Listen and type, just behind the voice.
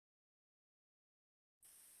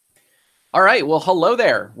All right. Well, hello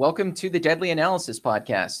there. Welcome to the Deadly Analysis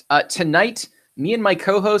podcast. Tonight, me and my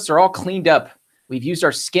co-hosts are all cleaned up. We've used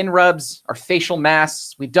our skin rubs, our facial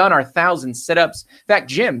masks. We've done our 1,000 sit-ups. In fact,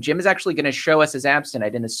 Jim is actually going to show us his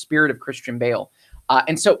abstinent in the spirit of Christian Bale.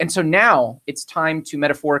 And so now it's time to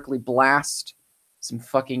metaphorically blast some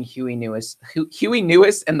fucking Huey Lewis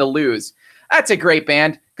and the Lose. That's a great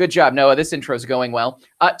band. Good job, Noah. This intro is going well.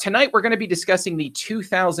 Tonight, we're going to be discussing the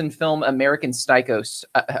 2000 film American Psycho,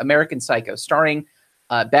 starring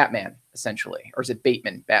Batman, essentially. Or is it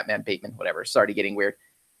Bateman? Batman, Bateman, whatever. Sorry, getting weird.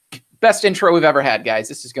 Best intro we've ever had, guys.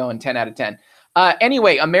 This is going 10 out of 10.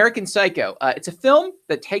 Anyway, American Psycho. It's a film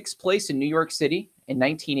that takes place in New York City in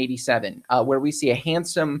 1987, where we see a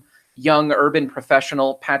handsome, young urban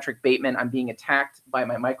professional, Patrick Bateman. I'm being attacked by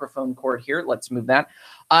my microphone cord here. Let's move that.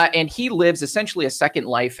 And he lives essentially a second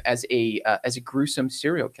life as a gruesome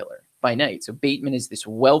serial killer by night. So Bateman is this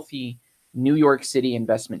wealthy New York City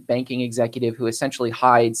investment banking executive who essentially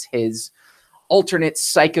hides his alternate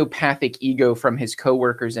psychopathic ego from his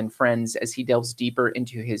coworkers and friends as he delves deeper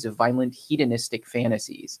into his violent, hedonistic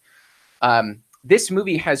fantasies. This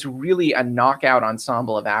movie has really a knockout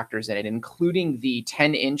ensemble of actors in it, including the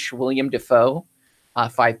 10-inch William Dafoe.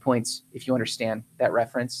 5 points, if you understand that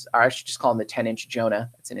reference. Or I should just call him the 10-inch Jonah.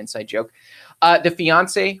 That's an inside joke. The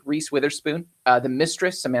fiance, Reese Witherspoon. The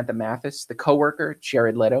mistress, Samantha Mathis. The coworker,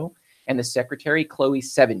 Jared Leto. And the secretary, Chloe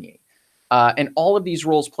Sevigny. And all of these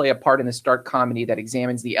roles play a part in this dark comedy that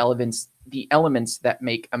examines the elements that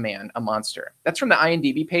make a man a monster. That's from the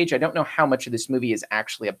IMDb page. I don't know how much of this movie is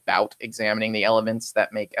actually about examining the elements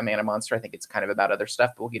that make a man a monster. I think it's kind of about other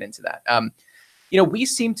stuff, but we'll get into that. We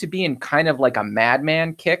seem to be in kind of like a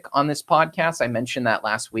madman kick on this podcast. I mentioned that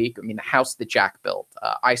last week. I mean, The House That Jack Built,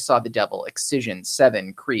 I Saw the Devil, Excision,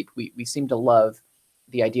 Seven, Creep. We seem to love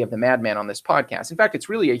the idea of the madman on this podcast. In fact, it's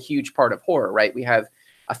really a huge part of horror, right? We have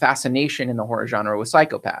a fascination in the horror genre with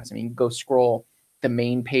psychopaths. I mean, go scroll the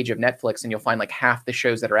main page of Netflix and you'll find like half the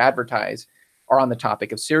shows that are advertised are on the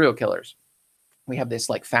topic of serial killers. We have this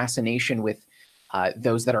like fascination with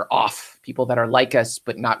those that are off, people that are like us,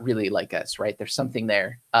 but not really like us, right? There's something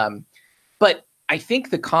there. But I think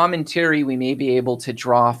the commentary we may be able to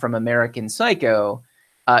draw from American Psycho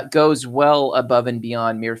goes well above and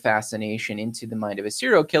beyond mere fascination into the mind of a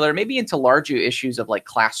serial killer, maybe into larger issues of like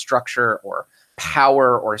class structure or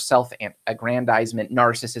power or self-aggrandizement,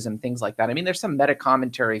 narcissism, things like that. I mean, there's some meta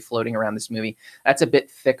commentary floating around this movie that's a bit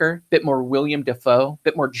thicker, bit more William Dafoe,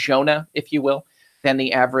 bit more Jonah, if you will, than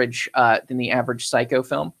the average Psycho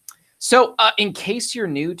film. So in case you're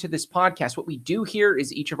new to this podcast, what we do here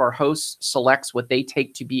is each of our hosts selects what they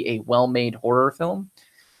take to be a well-made horror film,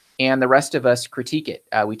 and the rest of us critique it.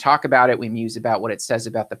 We talk about it. We muse about what it says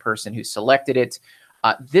about the person who selected it.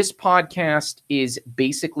 This podcast is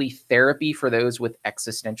basically therapy for those with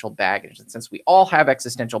existential baggage. And since we all have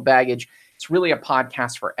existential baggage, it's really a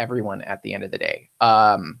podcast for everyone at the end of the day.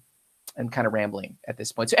 I'm kind of rambling at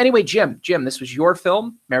this point. So anyway, Jim, this was your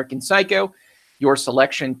film, American Psycho, your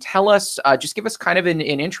selection. Tell us, just give us kind of an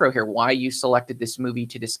intro here, why you selected this movie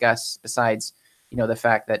to discuss, besides, the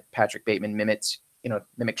fact that Patrick Bateman mimics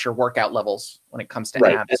your workout levels when it comes to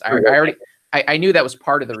abs. I knew that was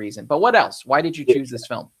part of the reason, but what else? Why did you choose this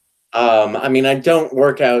film? I mean, I don't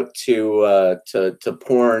work out to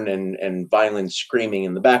porn and violent screaming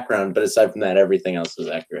in the background, but aside from that, everything else is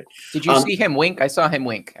accurate. Did you see him wink? I saw him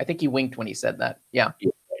wink. I think he winked when he said that. Yeah.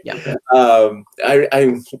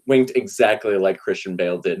 I winked exactly like Christian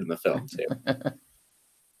Bale did in the film too.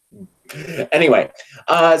 Anyway,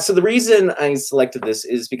 so the reason I selected this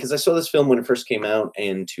is because I saw this film when it first came out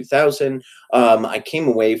in 2000. I came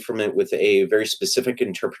away from it with a very specific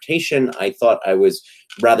interpretation. I thought I was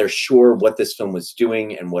rather sure what this film was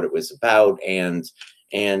doing and what it was about, and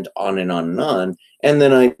on and on and on. And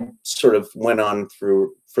then I sort of went on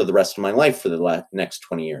through for the rest of my life for the next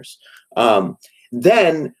 20 years.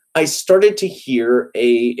 Then I started to hear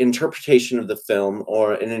a interpretation of the film,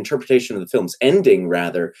 or an interpretation of the film's ending,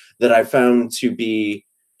 rather, that I found to be,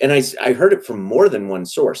 and I heard it from more than one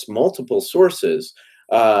source. Multiple sources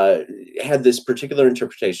had this particular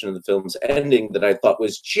interpretation of the film's ending that I thought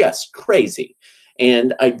was just crazy.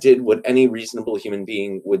 And I did what any reasonable human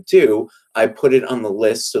being would do. I put it on the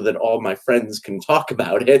list so that all my friends can talk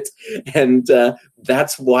about it. And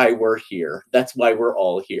that's why we're here. That's why we're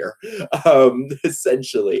all here,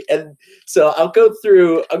 essentially. And so I'll go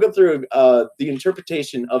through the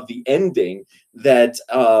interpretation of the ending that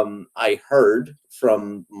I heard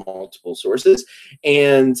from multiple sources.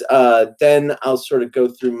 And then I'll sort of go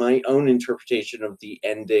through my own interpretation of the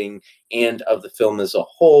ending and of the film as a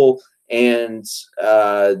whole. And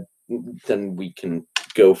then we can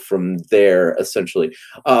go from there, essentially.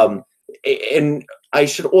 and I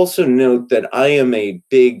should also note that I am a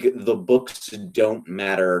big the books don't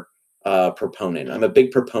matter proponent. I'm a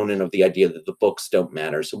big proponent of the idea that the books don't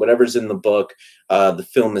matter. So whatever's in the book, the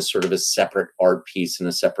film is sort of a separate art piece and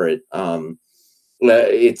a separate,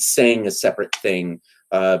 it's saying a separate thing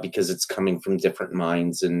because it's coming from different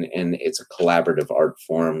minds, and it's a collaborative art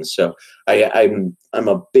form. So I'm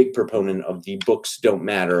a big proponent of the books don't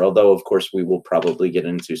matter, although of course we will probably get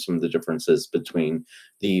into some of the differences between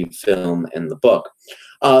the film and the book.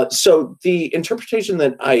 So the interpretation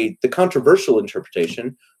the controversial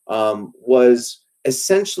interpretation was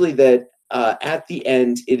essentially that at the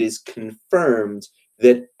end it is confirmed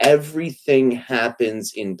that everything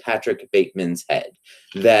happens in Patrick Bateman's head,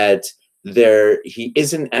 that he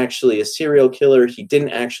isn't actually a serial killer. He didn't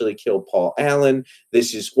actually kill Paul Allen.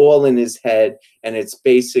 This is all in his head, and it's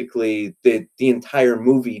basically the entire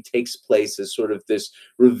movie takes place as sort of this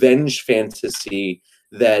revenge fantasy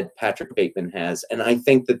that Patrick Bateman has. And I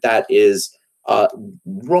think that is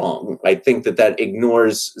wrong. I think that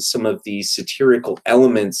ignores some of the satirical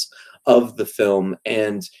elements of the film,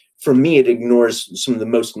 and for me, it ignores some of the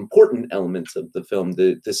most important elements of the film,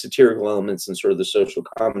 the satirical elements and sort of the social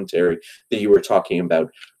commentary that you were talking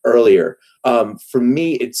about earlier. For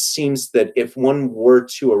me, it seems that if one were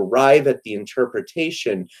to arrive at the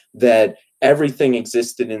interpretation that everything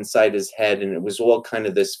existed inside his head and it was all kind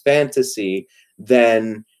of this fantasy,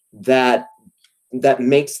 then that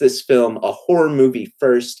makes this film a horror movie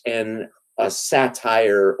first and a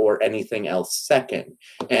satire or anything else second.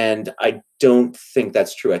 And I don't think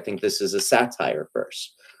that's true. I think this is a satire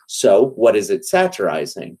first. So what is it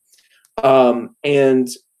satirizing? And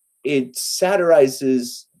it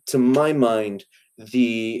satirizes, to my mind,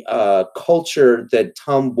 the culture that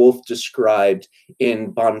Tom Wolfe described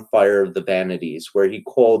in Bonfire of the Vanities, where he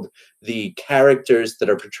called the characters that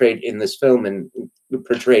are portrayed in this film and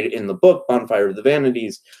portrayed in the book, Bonfire of the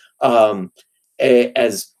Vanities,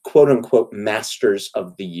 as quote-unquote masters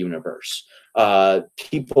of the universe,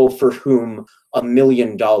 people for whom $1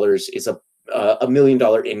 million is $1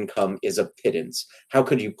 million income is a pittance. How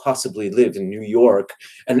could you possibly live in New York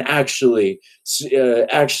and actually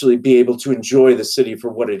be able to enjoy the city for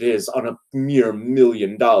what it is on a mere $1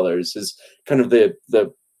 million? Is kind of the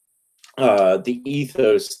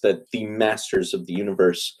ethos that the masters of the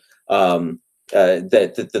universe that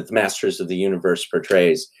the masters of the universe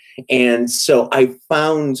portrays. And so I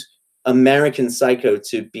found American Psycho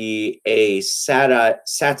to be a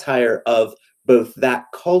satire of both that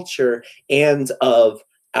culture and of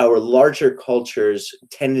our larger culture's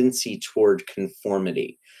tendency toward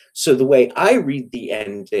conformity. So the way I read the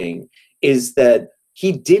ending is that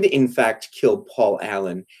he did in fact kill Paul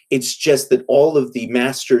Allen. It's just that all of the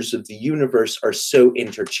masters of the universe are so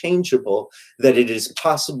interchangeable that it is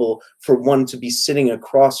possible for one to be sitting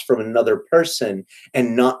across from another person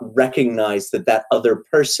and not recognize that that other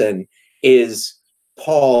person is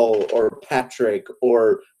Paul or Patrick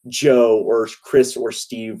or Joe or Chris or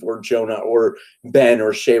Steve or Jonah or Ben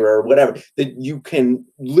or Shayra or whatever, that you can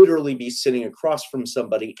literally be sitting across from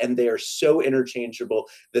somebody and they are so interchangeable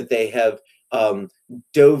that they have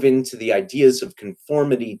dove into the ideas of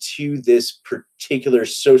conformity to this particular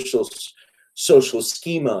social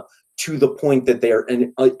schema to the point that they are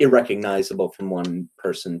irrecognizable from one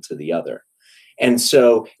person to the other. And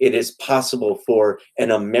so it is possible for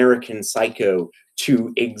an American Psycho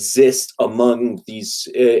to exist among these,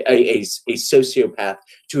 a sociopath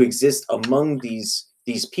to exist among these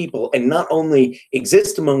people, and not only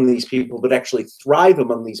exist among these people, but actually thrive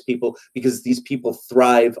among these people, because these people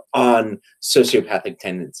thrive on sociopathic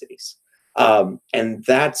tendencies. And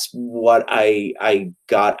that's what I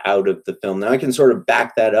got out of the film. Now I can sort of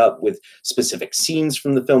back that up with specific scenes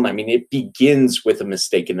from the film. I mean, it begins with a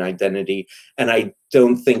mistaken identity, and I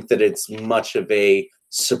don't think that it's much of a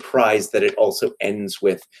surprise that it also ends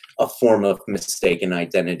with a form of mistaken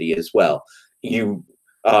identity as well.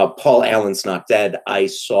 Paul Allen's not dead. I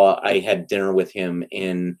had dinner with him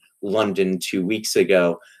in London 2 weeks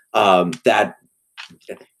ago. That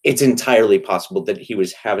it's entirely possible that he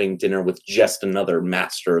was having dinner with just another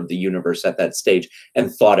master of the universe at that stage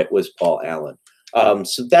and thought it was Paul Allen.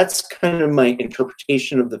 So that's kind of my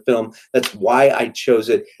interpretation of the film. That's why I chose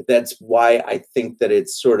it. That's why I think that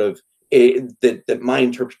it's sort of that my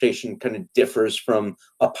interpretation kind of differs from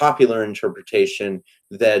a popular interpretation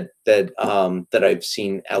that I've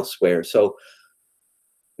seen elsewhere. So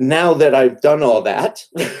now that I've done all that,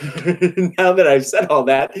 now that I've said all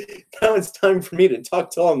that, now it's time for me to talk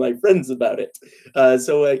to all my friends about it.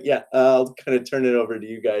 Yeah, I'll kind of turn it over to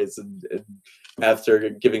you guys and after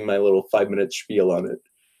giving my little 5-minute spiel on it.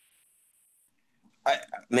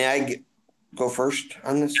 May I go first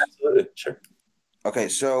on this? Absolutely. Sure. Okay,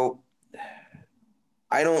 so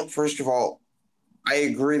first of all, I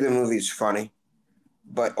agree the movie's funny,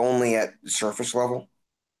 but only at the surface level.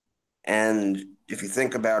 And if you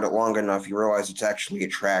think about it long enough, you realize it's actually a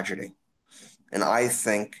tragedy. And I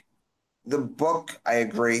think the book, I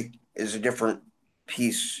agree, is a different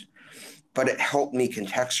piece, but it helped me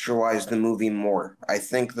contextualize the movie more. I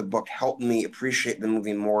think the book helped me appreciate the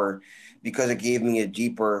movie more because it gave me a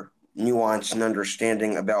deeper nuance and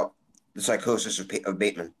understanding about the psychosis of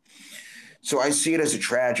Bateman. So I see it as a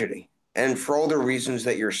tragedy. And for all the reasons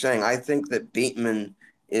that you're saying, I think that Bateman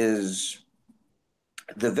is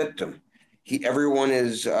the victim. Everyone in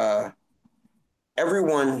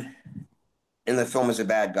the film is a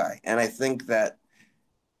bad guy. And I think that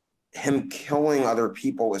him killing other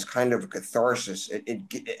people is kind of a catharsis.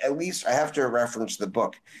 At least I have to reference the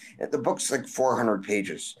book. The book's like 400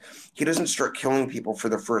 pages. He doesn't start killing people for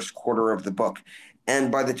the first quarter of the book.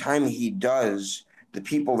 And by the time he does, the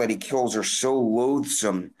people that he kills are so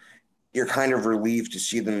loathsome, you're kind of relieved to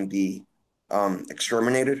see them be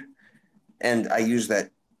exterminated. And I use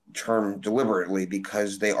that term deliberately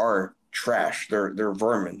because they are trash. They're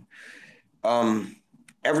vermin.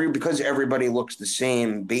 Because everybody looks the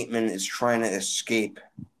same, Bateman is trying to escape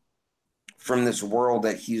from this world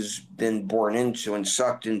that he's been born into and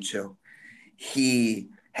sucked into. He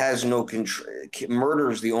has no control. Murder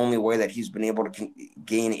is the only way that he's been able to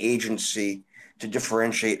gain agency to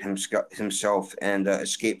differentiate himself and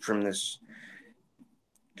escape from this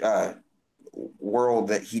world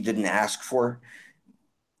that he didn't ask for.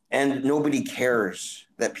 And nobody cares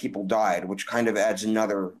that people died, which kind of adds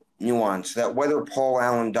another nuance that whether Paul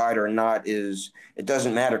Allen died or not it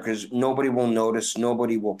doesn't matter because nobody will notice,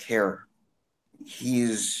 nobody will care.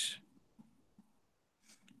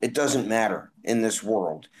 It doesn't matter in this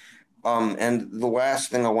world. And the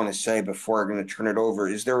last thing I want to say before I'm going to turn it over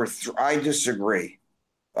is I disagree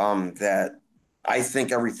that I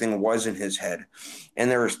think everything was in his head.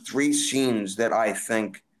 And there are 3 scenes that I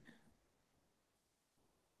think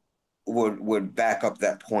would back up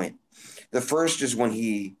that point. The first is when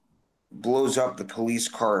he blows up the police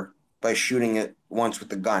car by shooting it once with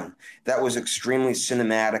the gun. That was extremely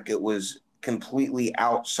cinematic. It was completely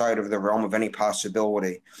outside of the realm of any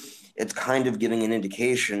possibility. It's kind of giving an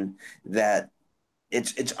indication that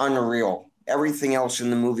it's unreal. Everything else in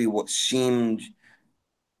the movie seemed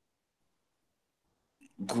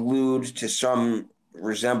glued to some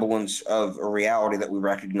resemblance of a reality that we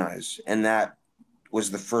recognize, and that was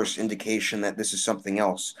the first indication that this is something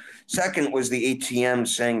else. Second was the ATM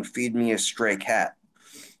saying, "Feed me a stray cat."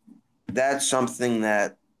 That's something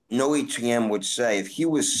that no ATM would say. If he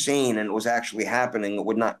was sane and it was actually happening,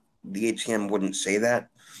 the ATM wouldn't say that.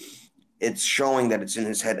 It's showing that it's in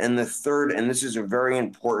his head. And the third, and this is a very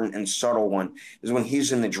important and subtle one, is when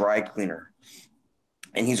he's in the dry cleaner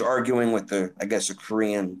and he's arguing with a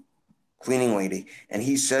Korean cleaning lady. And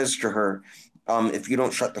he says to her, if you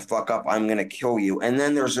don't shut the fuck up, I'm going to kill you. And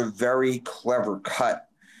then there's a very clever cut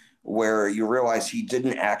where you realize he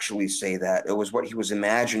didn't actually say that. It was what he was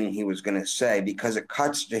imagining he was going to say because it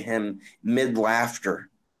cuts to him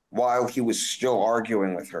mid-laughter while he was still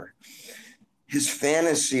arguing with her. His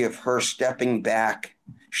fantasy of her stepping back,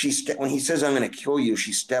 when he says, "I'm going to kill you,"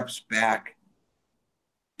 she steps back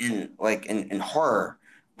in horror.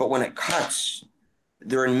 But when it cuts,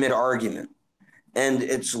 they're in mid-argument. And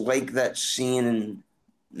it's like that scene in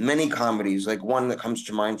many comedies, like one that comes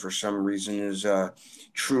to mind for some reason is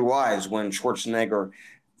True Lies, when Schwarzenegger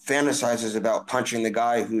fantasizes about punching the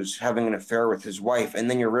guy who's having an affair with his wife, and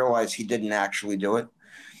then you realize he didn't actually do it.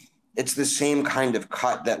 It's the same kind of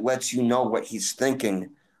cut that lets you know what he's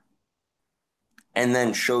thinking and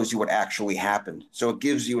then shows you what actually happened. So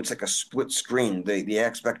it's like a split screen, the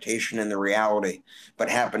expectation and the reality, but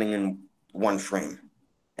happening in one frame.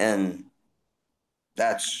 And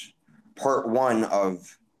that's part 1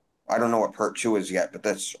 of, I don't know what part 2 is yet, but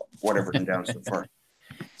that's what I've written down so far.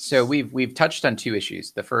 So we've touched on 2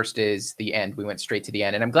 issues. The first is the end. We went straight to the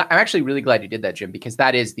end, and I'm actually really glad you did that, Jim, because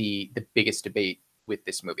that is the biggest debate with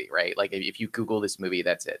this movie, right? Like if you Google this movie,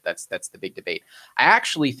 that's it. That's the big debate. I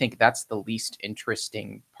actually think that's the least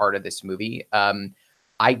interesting part of this movie. So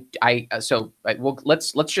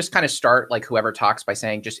let's just kind of start like whoever talks by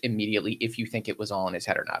saying just immediately if you think it was all in his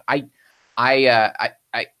head or not. I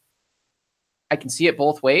can see it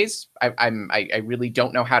both ways. I really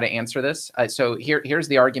don't know how to answer this. So here's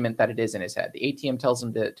the argument that it is in his head. The ATM tells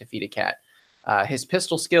him to feed a cat. His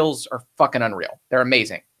pistol skills are fucking unreal. They're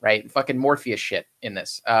amazing, right? Fucking Morpheus shit in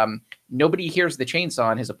this. Nobody hears the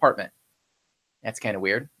chainsaw in his apartment. That's kind of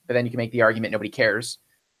weird. But then you can make the argument nobody cares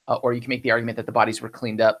or you can make the argument that the bodies were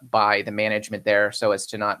cleaned up by the management there so as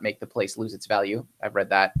to not make the place lose its value. I've read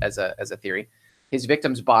that as a theory. His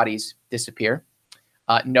victims' bodies disappear.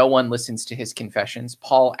 No one listens to his confessions.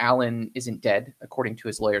 Paul Allen isn't dead, according to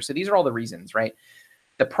his lawyer. So these are all the reasons, right?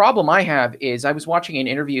 The problem I have is I was watching an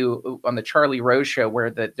interview on the Charlie Rose show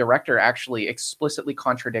where the director actually explicitly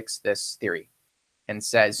contradicts this theory and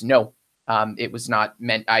says, no, it was not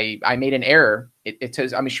meant. I made an error. It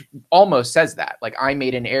says, I mean, she almost says that, like, I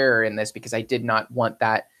made an error in this because I did not want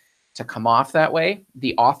that to come off that way.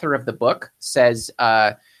 The author of the book says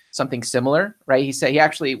something similar, right? He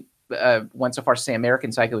actually went so far as to say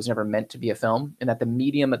American Psycho was never meant to be a film, and that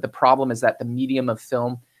the problem is that the medium of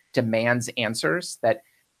film demands answers, that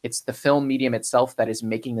it's the film medium itself that is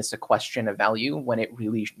making this a question of value when it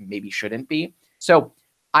really maybe shouldn't be. So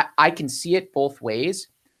I can see it both ways.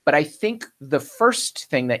 But I think the first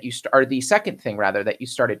thing that or the second thing rather, that you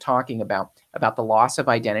started talking about the loss of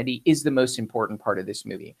identity is the most important part of this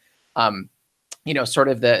movie. Sort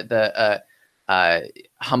of the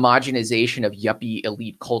homogenization of yuppie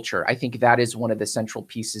elite culture. I think that is one of the central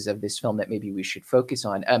pieces of this film that maybe we should focus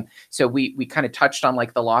on. So we kind of touched on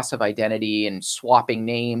like the loss of identity and swapping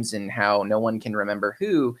names and how no one can remember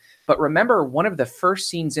who. But remember, one of the first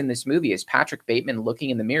scenes in this movie is Patrick Bateman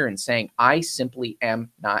looking in the mirror and saying, I simply am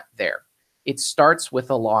not there. It starts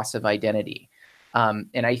with a loss of identity.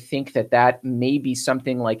 And I think that may be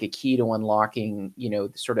something like a key to unlocking,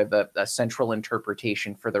 sort of a central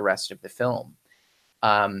interpretation for the rest of the film.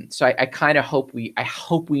 So I kind of hope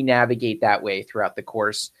we navigate that way throughout the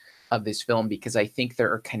course of this film, because I think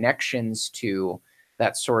there are connections to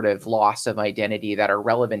that sort of loss of identity that are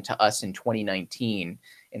relevant to us in 2019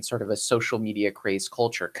 in sort of a social media crazed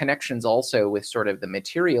culture. Connections also with sort of the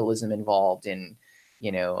materialism involved in,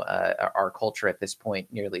 our culture at this point,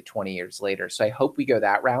 nearly 20 years later. So I hope we go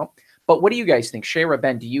that route. But what do you guys think? Shayra,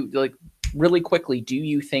 Ben, do you, like, really quickly, do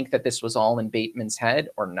you think that this was all in Bateman's head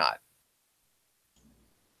or not?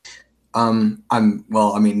 Now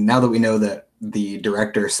that we know that the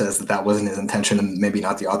director says that wasn't his intention and maybe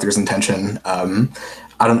not the author's intention, I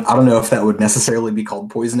don't know if that would necessarily be called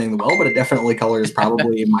poisoning the well, but it definitely colors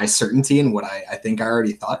probably my certainty and what I think I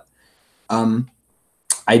already thought.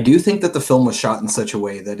 I do think that the film was shot in such a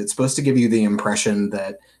way that it's supposed to give you the impression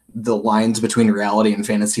that the lines between reality and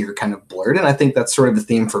fantasy are kind of blurred. And I think that's sort of the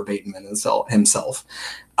theme for Bateman himself.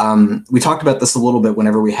 We talked about this a little bit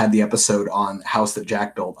whenever we had the episode on House That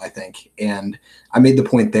Jack Built, I think. And I made the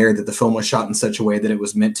point there that the film was shot in such a way that it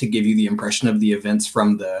was meant to give you the impression of the events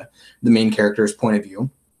from the main character's point of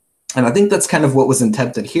view. And I think that's kind of what was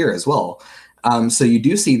intended here as well. So you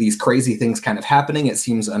do see these crazy things kind of happening. It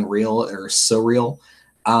seems unreal or surreal.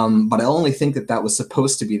 But I only think that was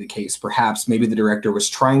supposed to be the case. Perhaps maybe the director was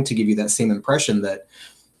trying to give you that same impression that,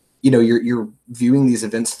 you're viewing these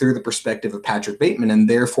events through the perspective of Patrick Bateman, and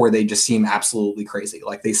therefore they just seem absolutely crazy.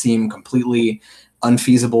 Like they seem completely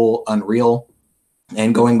unfeasible, unreal.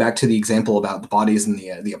 And going back to the example about the bodies in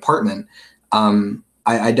the apartment,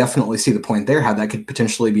 I definitely see the point there, how that could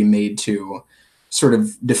potentially be made to sort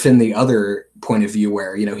of defend the other point of view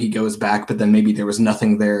where, he goes back, but then maybe there was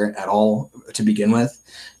nothing there at all to begin with.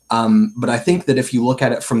 But I think that if you look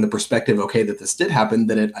at it from the perspective, okay, that this did happen,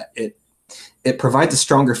 that it provides a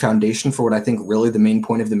stronger foundation for what I think really the main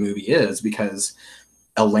point of the movie is, because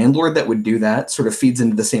a landlord that would do that sort of feeds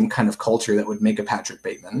into the same kind of culture that would make a Patrick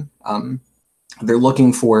Bateman. They're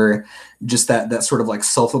looking for just that sort of like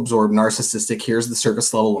self-absorbed, narcissistic, here's the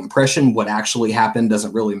surface level impression. What actually happened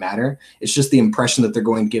doesn't really matter. It's just the impression that they're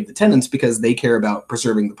going to give the tenants because they care about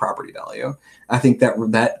preserving the property value. I think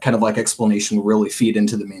that kind of like explanation will really feed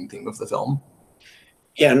into the main theme of the film.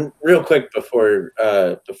 Yeah, and real quick before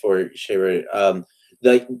Shayra,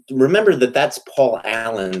 remember that's Paul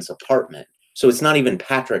Allen's apartment. So it's not even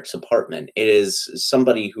Patrick's apartment. It is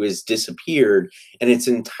somebody who has disappeared, and it's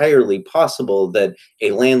entirely possible that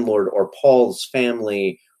a landlord or Paul's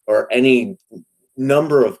family or any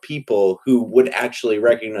number of people who would actually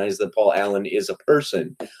recognize that Paul Allen is a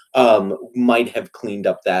person might have cleaned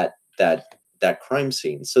up that crime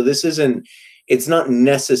scene. So it's not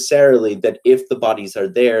necessarily that if the bodies are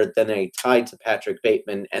there, then they tie to Patrick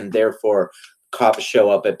Bateman, and therefore cops show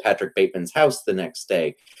up at Patrick Bateman's house the next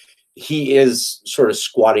day. He is sort of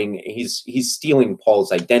squatting. He's stealing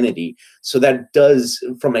Paul's identity. So that does,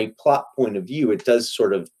 from a plot point of view, it does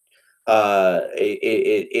sort of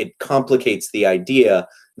it complicates the idea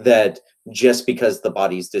that just because the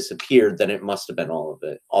bodies disappeared, then it must have been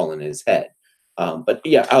all in his head. But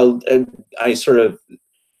yeah, I sort of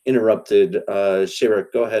interrupted. Shayra,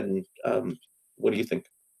 go ahead and what do you think?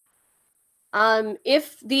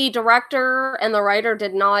 If the director and the writer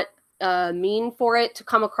did not mean for it to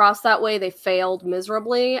come across that way. They failed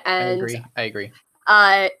miserably, and I agree.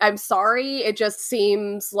 I'm sorry. It just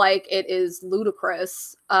seems like it is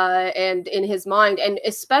ludicrous, and in his mind, and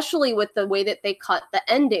especially with the way that they cut the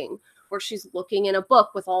ending, where she's looking in a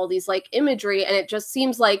book with all these like imagery, and it just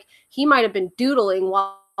seems like he might have been doodling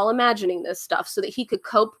while imagining this stuff so that he could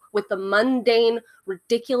cope with the mundane,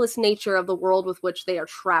 ridiculous nature of the world with which they are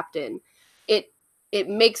trapped in. It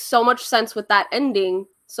makes so much sense with that ending.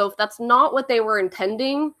 So if that's not what they were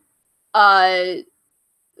intending, why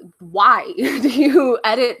do you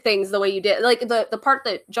edit things the way you did? Like the part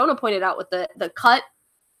that Jonah pointed out with the cut,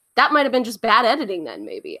 that might have been just bad editing then,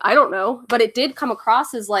 maybe. I don't know. But it did come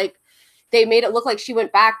across as like they made it look like she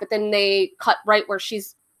went back, but then they cut right where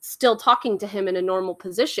she's still talking to him in a normal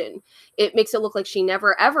position. It makes it look like she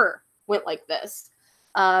never ever went like this.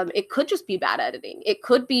 It could just be bad editing. It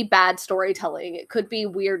could be bad storytelling. It could be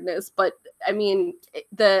weirdness. But I mean,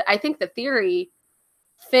 I think the theory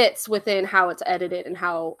fits within how it's edited and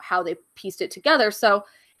how they pieced it together. So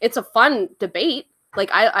it's a fun debate. Like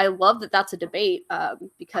I love that that's a debate,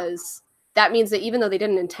 because that means that even though they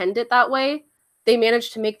didn't intend it that way, they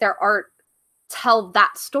managed to make their art tell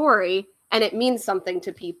that story, and it means something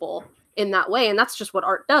to people in that way. And that's just what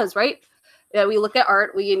art does, right? We look at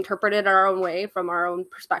art, we interpret it our own way from our own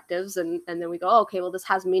perspectives, and then we go, oh, okay, well, this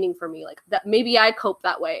has meaning for me. Like that, maybe I cope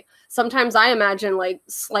that way. Sometimes I imagine like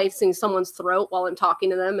slicing someone's throat while I'm talking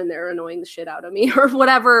to them and they're annoying the shit out of me, or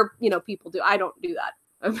whatever, people do. I don't do that.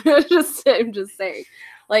 I'm just saying,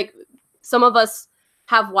 like, some of us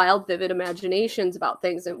have wild, vivid imaginations about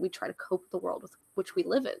things, and we try to cope with the world with which we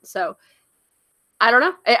live in. So I don't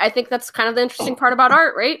know. I think that's kind of the interesting part about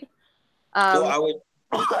art, right? Well,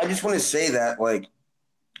 I just want to say that, like,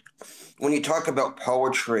 when you talk about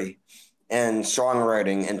poetry and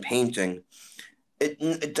songwriting and painting,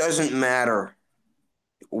 it doesn't matter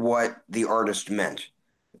what the artist meant.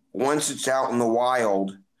 Once it's out in the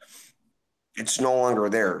wild, it's no longer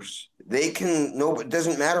theirs. It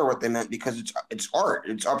doesn't matter what they meant, because it's art.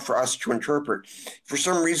 It's up for us to interpret. For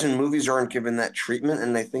some reason, movies aren't given that treatment,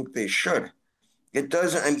 and I think they should. It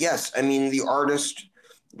doesn't, and yes, I mean, the artist,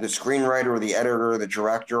 the screenwriter, the editor, the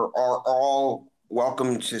director are all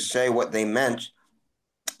welcome to say what they meant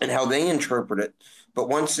and how they interpret it. But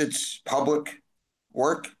once it's public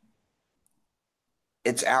work,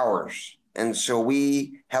 it's ours. And so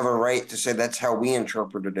we have a right to say that's how we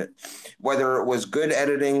interpreted it. Whether it was good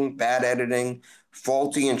editing, bad editing,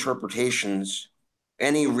 faulty interpretations,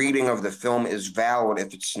 any reading of the film is valid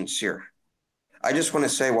if it's sincere. I just want to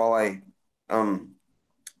say, while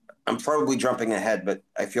I'm probably jumping ahead, but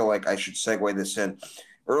I feel like I should segue this in.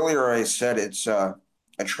 Earlier, I said it's a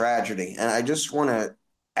tragedy, and I just want to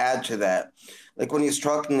add to that. Like when he's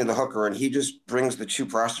talking to the hooker, and he just brings the two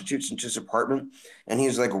prostitutes into his apartment, and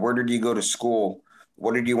he's like, "Where did you go to school?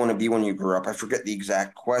 What did you want to be when you grew up?" I forget the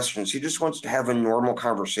exact questions. He just wants to have a normal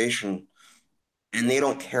conversation, and they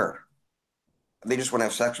don't care. They just want to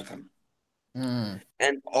have sex with him.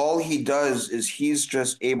 And all he does is he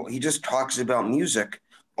just talks about music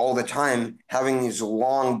all the time, having these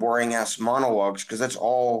long, boring ass monologues, because that's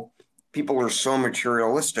all people are so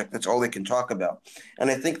materialistic. That's all they can talk about.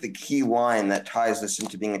 And I think the key line that ties this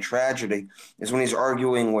into being a tragedy is when he's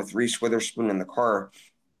arguing with Reese Witherspoon in the car,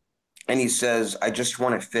 and he says, "I just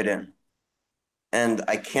want to fit in." And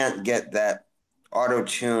I can't get that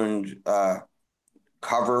auto-tuned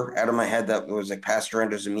cover out of my head that was like passed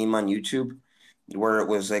around as a meme on YouTube, where it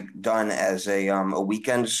was like done as a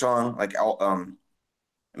Weeknd song, like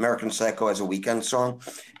American Psycho as a Weeknd song,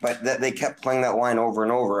 but that they kept playing that line over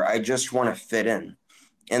and over. "I just want to fit in,"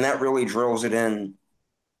 and that really drills it in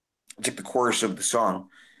to the chorus of the song.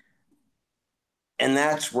 And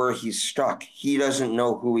that's where he's stuck. He doesn't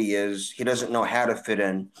know who he is. He doesn't know how to fit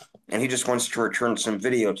in, and he just wants to return some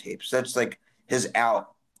videotapes. That's like his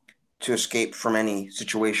out to escape from any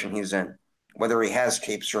situation he's in. Whether he has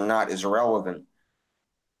tapes or not is irrelevant.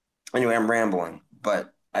 Anyway, I'm rambling,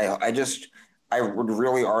 but I would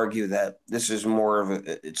really argue that this is more of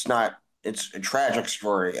it's a tragic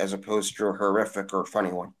story as opposed to a horrific or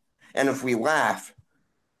funny one. And if we laugh,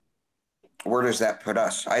 where does that put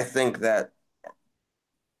us? I think that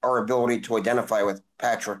our ability to identify with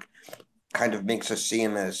Patrick kind of makes us see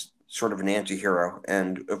him as sort of an anti-hero.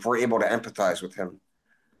 And if we're able to empathize with him,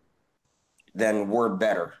 then we're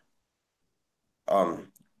better.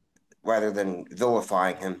 Rather than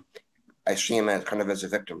vilifying him, I see him as kind of as a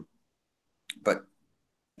victim. But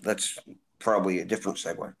that's probably a different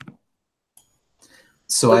segue.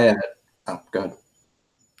 So go ahead.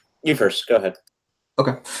 You first. Go ahead.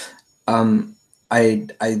 Okay. I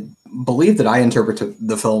believe that I interpret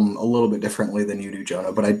the film a little bit differently than you do,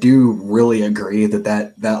 Jonah, but I do really agree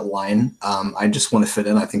that line, I just want to fit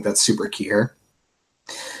in. I think that's super key here.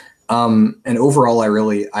 And overall,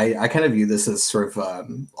 I kind of view this as sort of,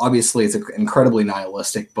 obviously it's incredibly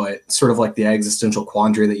nihilistic, but sort of like the existential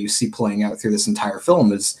quandary that you see playing out through this entire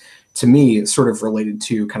film is, to me, sort of related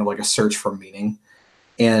to kind of like a search for meaning.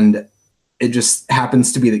 And it just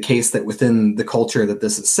happens to be the case that within the culture that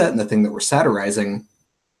this is set and the thing that we're satirizing,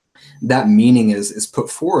 that meaning is put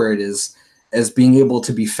forward as being able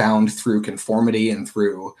to be found through conformity and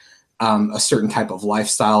through a certain type of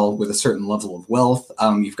lifestyle with a certain level of wealth.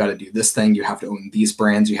 You've got to do this thing. You have to own these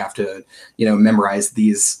brands. You have to, memorize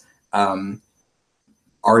these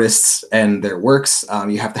artists and their works.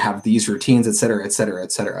 You have to have these routines, et cetera, et cetera,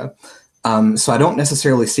 et cetera. So I don't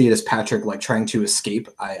necessarily see it as Patrick like trying to escape.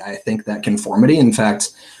 I think that conformity. In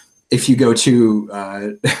fact, if you go to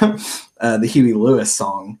the Huey Lewis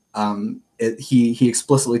song, he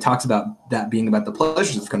explicitly talks about that being about the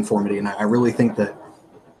pleasures of conformity, and I really think that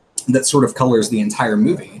sort of colors the entire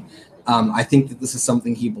movie. I think that this is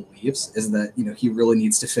something he believes, is that he really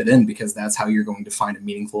needs to fit in because that's how you're going to find a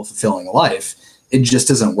meaningful, fulfilling life. It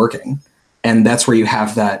just isn't working, and that's where you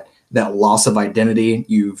have that loss of identity.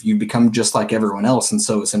 You've become just like everyone else, and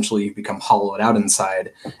so essentially you've become hollowed out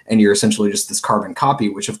inside, and you're essentially just this carbon copy,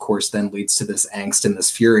 which of course then leads to this angst and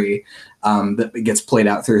this fury that gets played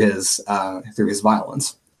out through his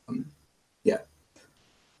violence. Yeah.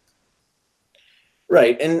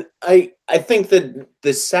 Right. And I think that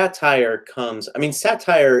the satire comes, I mean,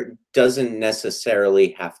 satire doesn't necessarily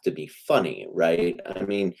have to be funny, right? I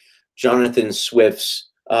mean, Jonathan Swift's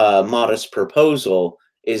Modest Proposal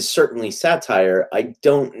is certainly satire. I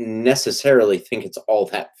don't necessarily think it's all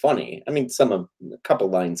that funny. I mean, a couple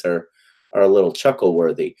lines are a little chuckle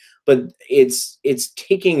worthy, but it's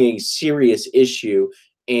taking a serious issue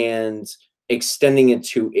and extending it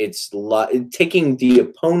to taking the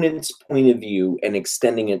opponent's point of view and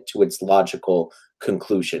extending it to its logical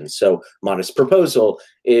conclusion. So Modest Proposal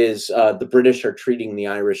is the British are treating the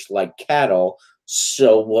Irish like cattle.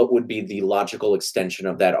 So what would be the logical extension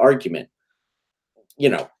of that argument?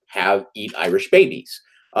 Eat Irish babies.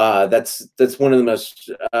 That's one of the most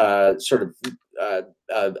sort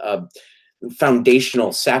of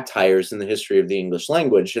foundational satires in the history of the English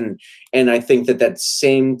language, and I think that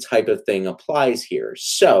same type of thing applies here.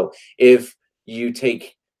 So if you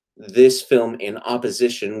take this film in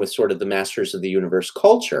opposition with sort of the Masters of the Universe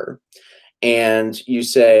culture, and you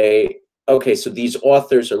say, okay, so these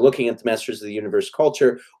authors are looking at the Masters of the Universe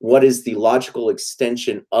culture. What is the logical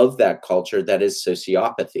extension of that culture? That is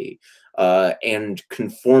sociopathy and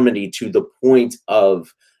conformity to the point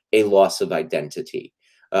of a loss of identity.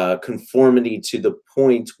 Conformity to the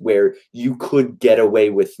point where you could get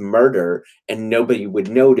away with murder and nobody would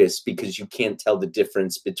notice because you can't tell the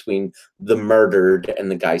difference between the murdered and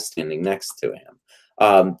the guy standing next to him.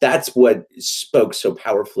 That's what spoke so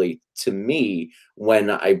powerfully to me when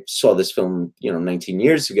I saw this film, 19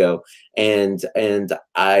 years ago, and it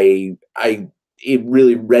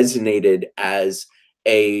really resonated as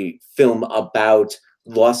a film about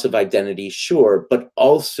loss of identity, sure, but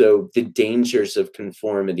also the dangers of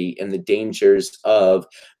conformity and the dangers of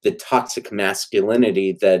the toxic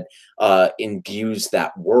masculinity that imbues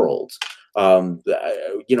that world. One of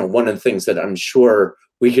the things that I'm sure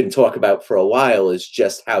we can talk about for a while is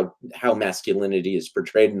just how masculinity is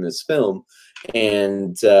portrayed in this film,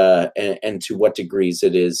 and to what degrees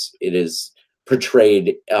it is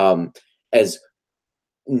portrayed as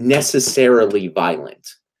necessarily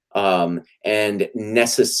violent. And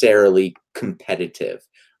necessarily competitive.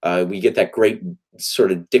 We get that great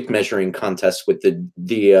sort of dick measuring contest with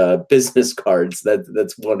the business cards.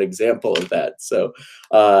 That's one example of that. So,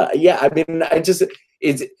 I mean,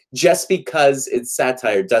 it's just because it's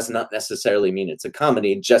satire does not necessarily mean it's a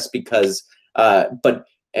comedy. Just because, but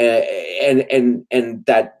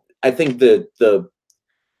that I think the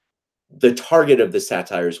target of the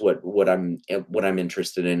satire is what I'm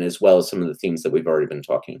interested in, as well as some of the themes that we've already been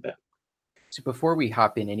talking about. So before we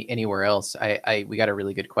hop in anywhere else, we got a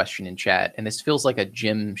really good question in chat, and this feels like a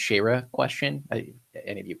Jim Shara question.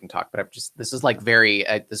 Any of you can talk, but this is like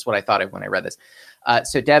this is what I thought of when I read this.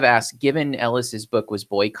 So Dev asks, given Ellis's book was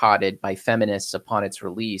boycotted by feminists upon its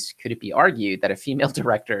release, could it be argued that a female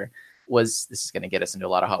director this is going to get us into a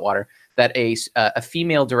lot of hot water, that a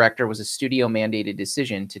female director was a studio mandated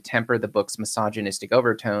decision to temper the book's misogynistic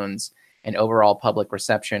overtones and overall public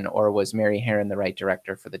reception, or was Mary Herron the right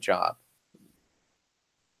director for the job?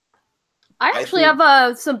 I actually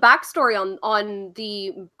have some backstory on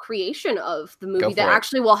the creation of the movie that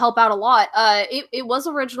actually will help out a lot. It was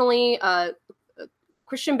originally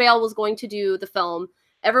Christian Bale was going to do the film.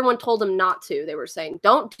 Everyone told him not to. They were saying,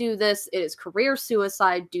 don't do this. It is career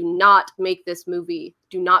suicide. Do not make this movie.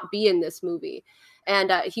 Do not be in this movie.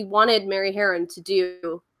 And he wanted Mary Harron to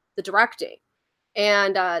do the directing.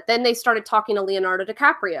 And then they started talking to Leonardo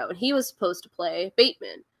DiCaprio, and he was supposed to play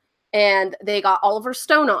Bateman. And they got Oliver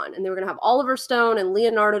Stone on, and they were going to have Oliver Stone and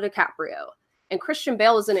Leonardo DiCaprio. And Christian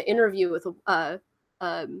Bale was in an interview with I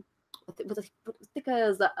think it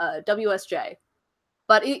was WSJ.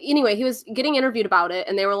 But anyway, he was getting interviewed about it,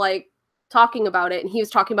 and they were like talking about it, and he was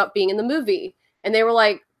talking about being in the movie. And they were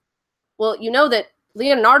like, well, you know that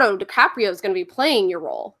Leonardo DiCaprio is going to be playing your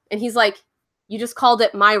role. And he's like, you just called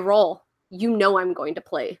it my role. You know I'm going to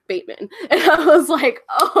play Bateman. And I was like,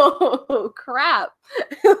 oh, crap.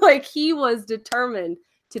 Like, he was determined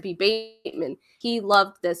to be Bateman. He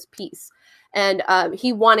loved this piece. And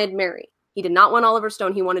he wanted Mary. He did not want Oliver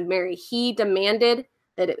Stone. He wanted Mary. He demanded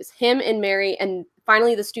that it was him and Mary. And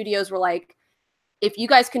finally, the studios were like, if you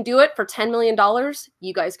guys can do it for $10 million,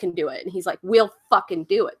 you guys can do it. And he's like, we'll fucking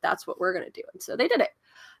do it. That's what we're going to do. And so they did it.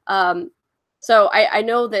 So I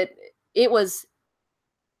know that it was,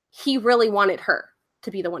 he really wanted her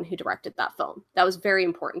to be the one who directed that film. That was very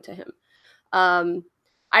important to him.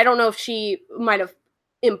 I don't know if she might have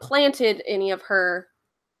implanted any of her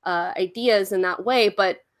ideas in that way,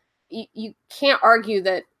 but you can't argue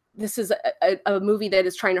that this is a movie that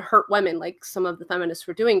is trying to hurt women like some of the feminists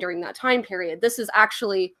were doing during that time period. This is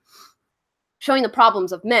actually showing the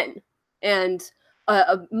problems of men and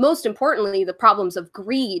most importantly, the problems of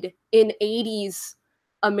greed in 80s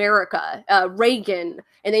America, Reagan,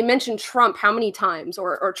 and they mentioned Trump how many times,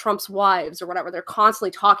 or Trump's wives or whatever. They're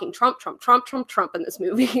constantly talking Trump, Trump, Trump, Trump, Trump in this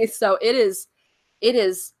movie. So it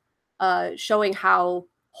is showing how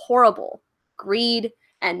horrible greed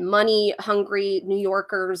and money-hungry New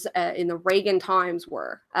Yorkers in the Reagan times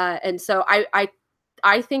were. And so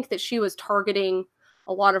I think that she was targeting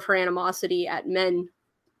a lot of her animosity at men,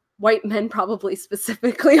 white men probably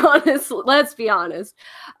specifically, let's be honest.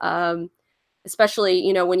 Especially,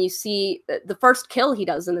 you know, when you see the first kill he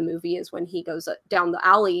does in the movie is when he goes down the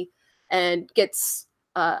alley and gets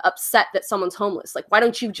upset that someone's homeless. Like, why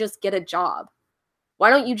don't you just get a job?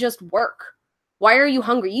 Why don't you just work? Why are you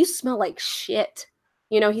hungry? You smell like shit.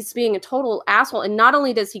 You know, he's being a total asshole. And not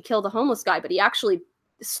only does he kill the homeless guy, but he actually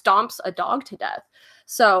stomps a dog to death.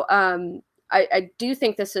 So I do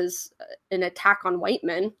think this is an attack on white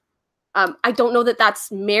men. I don't know that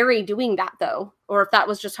that's Mary doing that, though, or if that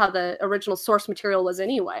was just how the original source material was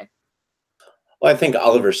anyway. Well, I think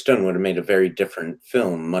Oliver Stone would have made a very different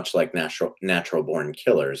film, much like Natural Born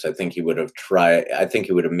Killers. I think he would have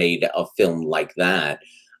made a film like that.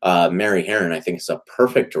 Mary Harron, I think, is a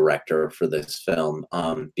perfect director for this film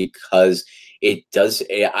because it does.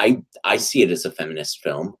 I see it as a feminist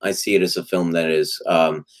film. I see it as a film that is,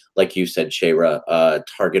 like you said, Shayra,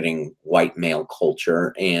 targeting white male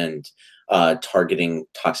culture and targeting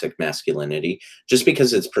toxic masculinity. Just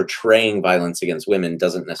because it's portraying violence against women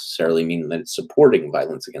doesn't necessarily mean that it's supporting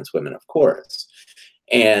violence against women, of course.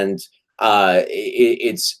 And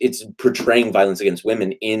it's portraying violence against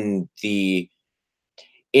women in the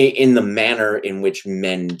manner in which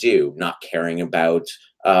men do, not caring about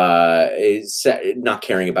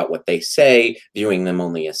what they say, viewing them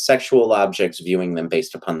only as sexual objects, viewing them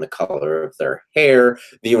based upon the color of their hair,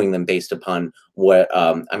 viewing them based upon what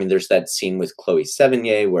there's that scene with Chloe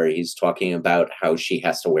Sevigny where he's talking about how she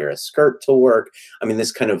has to wear a skirt to work. I mean,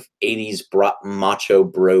 this kind of 80s macho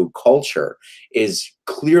bro culture is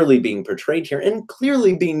clearly being portrayed here and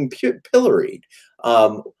clearly being pilloried.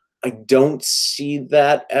 I don't see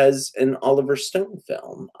that as an Oliver Stone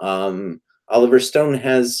film. Oliver Stone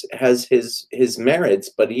has his merits,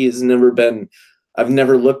 but he has never been. I've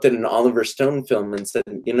never looked at an Oliver Stone film and said,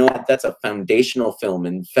 you know what, that's a foundational film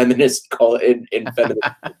in feminist feminist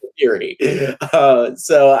theory.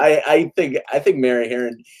 So I think Mary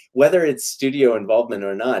Harron, whether it's studio involvement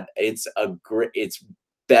or not, it's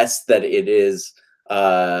best that it is.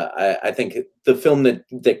 I think the film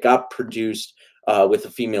that got produced with a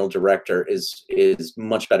female director is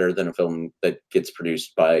much better than a film that gets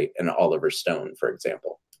produced by an Oliver Stone, for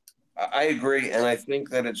example. I agree, and I think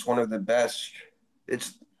that it's one of the best.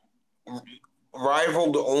 It's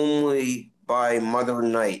rivaled only by Mother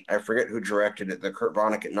Night. I forget who directed it, the Kurt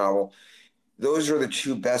Vonnegut novel. Those are the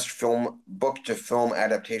two best book-to-film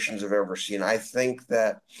adaptations I've ever seen. I think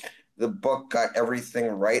that the book got everything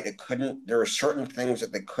right. There are certain things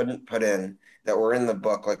that they couldn't put in that were in the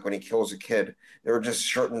book, like when he kills a kid. There were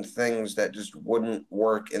just certain things that just wouldn't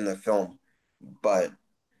work in the film. But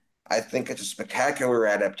I think it's a spectacular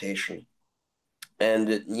adaptation, and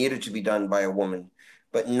it needed to be done by a woman,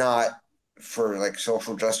 but not for like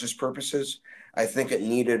social justice purposes. I think it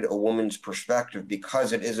needed a woman's perspective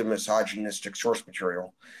because it is a misogynistic source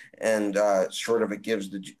material, and sort of it gives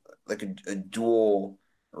the like a dual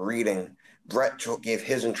reading. Brett gave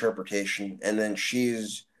his interpretation, and then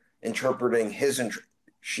she's interpreting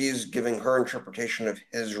she's giving her interpretation of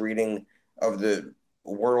his reading of the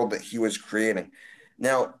world that he was creating.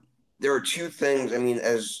 Now, there are two things. I mean,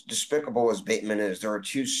 as despicable as Bateman is, there are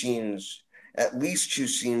two scenes, at least two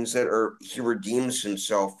scenes that are he redeems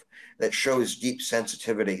himself, that shows deep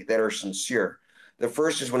sensitivity, that are sincere. The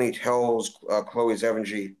first is when he tells Chloe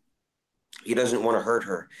Sevigny he doesn't want to hurt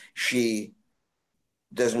her. She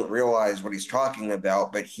doesn't realize what he's talking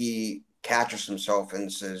about, but he catches himself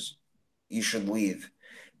and says, "You should leave,"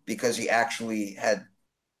 because he actually had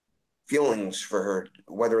feelings for her,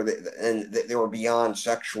 and they were beyond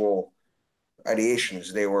sexual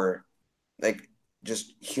ideations. They were like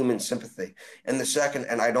just human sympathy. And the second,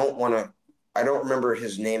 and I don't remember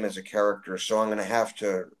his name as a character, so I'm going to have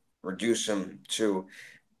to reduce him to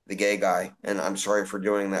the gay guy. And I'm sorry for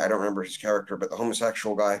doing that. I don't remember his character, but the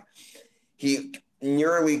homosexual guy, he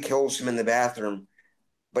nearly kills him in the bathroom,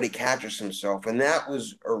 but he catches himself. And that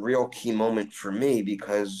was a real key moment for me,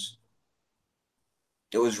 because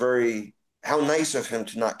it was how nice of him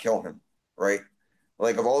to not kill him, right?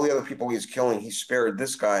 Like, of all the other people he's killing, he spared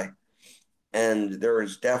this guy. And there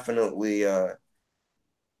is definitely the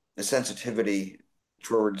sensitivity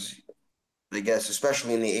towards, I guess,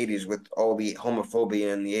 especially in the 80s with all the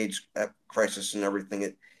homophobia and the AIDS crisis and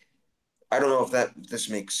everything. I don't know if this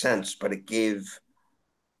makes sense, but it gave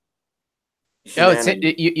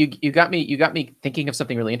humanity. You got me thinking of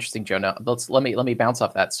something really interesting, Joe. Now let me bounce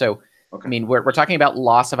off that. So, Okay. I mean, we're talking about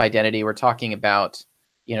loss of identity. We're talking about,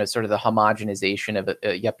 sort of the homogenization of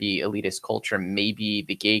a yuppie elitist culture. Maybe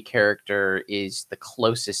the gay character is the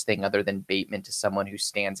closest thing other than Bateman to someone who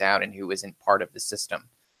stands out and who isn't part of the system.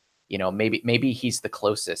 Maybe he's the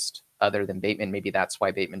closest other than Bateman. Maybe that's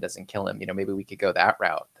why Bateman doesn't kill him. Maybe we could go that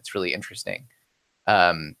route. That's really interesting.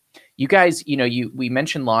 You guys, we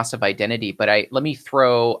mentioned loss of identity, but let me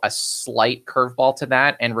throw a slight curveball to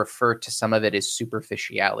that and refer to some of it as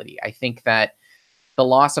superficiality. I think that the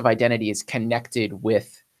loss of identity is connected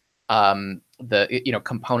with the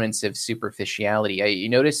components of superficiality. You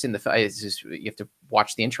notice in you have to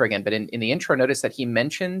watch the intro again, but in the intro, notice that he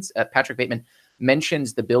mentions Patrick Bateman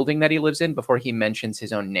mentions the building that he lives in before he mentions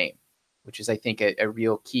his own name, which is, I think, a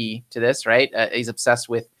real key to this. Right? He's obsessed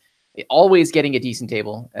with always getting a decent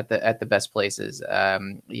table at the best places.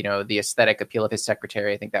 The aesthetic appeal of his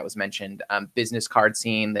secretary, I think that was mentioned. Business card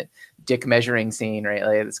scene, that dick measuring scene, right?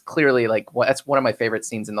 Like, it's clearly that's one of my favorite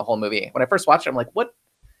scenes in the whole movie. When I first watched it, I'm like, what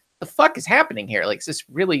the fuck is happening here? Like, this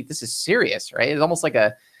is serious, right? It's almost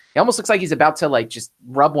it almost looks like he's about to just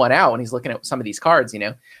rub one out when he's looking at some of these cards,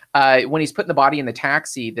 when he's putting the body in the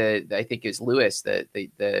taxi, I think is Lewis,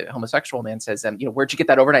 the homosexual man, says, where'd you get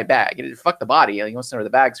that overnight bag? Fuck the body. He wants to know where the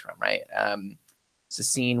bag's from, right? It's a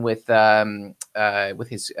scene with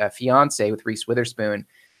his fiance, with Reese Witherspoon,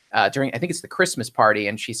 during, I think it's the Christmas party.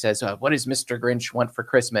 And she says, what does Mr. Grinch want for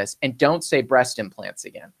Christmas? And don't say breast implants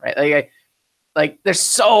again, right? It's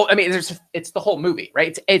the whole movie,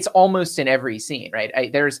 right? It's almost in every scene, right?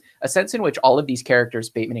 There's a sense in which all of these characters,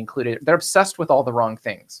 Bateman included, they're obsessed with all the wrong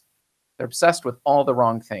things. And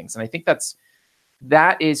I think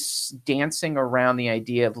that is dancing around the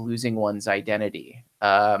idea of losing one's identity,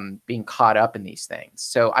 being caught up in these things.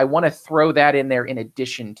 So I want to throw that in there in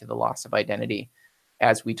addition to the loss of identity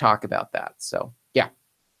as we talk about that. So, yeah.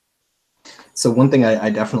 So one thing I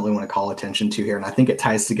definitely want to call attention to here, and I think it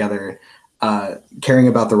ties together caring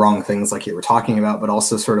about the wrong things like you were talking about, but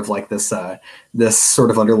also sort of like this sort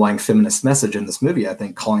of underlying feminist message in this movie, I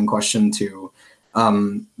think, calling question to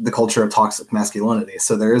the culture of toxic masculinity.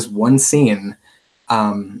 So there is one scene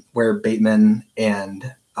where Bateman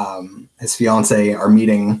and his fiance are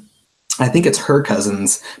meeting. I think it's her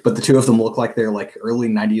cousins, but the two of them look like they're like early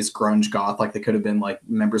 90s grunge goth, like they could have been like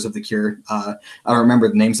members of The Cure. I don't remember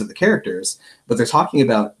the names of the characters, but they're talking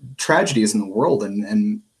about tragedies in the world,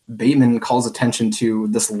 and Bateman calls attention to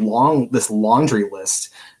this laundry list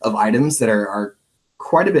of items that are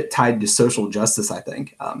quite a bit tied to social justice, I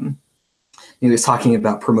think. He was talking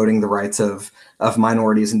about promoting the rights of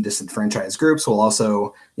minorities and disenfranchised groups, while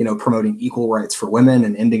also, promoting equal rights for women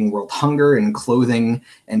and ending world hunger and clothing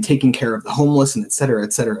and taking care of the homeless, and et cetera,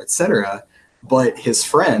 et cetera, et cetera. But his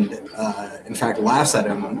friend, in fact, laughs at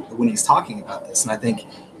him when he's talking about this. And I think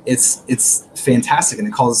it's fantastic. And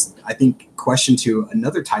it calls, I think, question to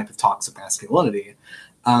another type of toxic masculinity,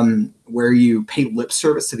 where you pay lip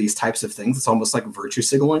service to these types of things. It's almost like virtue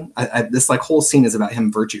signaling. This whole scene is about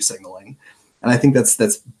him virtue signaling. And I think that's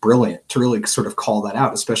brilliant to really sort of call that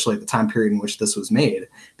out, especially at the time period in which this was made,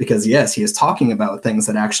 because yes, he is talking about things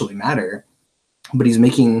that actually matter, but he's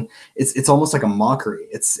making it's almost like a mockery.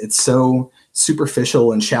 It's so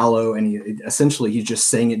superficial and shallow, and essentially he's just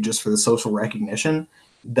saying it just for the social recognition,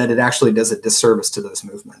 that it actually does a disservice to those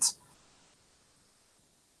movements.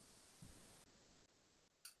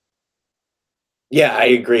 Yeah, I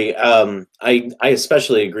agree. I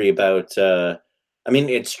especially agree about. I mean,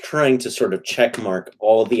 it's trying to sort of checkmark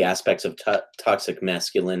all the aspects of toxic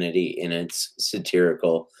masculinity in its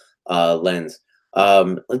satirical lens.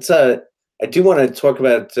 Let's. I do want to talk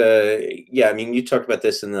about. Yeah, I mean, you talked about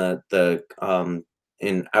this in the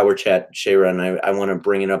in our chat, Shayra, and I want to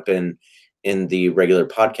bring it up in the regular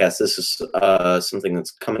podcast. This is something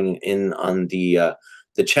that's coming in on the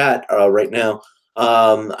chat right now.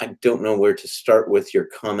 I don't know where to start with your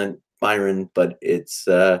comment, Byron, but it's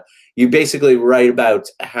you basically write about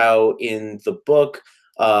how in the book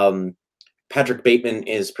Patrick Bateman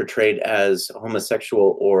is portrayed as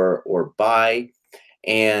homosexual or bi,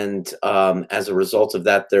 and as a result of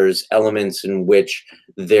that, there's elements in which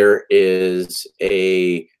there is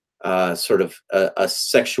a sort of a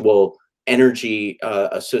sexual energy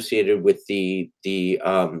associated with the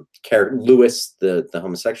character Lewis, the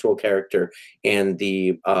homosexual character, and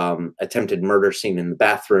the attempted murder scene in the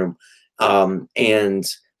bathroom, and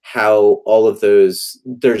how all of those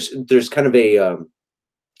there's kind of a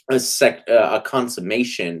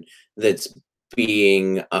consummation that's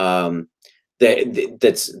being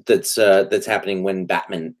that's happening when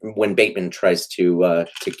Bateman tries to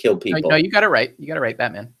kill people. No, you got it right. You got it right,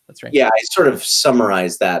 Batman. That's right. Yeah, I sort of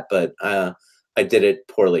summarized that, but I did it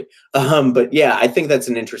poorly. But yeah, I think that's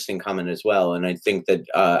an interesting comment as well, and I think that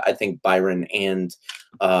I think Byron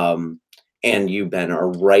and you, Ben,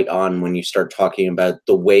 are right on when you start talking about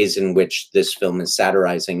the ways in which this film is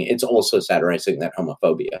satirizing. It's also satirizing that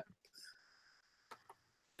homophobia.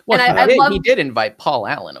 Well, he did invite Paul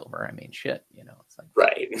Allen over. I mean, shit, it's like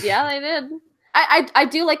right. Yeah, they did. I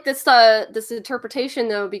do like this interpretation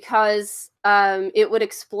though, because it would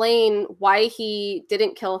explain why he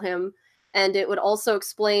didn't kill him, and it would also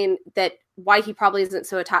explain that why he probably isn't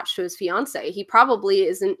so attached to his fiance. He probably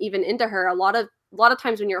isn't even into her. A lot of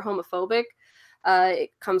times when you're homophobic, it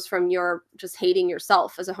comes from your just hating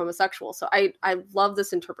yourself as a homosexual. So I love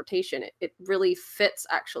this interpretation. It really fits,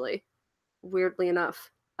 actually, weirdly enough.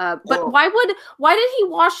 But why did he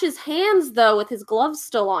wash his hands though with his gloves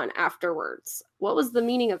still on afterwards? What was the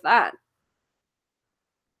meaning of that?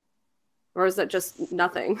 Or is that just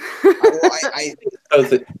nothing? Go ahead,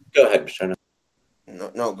 Shana.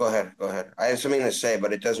 No, go ahead. I have something to say,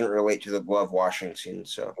 but it doesn't relate to the glove washing scene.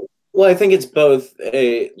 So, well, I think it's both.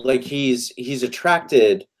 Like he's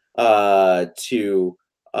attracted to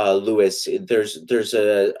Lewis. There's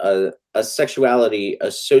a sexuality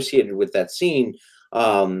associated with that scene.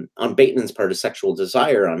 On Bateman's part, a sexual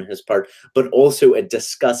desire on his part, but also a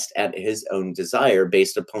disgust at his own desire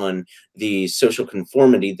based upon the social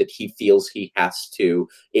conformity that he feels he has to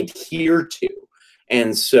adhere to.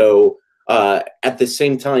 And so at the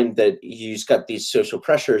same time that he's got these social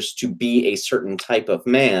pressures to be a certain type of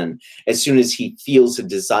man, as soon as he feels a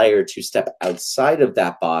desire to step outside of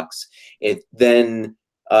that box, it then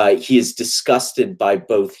he is disgusted by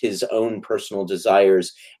both his own personal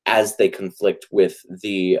desires as they conflict with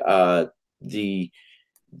the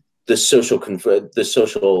social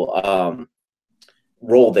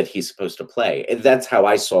role that he's supposed to play. And that's how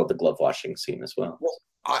I saw the glove washing scene as well. Well,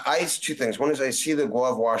 I see two things. One is I see the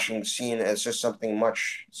glove washing scene as just something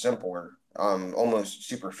much simpler, almost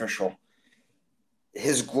superficial.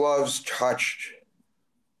 His gloves touched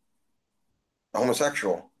a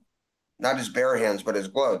homosexual. Not his bare hands, but his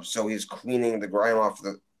gloves. So he's cleaning the grime off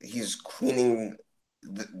he's cleaning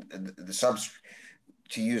the substrate,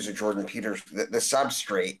 to use a Jordan Peters, the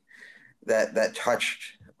substrate that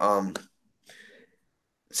touched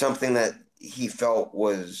something that he felt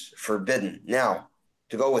was forbidden. Now,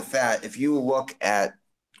 to go with that, if you look at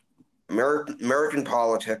American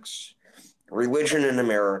politics, religion in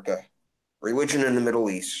America, religion in the Middle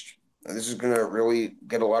East, this is going to really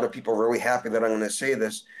get a lot of people really happy that I'm going to say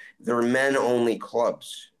this. They're men-only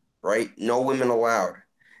clubs, right? No women allowed.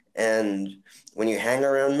 And when you hang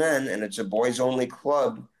around men and it's a boys-only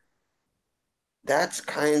club, that's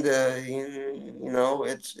kind of,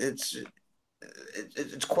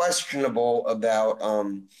 it's questionable about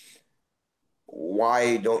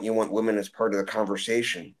why don't you want women as part of the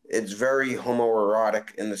conversation? It's very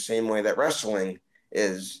homoerotic in the same way that wrestling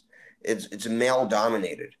is. It's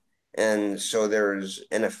male-dominated. And so there's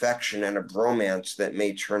an affection and a bromance that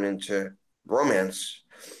may turn into romance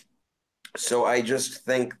So I just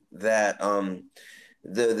think that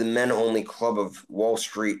the men only club of Wall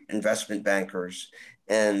Street investment bankers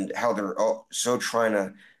and how they're all so trying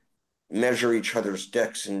to measure each other's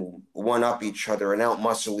dicks and one up each other and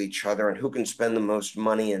outmuscle each other and who can spend the most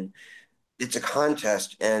money, and it's a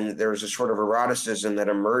contest, and there's a sort of eroticism that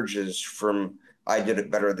emerges from I did it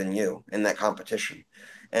better than you in that competition.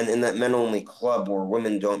 And in that men only club where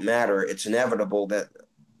women don't matter, it's inevitable that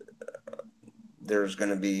there's going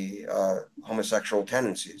to be homosexual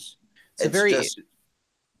tendencies. It's a It's very just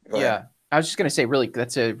go ahead. Yeah, I was just going to say, really,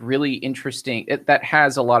 that's a really interesting. That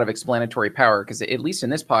has a lot of explanatory power because at least in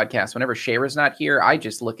this podcast, whenever Shayra's not here, I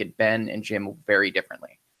just look at Ben and Jim very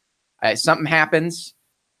differently. Something happens,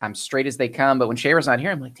 I'm straight as they come. But when Shayra's not here,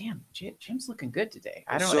 I'm like, damn, Jim's looking good today.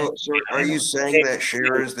 I don't. So are you saying that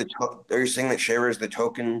Shayra is are you saying that Shayra is the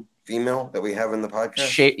token female that we have in the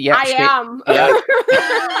podcast? Yeah, I am. Yeah.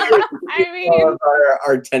 I mean,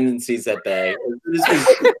 our tendencies at bay.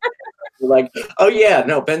 Like, oh yeah,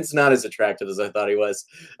 no, Ben's not as attractive as I thought he was.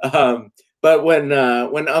 But when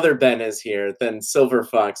other Ben is here, then Silver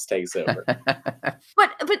Fox takes over.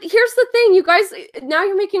 but here's the thing, you guys. Now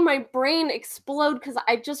you're making my brain explode because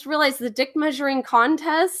I just realized the dick measuring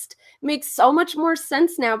contest makes so much more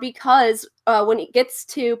sense now because when it gets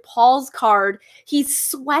to Paul's card, he's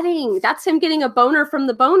sweating. That's him getting a boner from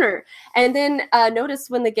the boner. And then notice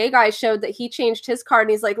when the gay guy showed that he changed his card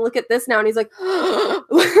and he's like, look at this now. And he's like,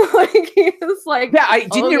 like he was like, yeah,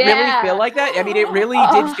 didn't really feel like that? I mean, it really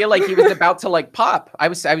did feel like he was about to like pop. I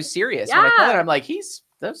was serious. Yeah. When I thought, I'm like,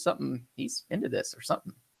 there's something, he's into this or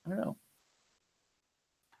something. I don't know.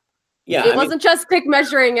 Yeah, it wasn't just dick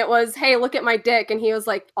measuring. It was, hey, look at my dick. And he was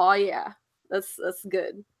like, oh yeah, that's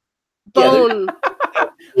good. Bone. Yeah,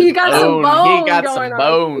 he got some bone. He got some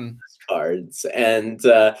bone. Cards. And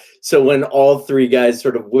so when all three guys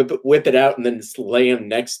sort of whip it out and then just lay them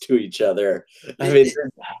next to each other, I mean,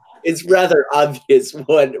 it's rather obvious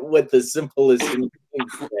what the simplest thing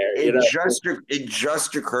is there. You know? It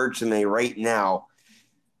just occurred to me right now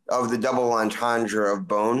of the double entendre of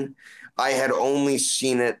bone. I had only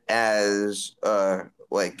seen it as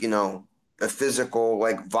like, you know, a physical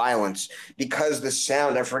like violence because the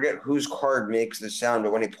sound, I forget whose card makes the sound,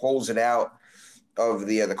 but when he pulls it out of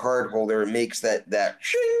the card holder, it makes that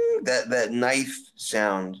knife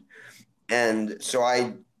sound. And so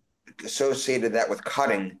I associated that with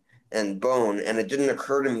cutting and bone, and it didn't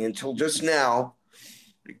occur to me until just now.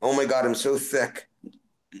 Oh my God, I'm so thick,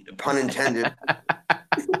 pun intended,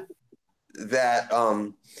 that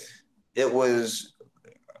it was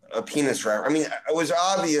a penis reference. I mean, it was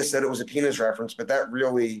obvious that it was a penis reference, but that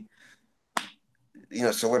really, you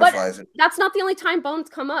know, solidifies it. That's not the only time bones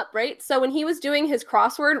come up, right? So when he was doing his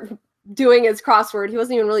crossword, he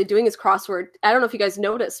wasn't even really doing his crossword. I don't know if you guys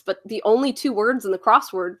noticed, but the only two words in the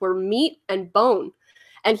crossword were meat and bone.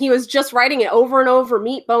 And he was just writing it over and over,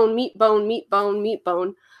 meat, bone, meat, bone, meat, bone, meat,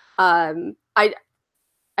 bone.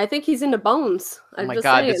 I think he's into bones. Oh my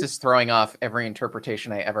God, this is throwing off every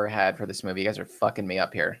interpretation I ever had for this movie. You guys are fucking me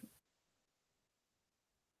up here.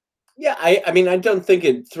 Yeah, I mean, I don't think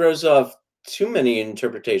it throws off too many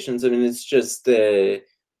interpretations. I mean, it's just if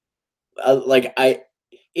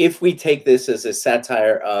we take this as a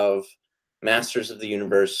satire of Masters of the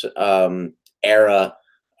Universe era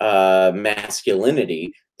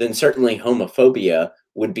masculinity, then certainly homophobia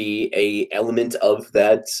would be a element of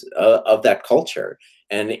that culture.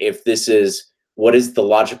 And if this is what is the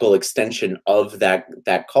logical extension of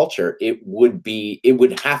that culture, it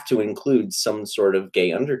would have to include some sort of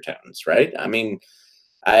gay undertones, right? I mean,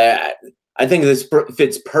 I think this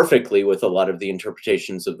fits perfectly with a lot of the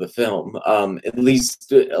interpretations of the film, at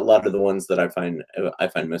least a lot of the ones that I find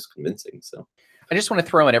most convincing. So I just want to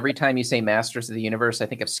throw in, every time you say Masters of the Universe, I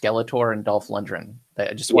think of Skeletor and Dolph Lundgren.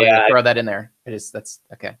 I just wanted to throw that in there. That's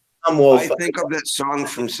okay. I think of that song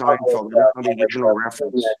from Seinfeld, the original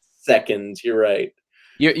reference. Second, you're right.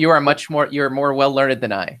 You're more well learned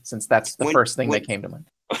than I, since that's the first thing that came to mind.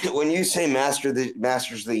 When you say Masters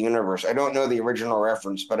of the Universe, I don't know the original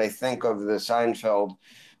reference, but I think of the Seinfeld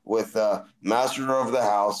with Master of the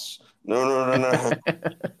House. No.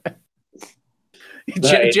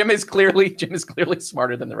 Jim is clearly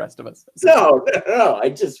smarter than the rest of us. No. I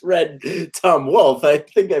just read Tom Wolfe. I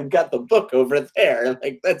think I've got the book over there.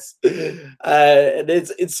 Like that's, and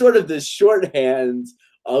it's sort of this shorthand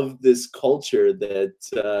of this culture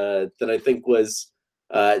that I think was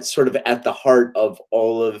sort of at the heart of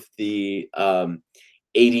all of the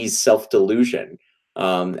 80s self-delusion.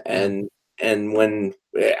 And when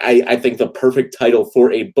I think the perfect title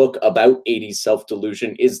for a book about 80s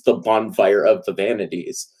self-delusion is The Bonfire of the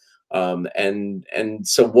Vanities. And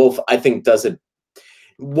so Wolfe, I think, does it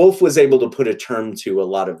Wolf was able to put a term to a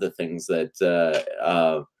lot of the things that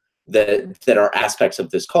that are aspects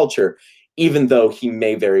of this culture, even though he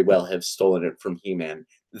may very well have stolen it from He-Man.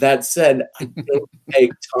 That said, I don't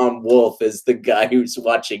take Tom Wolfe as the guy who's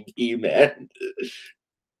watching He-Man.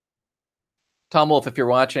 Tom Wolfe, if you're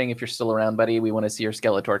watching, if you're still around, buddy, we want to see your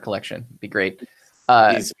Skeletor collection. It'd be great.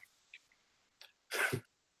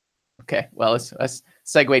 Okay, well, let's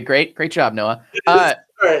segued. Great job, Noah.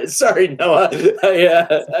 Sorry, Noah.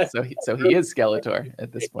 So he is Skeletor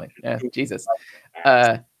at this point. Yeah, Jesus.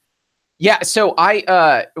 Yeah, so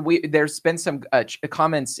there's been some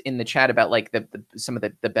comments in the chat about like some of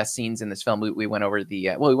the best scenes in this film. We went over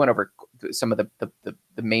we went over some of the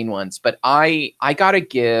main ones, but I gotta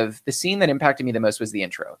give the scene that impacted me the most was the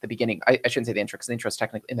intro, the beginning. I shouldn't say the intro because the intro is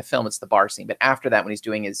technically in the film, it's the bar scene, but after that, when he's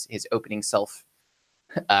doing his opening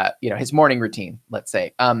his morning routine, let's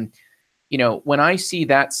say, when I see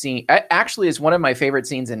that scene, actually is one of my favorite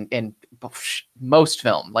scenes in most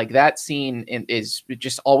film. Like that scene is it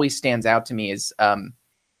just always stands out to me as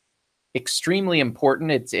extremely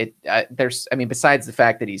important. Besides the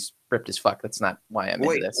fact that he's ripped as fuck, that's not why I'm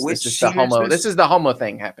into this. This is the homo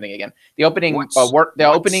thing happening again. The opening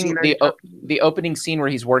the opening scene where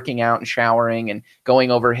he's working out and showering and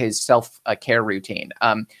going over his self-care routine.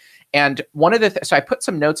 And one of so I put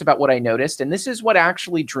some notes about what I noticed, and this is what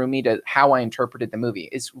actually drew me to how I interpreted the movie,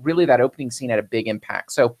 is really that opening scene had a big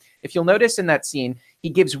impact. So if you'll notice in that scene, he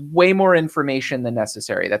gives way more information than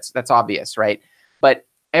necessary. That's obvious, right? But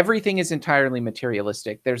everything is entirely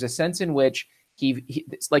materialistic. There's a sense in which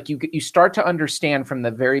it's like you start to understand from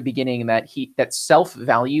the very beginning that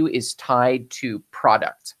self-value is tied to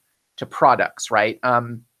products, right?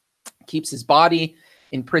 Keeps his body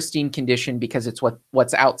in pristine condition because it's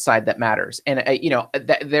what's outside that matters. And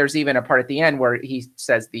there's even a part at the end where he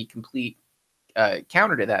says the complete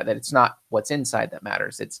counter to that it's not what's inside that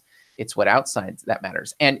matters, it's what outside that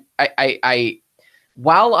matters. And I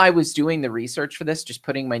while I was doing the research for this, just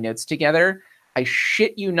putting my notes together, I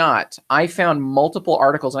shit you not, I found multiple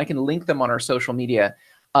articles, and I can link them on our social media,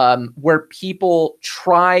 where people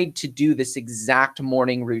tried to do this exact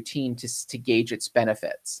morning routine to gauge its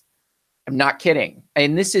benefits. I'm not kidding.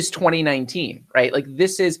 And this is 2019, right? Like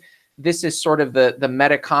this is sort of the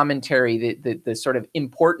meta commentary, the sort of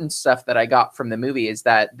important stuff that I got from the movie is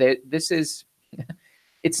that this is,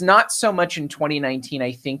 it's not so much in 2019,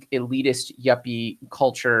 I think, elitist yuppie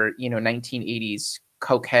culture, 1980s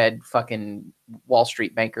cokehead fucking Wall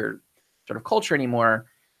Street banker sort of culture anymore.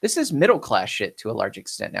 This is middle class shit to a large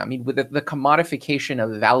extent now. I mean, with the commodification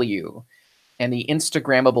of value and the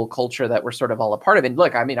Instagrammable culture that we're sort of all a part of. And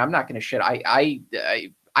look, I mean, I'm not going to shit. I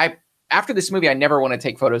after this movie, I never want to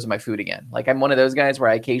take photos of my food again. Like I'm one of those guys where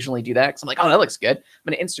I occasionally do that because I'm like, oh, that looks good. I'm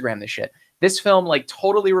going to Instagram this shit. This film like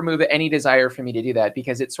totally removed any desire for me to do that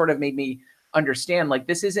because it sort of made me understand like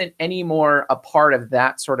this isn't anymore a part of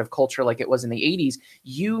that sort of culture like it was in the 80s.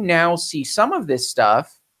 You now see some of this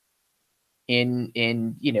stuff in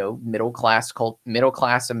middle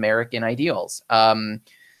class American ideals.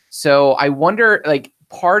 So I wonder, like,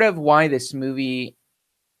 part of why this movie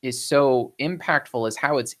is so impactful is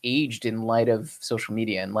how it's aged in light of social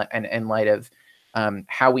media and in light of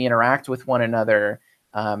how we interact with one another,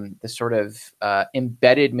 the sort of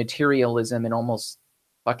embedded materialism in almost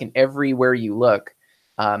fucking everywhere you look.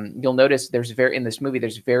 You'll notice in this movie,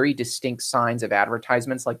 there's very distinct signs of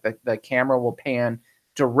advertisements, like the camera will pan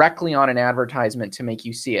directly on an advertisement to make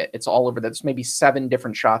you see it. It's all over. There's maybe 7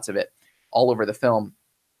 different shots of it all over the film.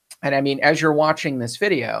 And I mean, as you're watching this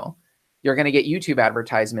video, you're going to get YouTube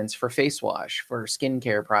advertisements for face wash, for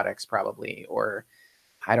skincare products, probably, or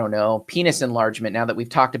I don't know, penis enlargement. Now that we've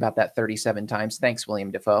talked about that 37 times, thanks,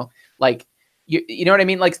 William Dafoe. Like, you know what I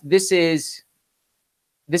mean? Like, this is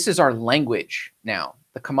our language now.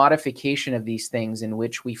 The commodification of these things in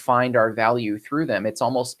which we find our value through them. It's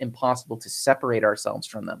almost impossible to separate ourselves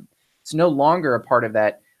from them. It's no longer a part of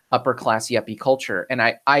that upper class yuppie culture. And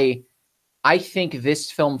I think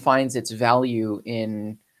this film finds its value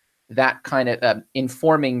in that kind of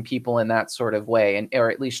informing people in that sort of way,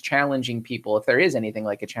 or at least challenging people. If there is anything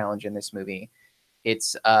like a challenge in this movie,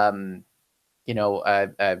 it's finding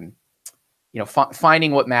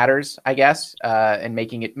what matters, I guess, and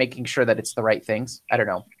making sure that it's the right things. I don't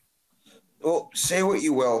know. Well, say what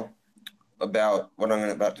you will about what I'm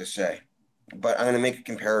about to say, but I'm going to make a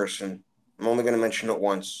comparison. I'm only going to mention it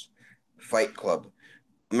once. Fight Club.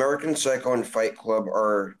 American Psycho and Fight Club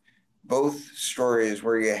are both stories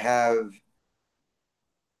where you have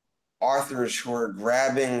authors who are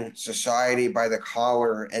grabbing society by the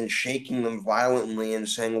collar and shaking them violently and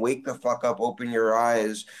saying, wake the fuck up, open your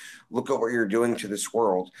eyes, look at what you're doing to this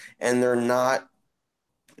world. And they're not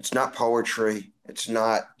It's not poetry. It's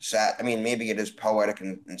not I mean, maybe it is poetic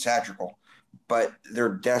and satirical, but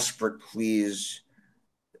they're desperate pleas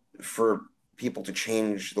for people to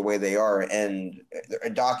change the way they are. And a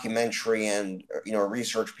documentary and a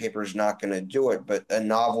research paper is not going to do it, but a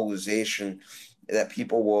novelization that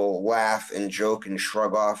people will laugh and joke and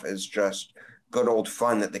shrug off as just good old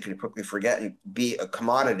fun that they can quickly forget and be a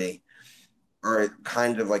commodity are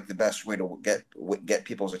kind of like the best way to get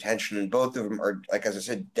people's attention. And both of them are, like, as I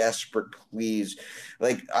said, desperate pleas.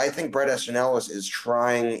 Like, I think Bret Easton Ellis is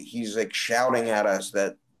trying, he's like shouting at us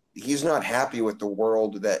that he's not happy with the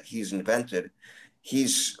world that he's invented.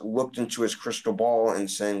 He's looked into his crystal ball and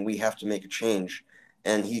saying, we have to make a change.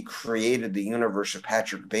 And he created the universe of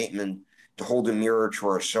Patrick Bateman to hold a mirror to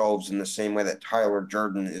ourselves in the same way that Tyler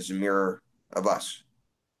Durden is a mirror of us.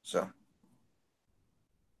 So.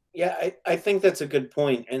 Yeah, I think that's a good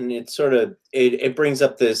point, and it sort of it brings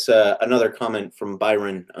up this another comment from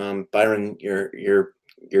Byron. Byron, you're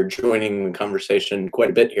joining the conversation quite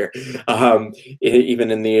a bit here,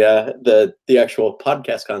 even in the actual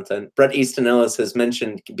podcast content. Bret Easton Ellis has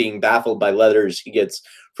mentioned being baffled by letters he gets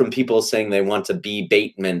from people saying they want to be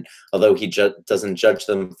Bateman, although he doesn't judge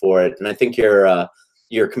them for it. And I think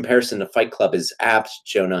your comparison to Fight Club is apt,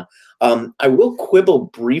 Jonah. I will quibble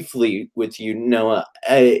briefly with you, Noah.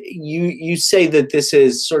 You say that this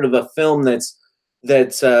is sort of a film that's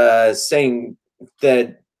saying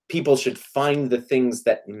that people should find the things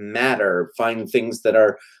that matter, find things that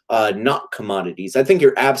are not commodities. I think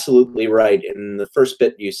you're absolutely right in the first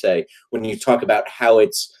bit you say when you talk about how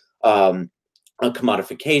it's a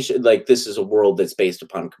commodification. Like, this is a world that's based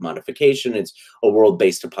upon commodification. It's a world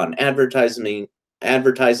based upon advertising.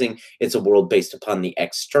 It's a world based upon the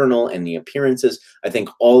external and the appearances. I think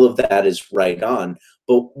all of that is right on.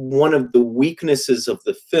 But one of the weaknesses of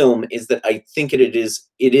the film is that I think it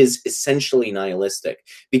is essentially nihilistic,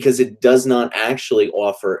 because it does not actually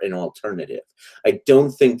offer an alternative. I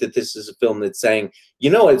don't think that this is a film that's saying,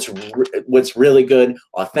 it's what's really good,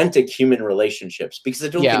 authentic human relationships, because I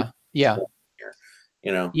don't think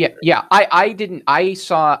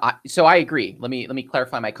So I agree. Let me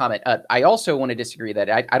clarify my comment. I also want to disagree that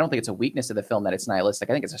I don't think it's a weakness of the film that it's nihilistic.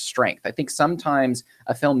 I think it's a strength. I think sometimes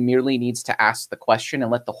a film merely needs to ask the question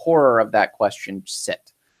and let the horror of that question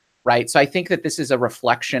sit, right? So I think that this is a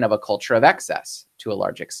reflection of a culture of excess to a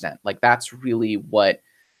large extent. Like, that's really what,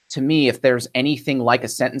 to me, if there's anything like a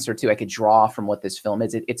sentence or two I could draw from what this film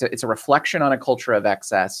is, it's a reflection on a culture of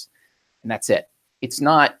excess, and that's it. It's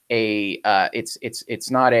not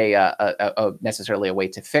it's not a necessarily a way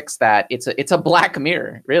to fix that. It's a Black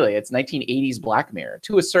Mirror, really. It's 1980s Black Mirror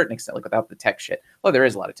to a certain extent, like without the tech shit. Well, there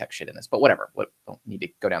is a lot of tech shit in this, but whatever. Don't need to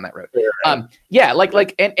go down that road.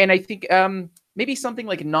 And I think maybe something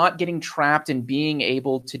like not getting trapped and being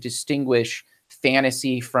able to distinguish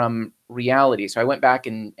fantasy from reality. So I went back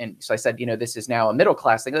and so I said, this is now a middle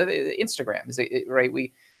class thing. Instagram is it, right?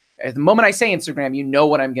 At the moment I say Instagram, you know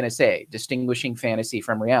what I'm going to say, distinguishing fantasy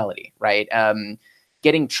from reality, right?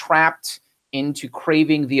 Getting trapped into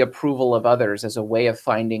craving the approval of others as a way of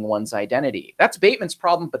finding one's identity. That's Bateman's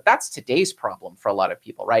problem, but that's today's problem for a lot of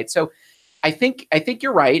people, right? So I think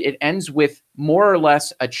you're right. It ends with more or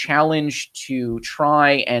less a challenge to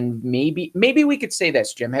try and maybe we could say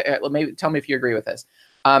this, Jim. Maybe tell me if you agree with this.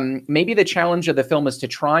 Maybe the challenge of the film is to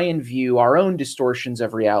try and view our own distortions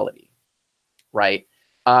of reality, right?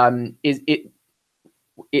 Do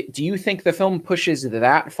you think the film pushes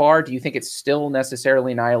that far? Do you think it's still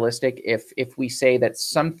necessarily nihilistic if we say that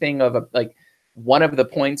something of one of the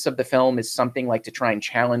points of the film is something like to try and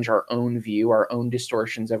challenge our own view, our own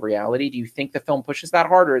distortions of reality? Do you think the film pushes that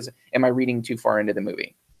hard, or am I reading too far into the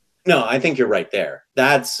movie? No, I think you're right there.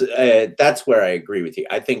 That's where I agree with you.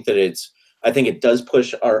 I think it does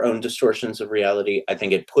push our own distortions of reality. I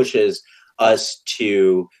think it pushes us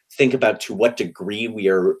to think about to what degree we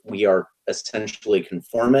are essentially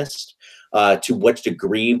conformist, to what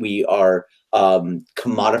degree we are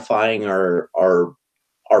commodifying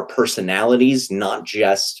our personalities, not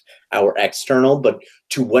just our external, but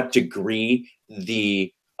to what degree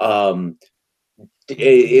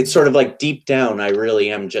it's sort of like deep down, I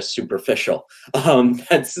really am just superficial.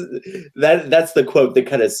 That's the quote that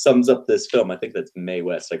kind of sums up this film. I think that's Mae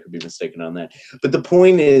West. I could be mistaken on that. But the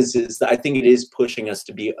point is that I think it is pushing us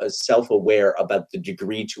to be self-aware about the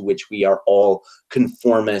degree to which we are all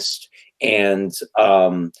conformist and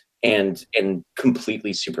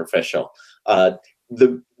completely superficial.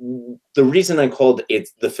 The reason I called it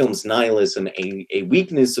the film's nihilism a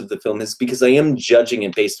weakness of the film is because I am judging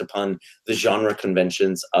it based upon the genre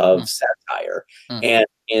conventions of satire. And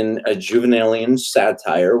in a Juvenalian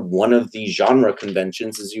satire, one of the genre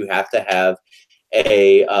conventions is you have to have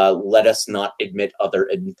a let us not admit other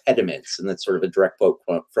impediments. And that's sort of a direct quote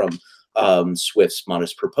from Swift's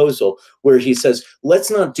Modest Proposal, where he says,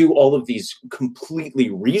 let's not do all of these completely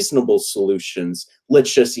reasonable solutions.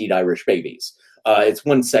 Let's just eat Irish babies. It's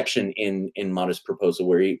one section in Modest Proposal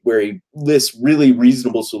where he lists really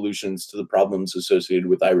reasonable solutions to the problems associated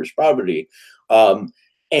with Irish poverty.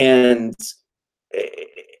 And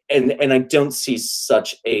I don't see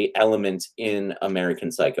such a element in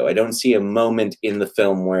American Psycho. I don't see a moment in the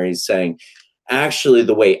film where he's saying, actually,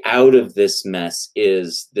 the way out of this mess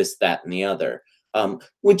is this, that, and the other,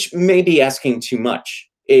 which may be asking too much.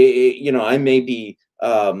 I may be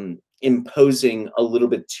imposing a little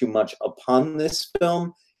bit too much upon this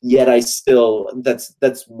film, yet I still,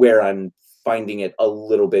 that's where I'm finding it a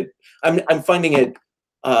little bit, I'm finding it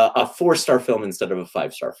a 4-star film instead of a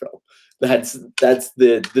 5-star film. That's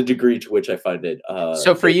the degree to which I find it.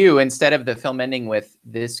 So for you, instead of the film ending with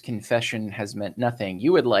 "this confession has meant nothing,"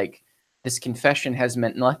 you would like "this confession has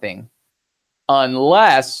meant nothing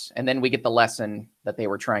unless," and then we get the lesson that they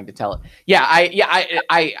were trying to tell it. Yeah, I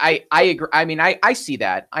agree. I mean, I see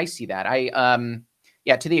that. I see that.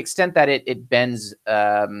 Yeah, to the extent that it bends,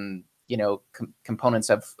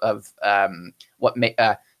 components of what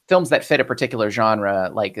films that fit a particular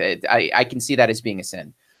genre, like I can see that as being a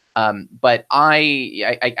sin. But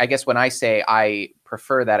I guess when I say I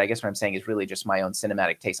prefer that, I guess what I'm saying is really just my own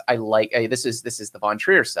cinematic taste. I like this is the Von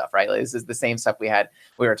Trier stuff, right? Like, this is the same stuff we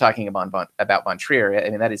were talking about Von Trier. I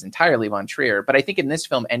mean, that is entirely Von Trier. But I think in this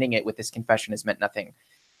film, ending it with "this confession has meant nothing,"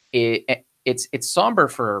 it's somber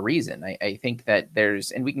for a reason. I think that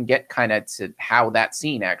there's, and we can get kind of to how that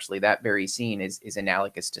scene, actually, that very scene is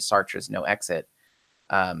analogous to Sartre's No Exit.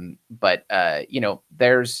 But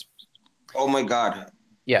there's, oh my God.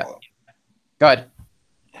 Yeah. Go ahead.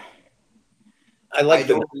 I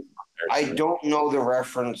don't know the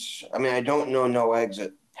reference. I mean, I don't know No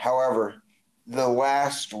Exit. However, the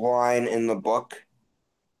last line in the book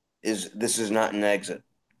is, "This is not an exit."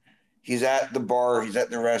 He's at the bar. He's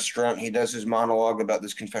at the restaurant. He does his monologue about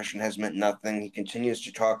 "this confession has meant nothing." He continues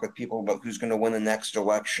to talk with people about who's going to win the next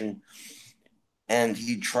election. And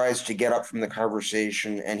he tries to get up from the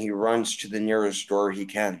conversation, and he runs to the nearest door he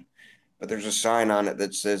can. But there's a sign on it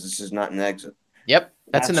that says "this is not an exit." Yep,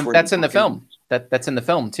 that's in the film. That's in the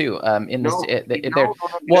film too. Not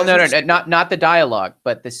the dialogue,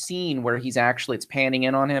 but the scene where he's actually, it's panning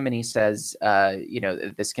in on him, and he says,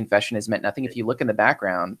 "This confession has meant nothing." If you look in the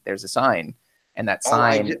background, there's a sign, and that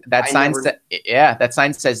sign, that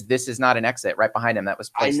sign says "this is not an exit" right behind him. That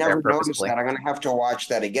was placed there purposefully. I never noticed that. I'm gonna have to watch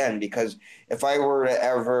that again, because if I were to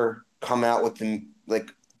ever come out with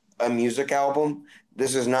a music album,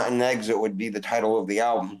 "This is not an exit" would be the title of the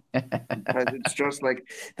album. Because it's just like,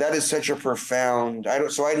 that is such a profound. I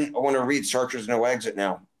want to read Sartre's No Exit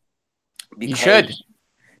now. You should,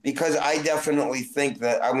 because I definitely think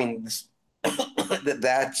that, I mean,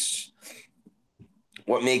 that's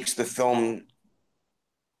what makes the film.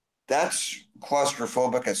 That's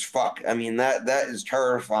claustrophobic as fuck. I mean, that is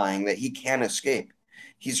terrifying, that he can't escape.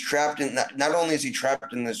 He's trapped in, not only is he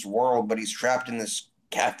trapped in this world, but he's trapped in this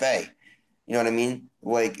cafe. You know what I mean?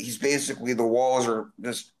 Like, he's basically, the walls are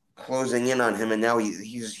just closing in on him, and now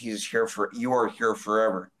he's here you are here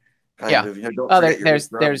forever. There's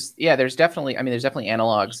definitely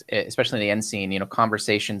analogs, especially in the end scene,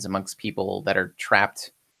 conversations amongst people that are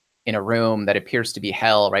trapped in a room that appears to be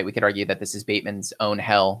hell, right? We could argue that this is Bateman's own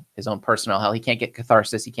hell, his own personal hell. He can't get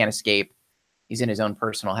catharsis. He can't escape. He's in his own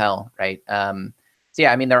personal hell, right? So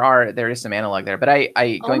yeah, I mean, there is some analog there, but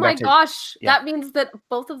oh my gosh, that means that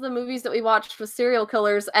both of the movies that we watched with serial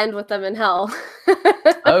killers end with them in hell.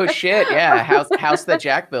 Oh shit, yeah, House That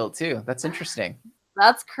Jack Built too. That's interesting.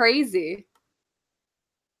 That's crazy.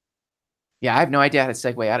 Yeah, I have no idea how to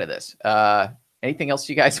segue out of this. Anything else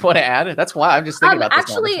you guys want to add? That's why I'm just thinking about this.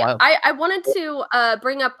 Actually, I wanted to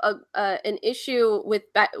bring up an issue with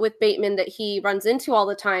Bateman that he runs into all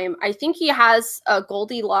the time. I think he has a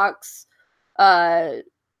Goldilocks. I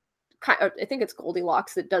think it's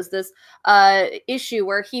Goldilocks that does this issue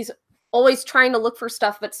where he's always trying to look for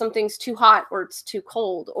stuff, but something's too hot or it's too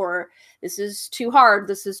cold, or this is too hard,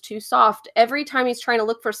 this is too soft. Every time he's trying to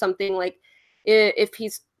look for something, like if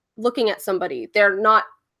he's looking at somebody,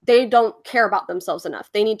 they don't care about themselves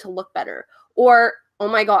enough. They need to look better. Or, oh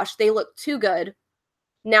my gosh, they look too good.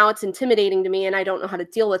 Now it's intimidating to me and I don't know how to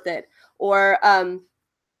deal with it. Or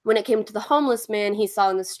when it came to the homeless man he saw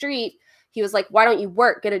in the street, he was like, why don't you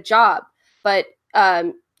work, get a job? But,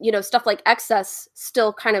 stuff like excess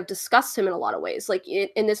still kind of disgusts him in a lot of ways.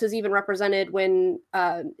 And this is even represented when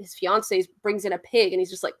his fiance brings in a pig and he's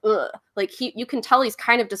just like, ugh. Like, you can tell he's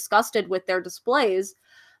kind of disgusted with their displays.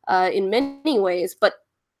 in many ways, but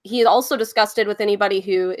he is also disgusted with anybody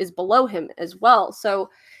who is below him as well. So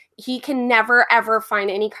he can never, ever find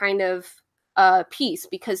any kind of peace,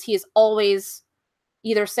 because he is always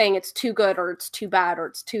either saying it's too good or it's too bad or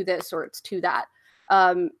it's too this or it's too that.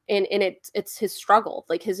 And it's his struggle.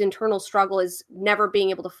 Like, his internal struggle is never being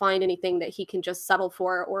able to find anything that he can just settle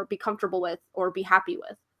for or be comfortable with or be happy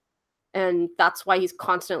with. And that's why he's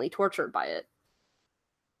constantly tortured by it.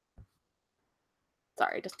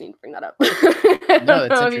 Sorry, I just need to bring that up. No, I don't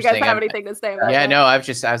know if you guys interesting. have anything to say about Yeah, that. no, I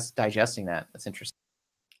was digesting that. That's interesting.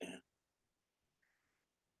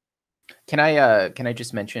 Can I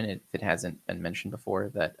just mention, if it hasn't been mentioned before,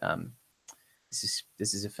 that this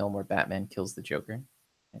is a film where Batman kills the Joker?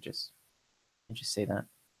 I just say that.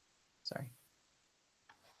 Sorry.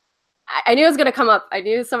 I knew it was going to come up. I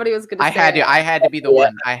knew somebody was going to say it. I had to be the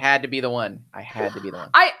one. I had to be the one. I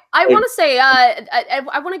want to say,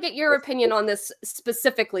 I want to get your opinion on this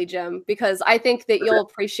specifically, Jim, because I think that you'll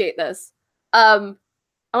appreciate this. I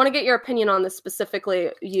want to get your opinion on this specifically,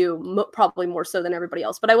 probably more so than everybody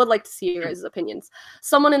else, but I would like to see your guys' opinions.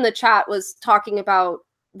 Someone in the chat was talking about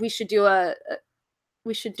we should do a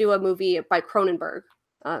movie by Cronenberg.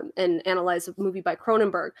 And analyze a movie by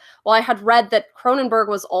Cronenberg. Well, I had read that Cronenberg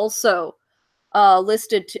was also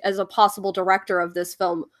listed as a possible director of this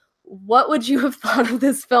film. What would you have thought of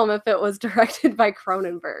this film if it was directed by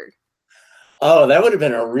Cronenberg? Oh, that would have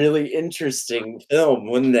been a really interesting film,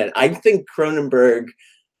 wouldn't it? I think Cronenberg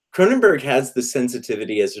has the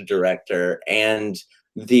sensitivity as a director and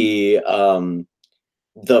the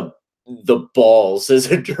balls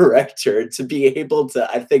as a director to be able to,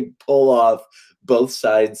 I think, pull off both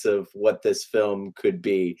sides of what this film could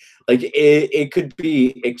be. Like, it could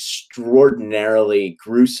be extraordinarily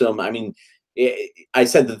gruesome. I mean, I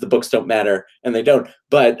said that the books don't matter, and they don't,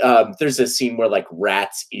 but there's a scene where like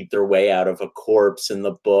rats eat their way out of a corpse in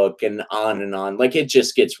the book, and on and on. Like, it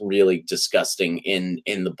just gets really disgusting in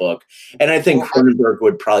the book. And I think Cronenberg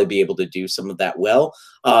would probably be able to do some of that well.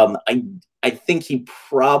 I think he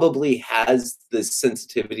probably has the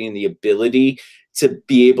sensitivity and the ability to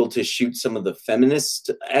be able to shoot some of the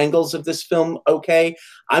feminist angles of this film okay.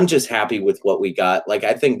 I'm just happy with what we got. Like,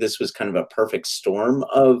 I think this was kind of a perfect storm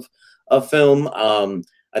of a film.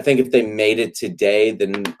 I think if they made it today,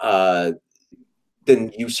 then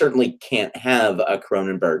you certainly can't have a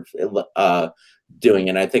Cronenberg doing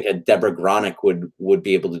it. I think a Deborah Gronick would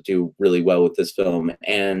be able to do really well with this film,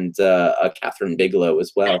 and a Catherine Bigelow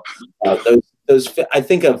as well. Those I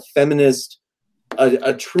think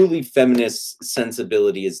a truly feminist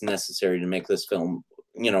sensibility is necessary to make this film,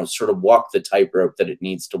 sort of walk the tightrope that it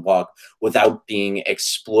needs to walk without being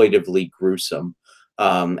exploitively gruesome.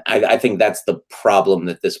 I think that's the problem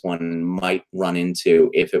that this one might run into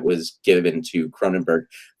if it was given to Cronenberg,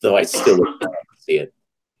 though I still would like to see it.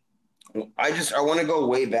 I want to go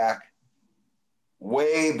way back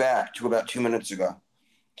to about 2 minutes ago,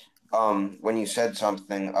 when you said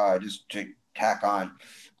something, just to tack on.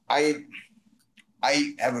 I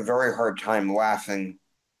have a very hard time laughing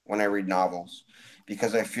when I read novels,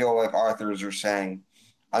 because I feel like authors are saying,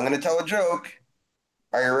 I'm going to tell a joke.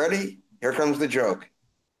 Are you ready? Here comes the joke.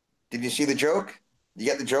 Did you see the joke? You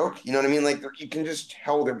get the joke? You know what I mean? Like, you can just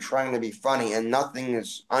tell they're trying to be funny, and nothing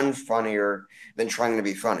is unfunnier than trying to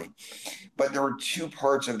be funny. But there were two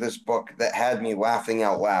parts of this book that had me laughing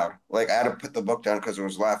out loud. Like, I had to put the book down because I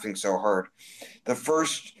was laughing so hard. The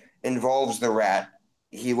first involves the rat.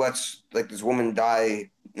 He lets, like, this woman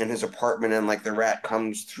die in his apartment, and, like, the rat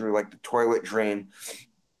comes through, like, the toilet drain.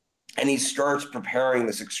 And he starts preparing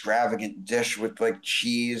this extravagant dish with, like,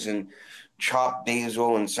 cheese and chopped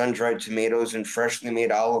basil and sun-dried tomatoes and freshly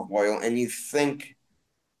made olive oil, and you think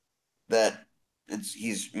that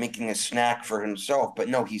he's making a snack for himself, but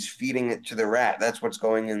no, he's feeding it to the rat. That's what's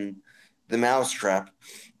going in the mousetrap.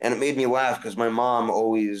 And it made me laugh because my mom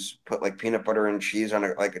always put like peanut butter and cheese on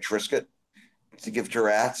a Triscuit to give to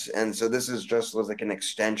rats, and so this is just was like an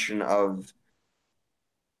extension of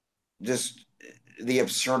just the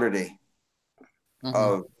absurdity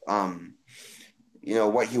of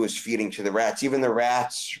what he was feeding to the rats. Even the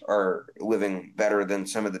rats are living better than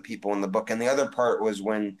some of the people in the book. And the other part was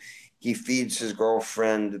when he feeds his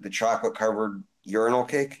girlfriend the chocolate-covered urinal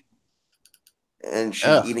cake, and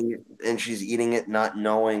she's eating it not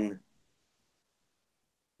knowing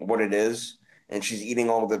what it is, and she's eating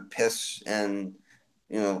all the piss and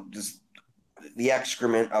just the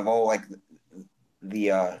excrement of all like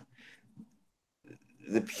the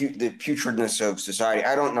putridness of society.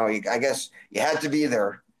 I don't know. I guess you had to be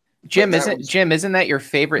there. Jim, isn't that your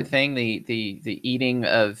favorite thing? The eating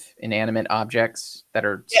of inanimate objects that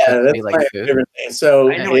are supposed to be like food. Favorite thing.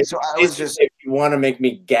 So, I know, so I was just, if you want to make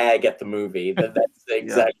me gag at the movie, then that's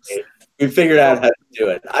exactly. We figured out how to do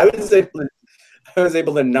it. I was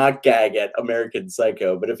able to not gag at American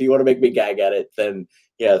Psycho, but if you want to make me gag at it, then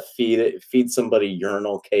yeah, feed somebody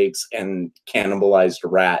urinal cakes and cannibalized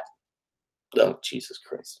rat. Oh, Jesus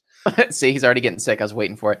Christ. See, he's already getting sick. I was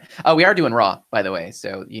waiting for it. We are doing Raw, by the way,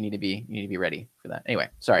 so you need to be ready for that. Anyway,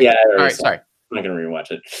 sorry. Yeah, all right, sorry. I'm not gonna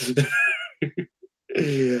rewatch it.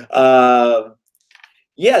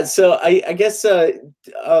 Yeah, so I guess I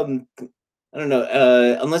don't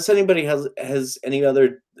know. Unless anybody has any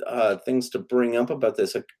other things to bring up about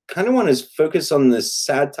this, I kind of want to focus on this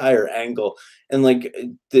satire angle and like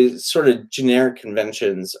the sort of generic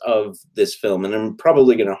conventions of this film. And I'm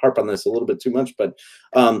probably going to harp on this a little bit too much, but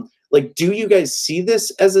like, do you guys see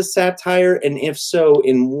this as a satire? And if so,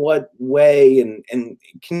 in what way? And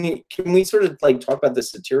can we sort of like talk about the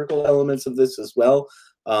satirical elements of this as well?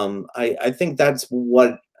 I think that's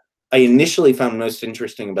what I initially found most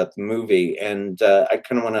interesting about the movie, and I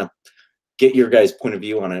kind of want to get your guys' point of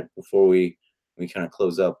view on it before we kind of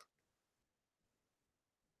close up.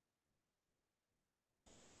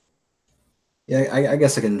 Yeah, I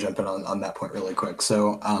guess I can jump in on that point really quick.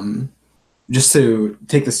 So just to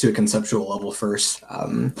take this to a conceptual level first,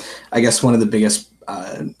 I guess one of the biggest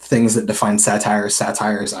things that defines satire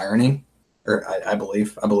is irony. Or I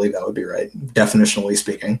believe that would be right, definitionally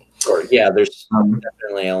speaking. Or yeah, there's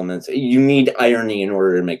definitely elements. You need irony in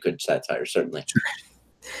order to make good satire, certainly.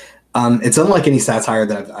 It's unlike any satire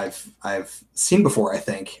that I've seen before, I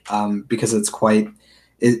think, because it's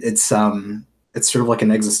it's sort of like an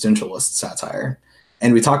existentialist satire.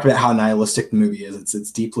 And we talked about how nihilistic the movie is.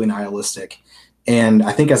 It's deeply nihilistic. And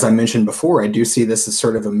I think, as I mentioned before, I do see this as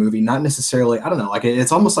sort of a movie, not necessarily, I don't know, like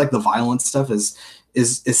it's almost like the violent stuff is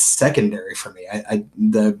secondary for me.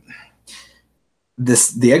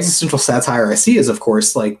 The existential satire I see is, of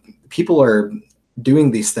course, like people are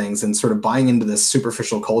doing these things and sort of buying into this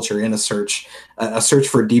superficial culture in a search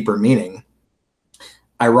for deeper meaning,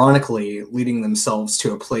 ironically leading themselves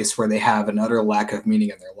to a place where they have an utter lack of meaning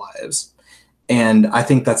in their lives. And I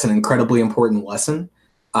think that's an incredibly important lesson.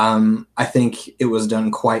 I think it was done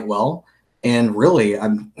quite well. And really,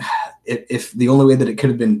 if the only way that it could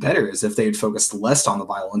have been better is if they had focused less on the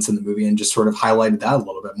violence in the movie and just sort of highlighted that a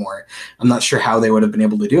little bit more. I'm not sure how they would have been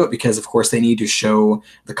able to do it because, of course, they need to show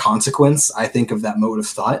the consequence, I think, of that mode of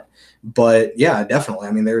thought. But yeah, definitely.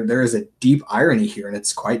 I mean, there is a deep irony here, and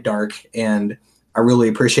it's quite dark. And I really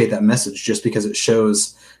appreciate that message just because it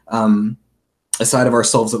shows a side of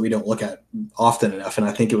ourselves that we don't look at often enough. And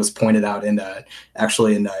I think it was pointed out in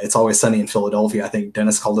It's Always Sunny in Philadelphia. I think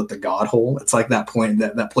Dennis called it the God hole. It's like that point,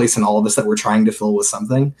 that place in all of us that we're trying to fill with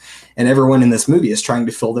something. And everyone in this movie is trying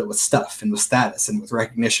to fill that with stuff and with status and with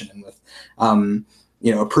recognition and with,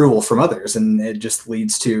 approval from others. And it just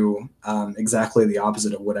leads to exactly the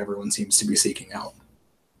opposite of what everyone seems to be seeking out.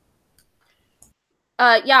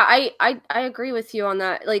 Yeah, I agree with you on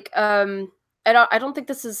that. Like, I don't think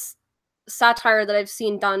this is satire that I've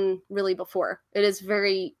seen done really before. It is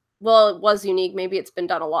it was unique. Maybe it's been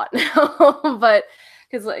done a lot now, but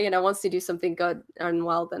because once you do something good and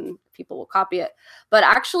well, then people will copy it. But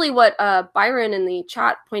actually, what Byron in the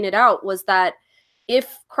chat pointed out was that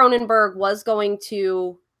if Cronenberg was going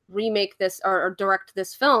to remake this or direct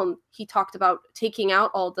this film, he talked about taking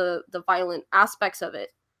out all the violent aspects of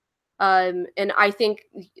it. And I think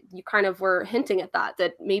you kind of were hinting at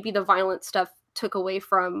that maybe the violent stuff took away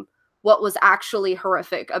from what was actually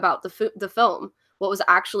horrific about the film, what was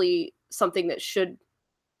actually something that should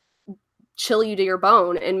chill you to your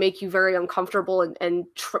bone and make you very uncomfortable and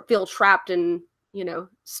feel trapped and,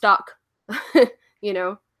 stuck.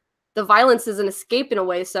 The violence is an escape in a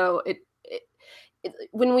way. So it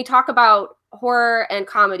when we talk about horror and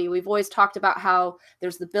comedy, we've always talked about how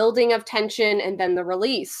there's the building of tension and then the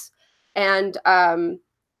release. And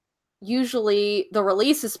usually the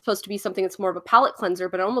release is supposed to be something that's more of a palate cleanser,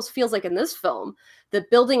 but it almost feels like in this film, the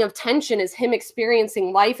building of tension is him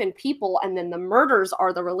experiencing life and people, and then the murders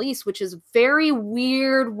are the release, which is a very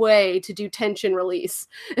weird way to do tension release.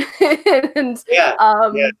 And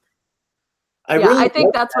I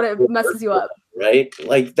think that's what it messes you up. Right?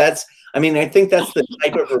 Like I think that's the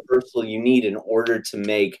type of reversal you need in order to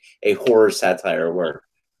make a horror satire work.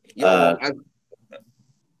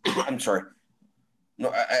 I'm sorry. No,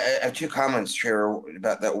 I have two comments here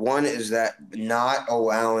about that. One is that not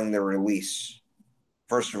allowing the release.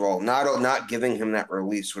 First of all, not giving him that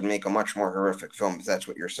release would make a much more horrific film, if that's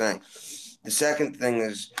what you're saying. The second thing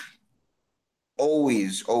is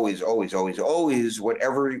always, whenever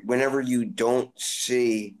you don't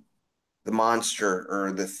see the monster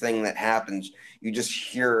or the thing that happens, you just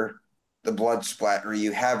hear the blood splatter.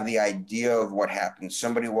 You have the idea of what happens.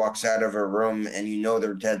 Somebody walks out of a room and you know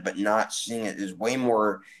they're dead, but not seeing it is way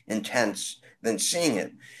more intense than seeing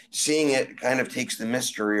it. Seeing it kind of takes the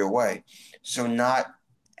mystery away. So not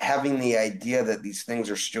having the idea that these things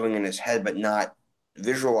are stewing in his head, but not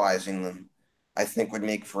visualizing them, I think would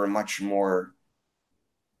make for a much more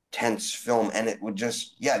tense film. And it would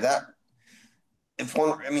just, yeah, that, if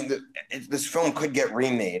one, I mean, this film could get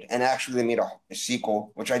remade, and actually they made a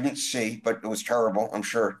sequel, which I didn't see, but it was terrible, I'm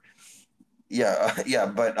sure. Yeah, yeah,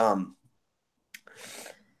 but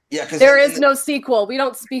yeah, because there is no sequel. We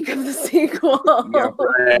don't speak of the sequel. Yeah,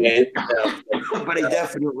 Right. but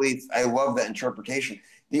I love that interpretation.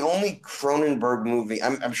 The only Cronenberg movie,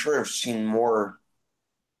 I'm sure I've seen more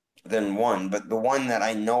than one, but the one that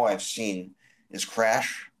I know I've seen is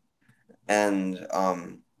Crash, and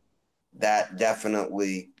that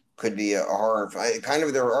definitely could be a horror.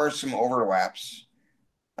 There are some overlaps,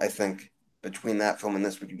 I think, between that film and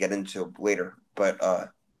this we could get into later. But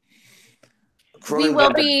we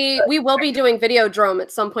will be doing Videodrome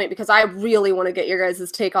at some point, because I really want to get your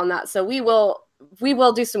guys' take on that. So we will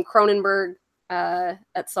do some Cronenberg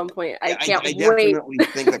at some point. I can't wait. I definitely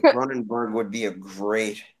think that Cronenberg would be a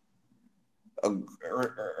great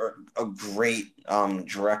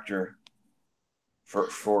director for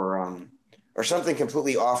or something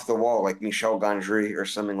completely off the wall, like Michel Gondry or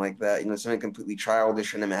something like that. Something completely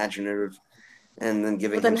childish and imaginative, and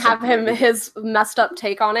then have him his messed up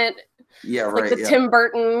take on it. Yeah, it's right. Like the Tim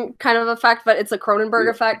Burton kind of effect, but it's a Cronenberg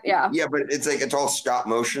effect. Yeah. Yeah, but it's all stop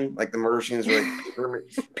motion. Like the murder scenes are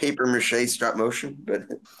like paper mache stop motion. But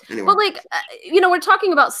anyway. Well, we're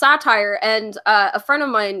talking about satire, and a friend of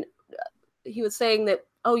mine, he was saying that,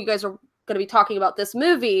 oh, you guys are going to be talking about this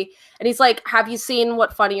movie, and he's like, have you seen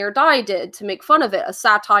what Funny or Die did to make fun of it, a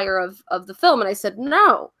satire of the film? And I said,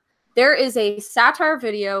 no. There is a satire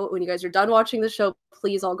video. When you guys are done watching the show,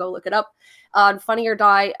 please all go look it up on Funny or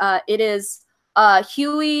Die. It is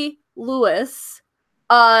Huey Lewis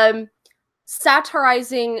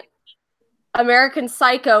satirizing American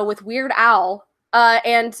Psycho with Weird Al,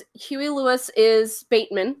 and Huey Lewis is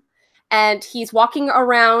Bateman, and he's walking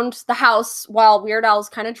around the house while Weird Al's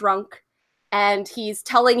kind of drunk, and he's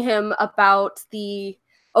telling him about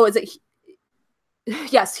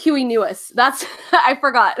yes, Huey Lewis. That's I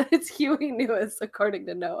forgot. It's Huey Lewis, according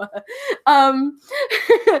to Noah.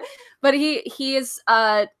 But he is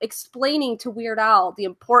explaining to Weird Al the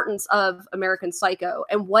importance of American Psycho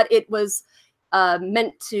and what it was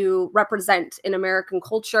meant to represent in American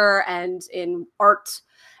culture and in art.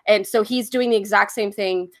 And so he's doing the exact same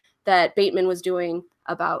thing that Bateman was doing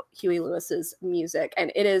about Huey Lewis's music,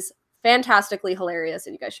 and it is fantastically hilarious,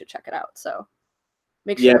 and you guys should check it out. So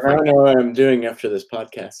make sure. Yeah, I don't know what I'm doing after this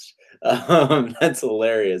podcast. That's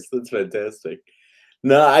hilarious. That's fantastic.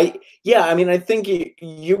 No, I think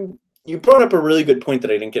you brought up a really good point that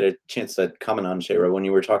I didn't get a chance to comment on, Shayra, when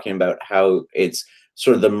you were talking about how it's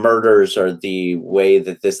sort of the murders are the way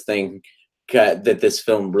that this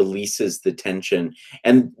film releases the tension,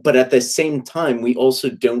 but at the same time we also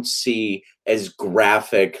don't see as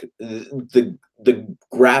graphic the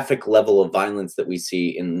graphic level of violence that we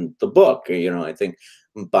see in the book. I think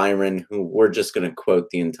Byron, who we're just going to quote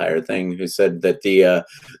the entire thing, who said that the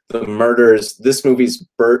murders, this movie's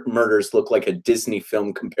murders look like a Disney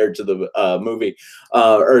film compared to the movie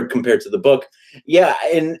or compared to the book. Yeah,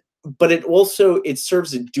 but it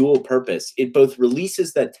serves a dual purpose. It both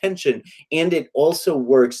releases that tension, and it also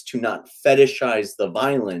works to not fetishize the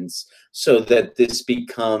violence, so that this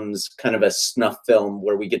becomes kind of a snuff film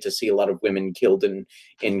where we get to see a lot of women killed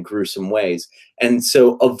in gruesome ways. And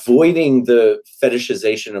so avoiding the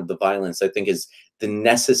fetishization of the violence, I think, is the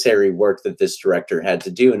necessary work that this director had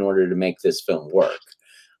to do in order to make this film work.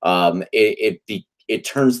 It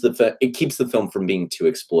keeps the film from being too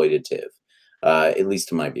exploitative. At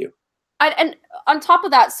least in my view. And on top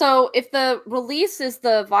of that, so if the release is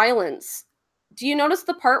the violence, do you notice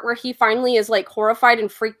the part where he finally is like horrified and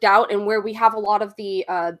freaked out, and where we have a lot of the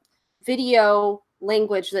video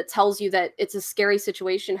language that tells you that it's a scary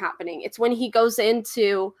situation happening? It's when he goes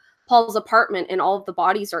into Paul's apartment and all of the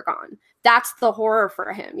bodies are gone. That's the horror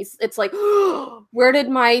for him. It's like, oh, where did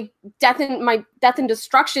my death and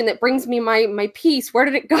destruction that brings me my peace, where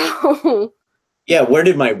did it go? Yeah, where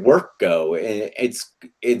did my work go?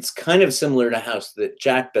 It's kind of similar to House that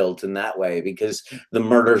Jack built in that way, because the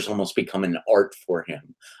murders almost become an art for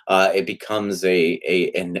him. It becomes a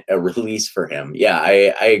release for him. Yeah,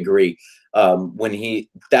 I agree.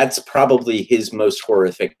 That's probably his most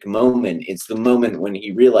horrific moment. It's the moment when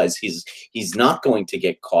he realized he's not going to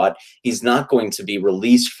get caught. He's not going to be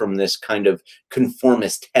released from this kind of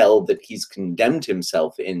conformist hell that he's condemned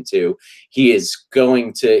himself into. He is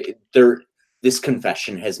going to this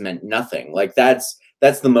confession has meant nothing. Like that's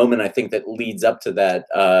the moment I think that leads up to that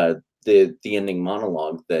the ending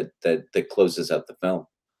monologue that closes out the film.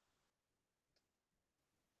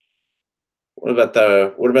 What about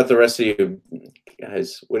the rest of you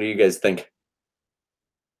guys? What do you guys think?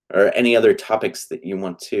 Or any other topics that you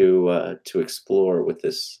want to explore with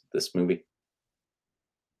this movie?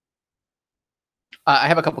 I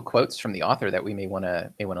have a couple quotes from the author that we may want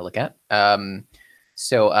to look at.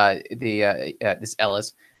 This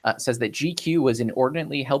Ellis says that GQ was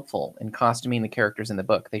inordinately helpful in costuming the characters in the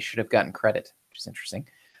book. They should have gotten credit, which is interesting.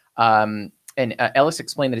 And Ellis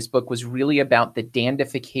explained that his book was really about the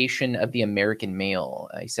dandification of the American male.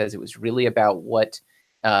 He says it was really about what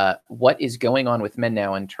is going on with men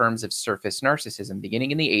now in terms of surface narcissism.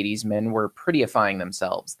 Beginning in the 80s, men were prettyifying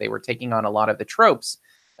themselves. They were taking on a lot of the tropes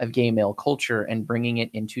of gay male culture and bringing it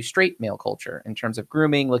into straight male culture in terms of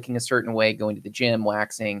grooming, looking a certain way, going to the gym,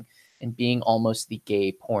 waxing, and being almost the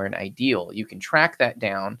gay porn ideal. You can track that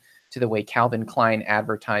down to the way Calvin Klein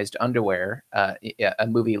advertised underwear, in a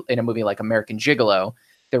movie like American Gigolo,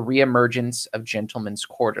 the reemergence of Gentleman's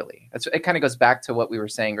Quarterly. It kind of goes back to what we were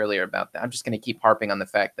saying earlier about that. I'm just going to keep harping on the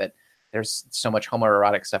fact that there's so much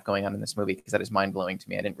homoerotic stuff going on in this movie because that is mind-blowing to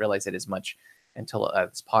me. I didn't realize it as much until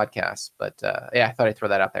this podcast. But yeah, I thought I'd throw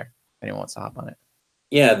that out there if anyone wants to hop on it.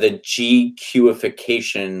 Yeah, the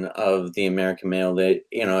GQification of the American male, that,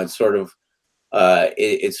 you know, it's sort of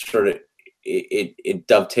it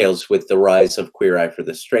dovetails with the rise of Queer Eye for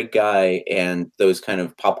the Straight Guy and those kind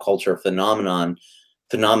of pop culture phenomena,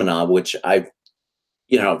 which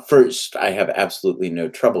first I have absolutely no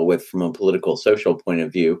trouble with from a political social point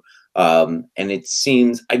of view. And it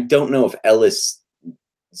seems, I don't know if Ellis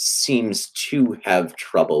seems to have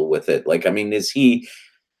trouble with it. Like, I mean, is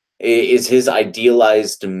his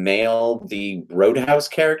idealized male the Roadhouse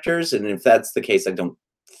characters? And if that's the case, I don't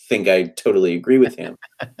think I totally agree with him.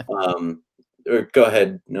 Or go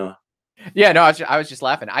ahead, Noah. Yeah, no, I was just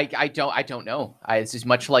laughing. I don't know. It's just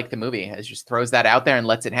much like the movie. It just throws that out there and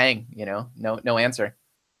lets it hang. You know, no answer.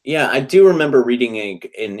 Yeah, I do remember reading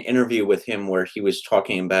an interview with him where he was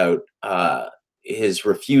talking about his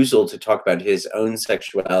refusal to talk about his own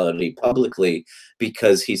sexuality publicly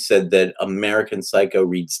because he said that American Psycho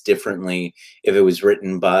reads differently if it was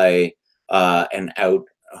written by an out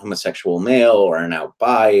homosexual male or an out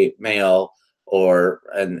bi male or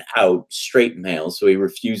an out straight male. So he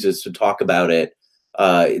refuses to talk about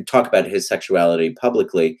his sexuality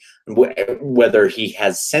publicly. Whether he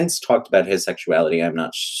has since talked about his sexuality, I'm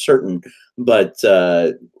not certain. But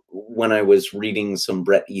when I was reading some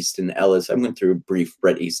Bret Easton Ellis, I went through a brief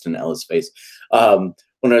Bret Easton Ellis phase. When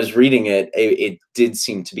I was reading it, it did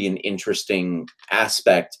seem to be an interesting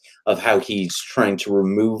aspect of how he's trying to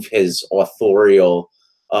remove his authorial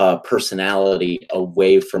personality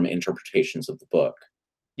away from interpretations of the book.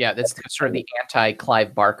 Yeah, that's sort of the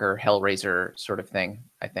anti-Clive Barker Hellraiser sort of thing,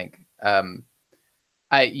 I think.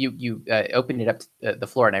 You opened it up to the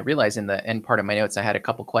floor, and I realized in the end part of my notes I had a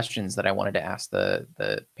couple questions that I wanted to ask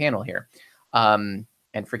the panel here. And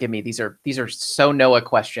forgive me, these are so Noah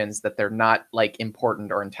questions that they're not like important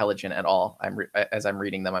or intelligent at all. As I'm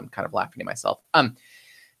reading them, I'm kind of laughing to myself.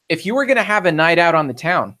 If you were going to have a night out on the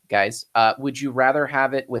town, guys, would you rather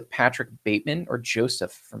have it with Patrick Bateman or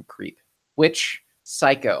Joseph from Creep? Which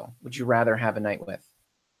psycho would you rather have a night with?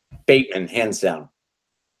 Bateman, hands down.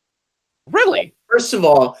 Really? First of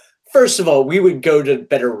all, we would go to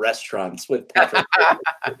better restaurants with Patrick Bateman.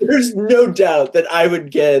 There's no doubt that I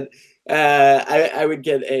would get I would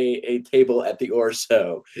get a table at the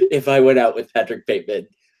Orso if I went out with Patrick Bateman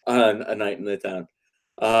on a night in the town.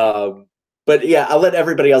 But yeah, I'll let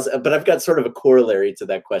everybody else. But I've got sort of a corollary to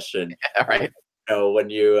that question. All right. When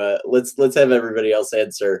you let's have everybody else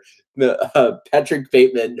answer Patrick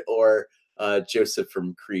Bateman or Joseph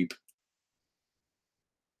from Creep.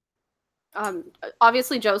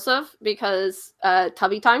 Obviously Joseph, because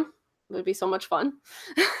tubby time would be so much fun.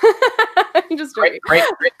 Just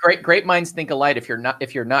great minds think alike. If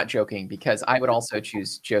you're not joking, because I would also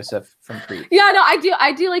choose Joseph from Creep. Yeah, no,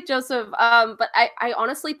 I do like Joseph. But I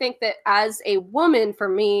honestly think that as a woman, for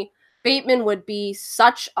me, Bateman would be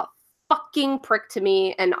such a fucking prick to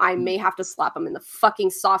me, and I may have to slap him in the fucking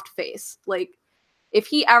soft face. Like, if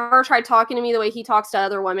he ever tried talking to me the way he talks to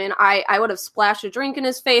other women, I would have splashed a drink in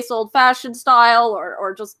his face, old-fashioned style,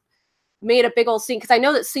 or just made a big old scene, because I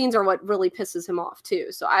know that scenes are what really pisses him off too.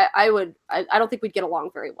 So I don't think we'd get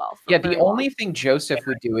along very well. Yeah, the only thing Joseph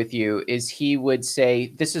would do with you is he would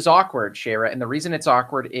say, "This is awkward, Shara," and the reason it's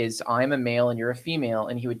awkward is I'm a male and you're a female,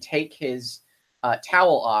 and he would take his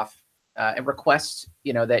towel off and request,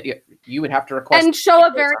 that you would have to request and show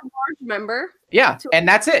a very large member. Yeah, and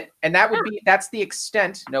that's it, and that's the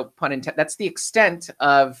extent. No pun intended. That's the extent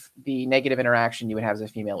of the negative interaction you would have as a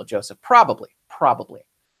female with Joseph. Probably.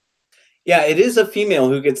 Yeah, it is a female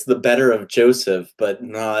who gets the better of Joseph, but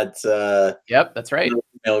not. Yep, that's right. No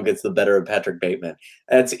female gets the better of Patrick Bateman.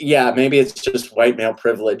 Maybe it's just white male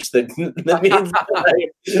privilege that means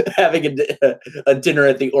having a dinner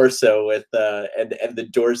at the Orso with and the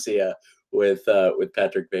Dorsia with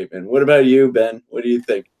Patrick Bateman. What about you, Ben? What do you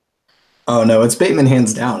think? Oh no, it's Bateman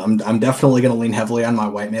hands down. I'm definitely going to lean heavily on my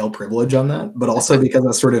white male privilege on that, but also because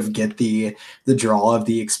I sort of get the draw of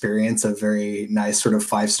the experience of very nice sort of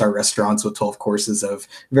 5-star restaurants with 12 courses of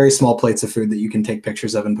very small plates of food that you can take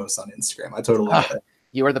pictures of and post on Instagram. I totally get it.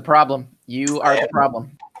 You are the problem. You are the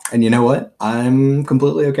problem. And you know what? I'm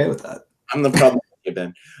completely okay with that. I'm the problem,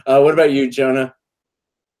 Ben. What about you, Jonah?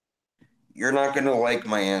 You're not going to like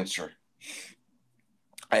my answer.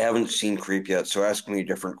 I haven't seen Creep yet, so ask me a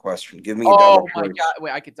different question. Give me. Oh my God!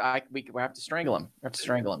 Wait, we have to strangle him. We have to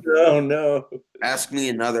strangle him. Oh no! Ask me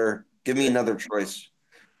another. Give me another choice.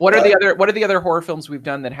 What are the other horror films we've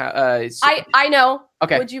done that have? I know.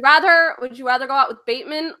 Okay. Would you rather go out with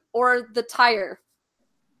Bateman or The Tire?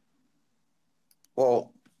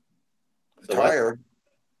 Well, The Tire.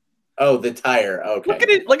 Oh, The Tire.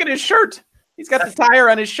 Okay. Look at his shirt. He's got the tire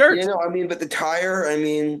on his shirt. But The Tire.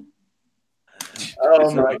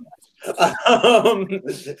 Oh my God. All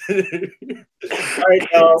right,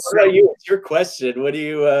 what about you? It's your question. What do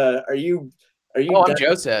you are you Oh, I'm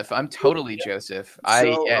Joseph. I'm totally Joseph.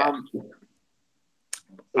 Listen,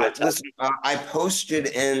 I posted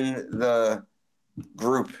in the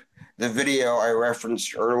group the video I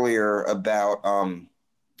referenced earlier about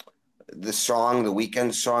the song, the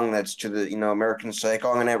Weeknd song that's to the American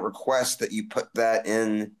Psycho. I'm gonna request that you put that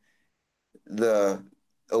in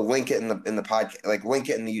link it in the podcast, like link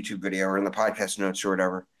it in the YouTube video or in the podcast notes or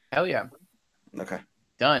whatever. Hell yeah. Okay.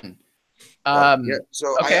 Done.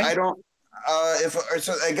 So okay. I don't.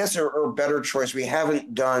 I guess a better choice. We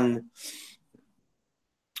haven't done.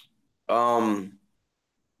 What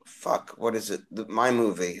is it? My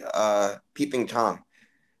movie, Peeping Tom.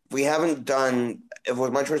 We haven't done. If it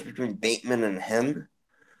was my choice between Bateman and him,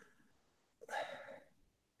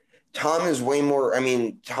 Tom is way more.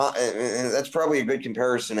 Tom. That's probably a good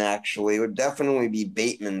comparison. Actually, it would definitely be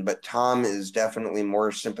Bateman, but Tom is definitely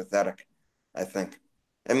more sympathetic, I think.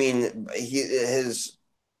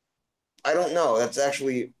 I don't know. That's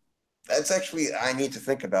actually. I need to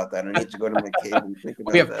think about that. I need to go to my cave and think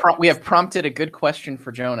about that. We have prompted a good question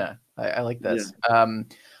for Jonah. I like this. Yeah.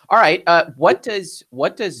 All right. What does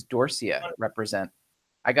Dorsia represent?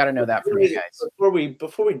 I got to know that from you guys.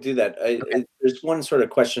 Before we do that, there's one sort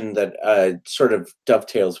of question that sort of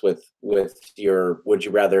dovetails with your would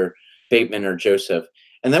you rather Bateman or Joseph,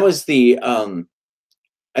 and that was the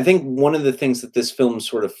I think one of the things that this film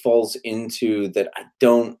sort of falls into that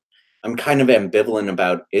I'm kind of ambivalent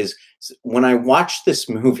about is when I watch this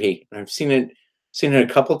movie, and I've seen it a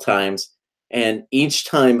couple times, and each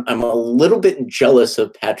time I'm a little bit jealous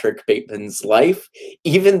of Patrick Bateman's life,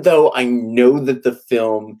 even though I know that the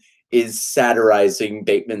film is satirizing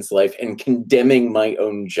Bateman's life and condemning my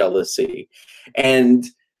own jealousy. And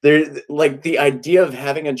there's like the idea of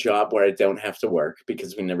having a job where I don't have to work,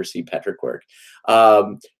 because we never see Patrick work,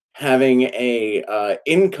 having a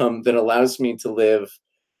income that allows me to live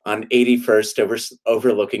on 81st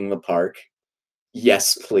overlooking the park.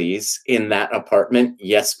 Yes, please. In that apartment.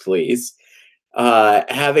 Yes, please.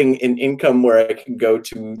 Having an income where I can go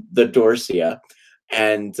to the Dorsia,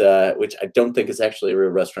 and which I don't think is actually a real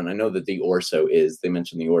restaurant. I know that the Orso is. They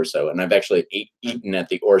mentioned the Orso, and I've actually eaten at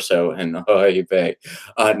the Orso, and now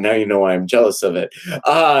you know why I'm jealous of it.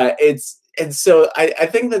 And so I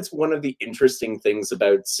think that's one of the interesting things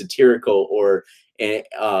about satirical or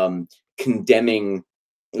condemning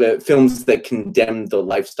films that condemn the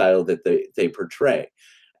lifestyle that they portray.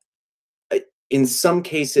 In some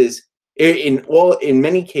cases, in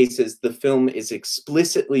many cases, the film is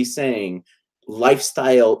explicitly saying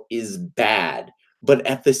lifestyle is bad, but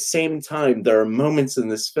at the same time, there are moments in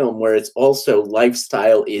this film where it's also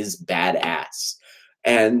lifestyle is badass,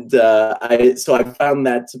 and I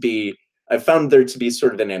found there to be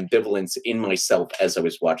sort of an ambivalence in myself as I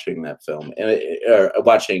was watching that film, or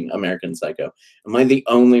watching American Psycho. Am I the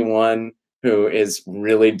only one who is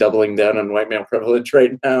really doubling down on white male privilege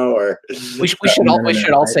right now, or we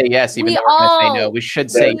should all say yes, even though we're going to say no. We should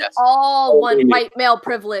say yes. All want white male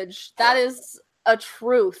privilege. That is a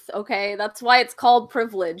truth. Okay, that's why it's called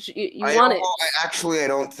privilege. You want it. I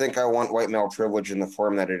don't think I want white male privilege in the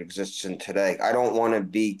form that it exists in today. I don't want to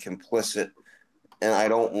be complicit, and I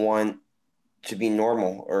don't want to be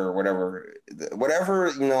normal or whatever.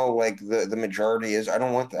 Whatever, like the majority is. I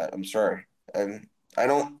don't want that. I'm sorry. I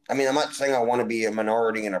don't. I mean, I'm not saying I want to be a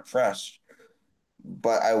minority and oppressed,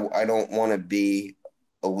 but I don't want to be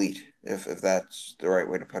elite, if that's the right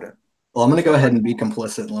way to put it. Well, I'm going to go ahead and be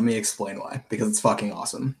complicit. Let me explain why, because it's fucking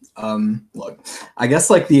awesome. Look, I guess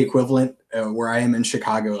like the equivalent where I am in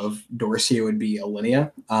Chicago of Dorsia would be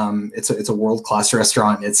Alinea. It's a world-class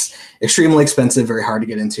restaurant. It's extremely expensive, very hard to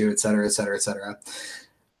get into, et cetera, et cetera, et cetera.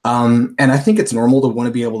 And I think it's normal to want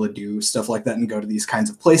to be able to do stuff like that and go to these kinds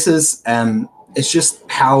of places. And it's just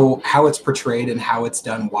how it's portrayed and how it's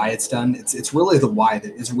done, why it's done. It's really the why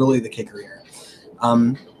that is really the kicker here.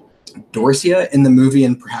 Dorsia in the movie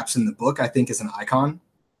and perhaps in the book, I think, is an icon.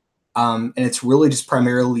 And it's really just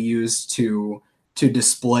primarily used to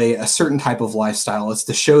display a certain type of lifestyle. It's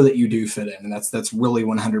to show that you do fit in. And that's really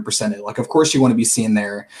 100% it. Like, of course, you want to be seen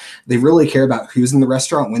there. They really care about who's in the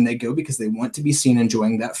restaurant when they go, because they want to be seen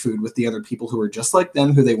enjoying that food with the other people who are just like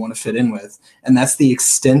them, who they want to fit in with. And that's the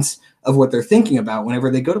extent of what they're thinking about whenever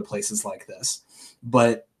they go to places like this.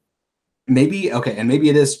 But maybe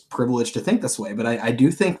it is privileged to think this way, but I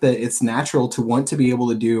do think that it's natural to want to be able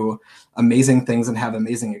to do amazing things and have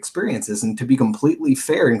amazing experiences. And to be completely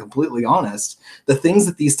fair and completely honest, the things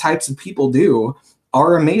that these types of people do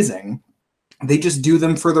are amazing. They just do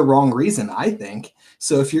them for the wrong reason, I think.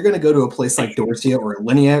 So if you're going to go to a place like Dorsia or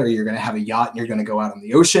Alinea, or you're going to have a yacht and you're going to go out on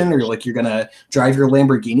the ocean, or you're going to drive your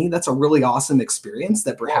Lamborghini, that's a really awesome experience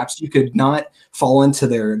that perhaps you could not fall into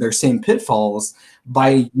their same pitfalls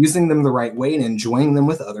by using them the right way and enjoying them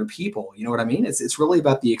with other people. You know what I mean? It's really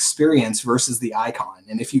about the experience versus the icon.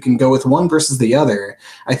 And if you can go with one versus the other,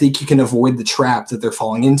 I think you can avoid the trap that they're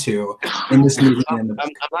falling into in this movie. I'm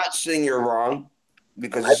not saying you're wrong,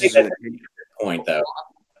 because I think that's a good point, though.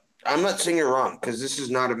 I'm not saying you're wrong, because this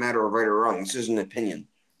is not a matter of right or wrong. This is an opinion.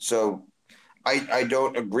 So I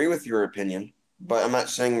don't agree with your opinion, but I'm not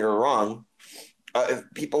saying you're wrong. If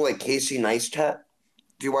people like Casey Neistat,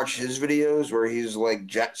 if you watch his videos where he's like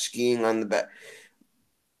jet skiing on the back,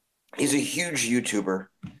 he's a huge YouTuber.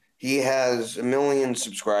 He has 1 million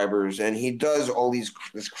subscribers, and he does all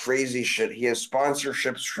this crazy shit. He has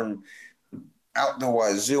sponsorships from out the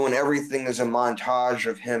wazoo, and everything is a montage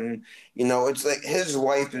of him. It's like his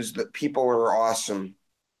life is that people are awesome,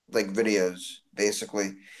 like videos,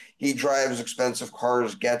 basically. He drives expensive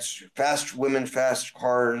cars, gets fast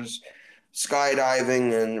cars,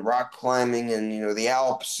 skydiving and rock climbing, and the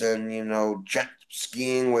Alps, and jet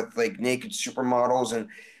skiing with like naked supermodels. And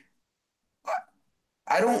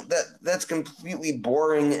that's completely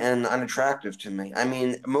boring and unattractive to me. I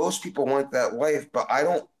mean, most people want that life, but I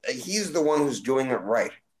don't. He's the one who's doing it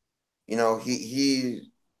right.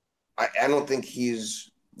 I don't think he's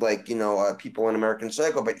like people in American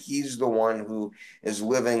Psycho, but he's the one who is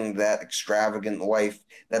living that extravagant life,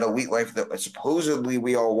 that elite life that supposedly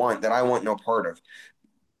we all want, that I want no part of.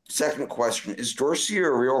 Second question: is Dorsia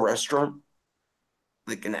a real restaurant?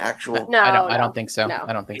 Like an actual? No, I don't think so. No.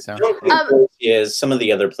 I don't think so. Is some of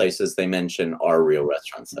the other places they mention are real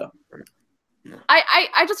restaurants, though.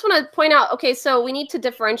 I just want to point out, okay, so we need to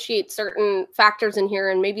differentiate certain factors in here,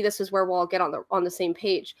 and maybe this is where we'll all get on the same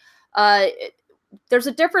page. There's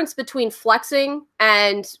a difference between flexing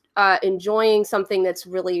and enjoying something that's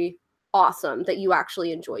really awesome that you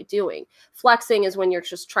actually enjoy doing. Flexing is when you're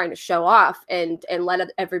just trying to show off and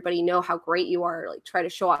let everybody know how great you are, like try to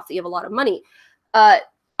show off that you have a lot of money. I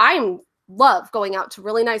love going out to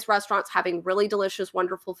really nice restaurants, having really delicious,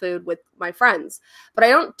 wonderful food with my friends, but I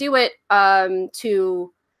don't do it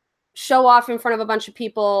to show off in front of a bunch of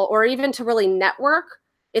people or even to really network.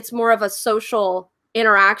 It's more of a social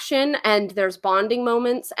interaction, and there's bonding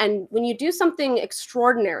moments. And when you do something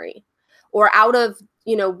extraordinary or out of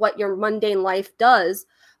what your mundane life does,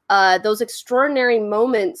 those extraordinary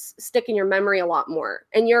moments stick in your memory a lot more,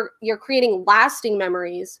 and you're creating lasting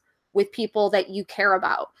memories with people that you care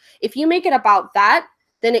about. If you make it about that,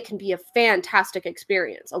 then it can be a fantastic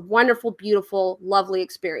experience, a wonderful, beautiful, lovely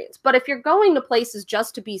experience. But if you're going to places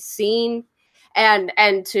just to be seen and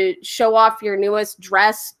to show off your newest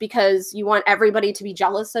dress because you want everybody to be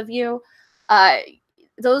jealous of you,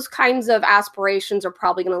 those kinds of aspirations are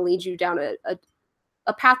probably going to lead you down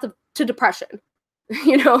a path to depression.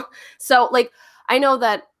 So like, I know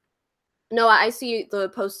that Noah, I see the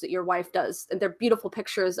posts that your wife does, and they're beautiful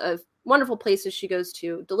pictures of wonderful places she goes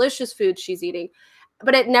to, delicious food she's eating,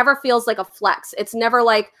 but it never feels like a flex. It's never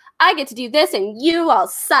like, I get to do this and you all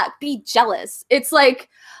suck, be jealous. It's like,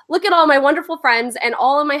 look at all my wonderful friends and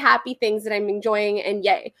all of my happy things that I'm enjoying, and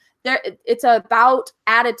yay. It's about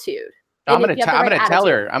attitude. I'm gonna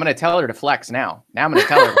tell her to flex now. Now I'm gonna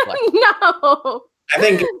tell her to flex. No. I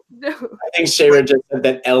think Shayra just said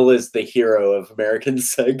that Elle is the hero of American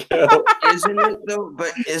Psycho. Isn't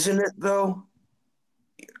it though?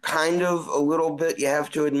 Kind of a little bit. You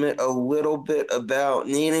have to admit a little bit about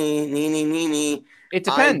Nene. It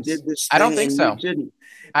depends. I don't think so.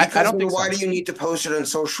 I don't think so. Why do you need to post it on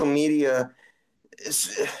social media?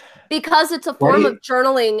 Because it's a form of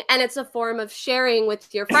journaling and it's a form of sharing with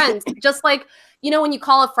your friends. Just like, when you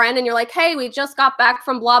call a friend and you're like, hey, we just got back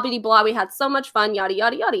from blah, blah, blah. We had so much fun, yada,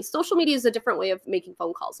 yada, yada. Social media is a different way of making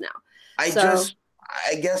phone calls now. I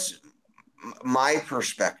guess my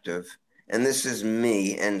perspective, and this is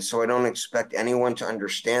me, and so I don't expect anyone to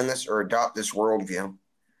understand this or adopt this worldview.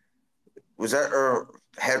 Was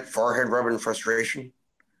that forehead rubbing frustration?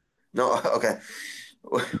 No, okay.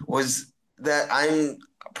 Was that I'm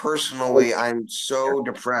so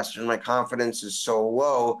depressed and my confidence is so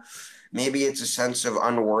low. Maybe it's a sense of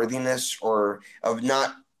unworthiness or of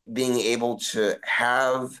not being able to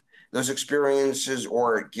have those experiences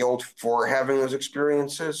or guilt for having those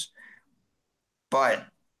experiences. But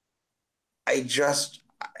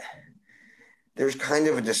there's kind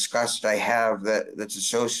of a disgust I have that's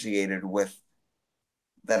associated with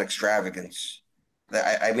that extravagance.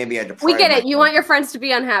 That maybe I deprive. We get it. You want your friends to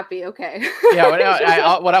be unhappy, okay?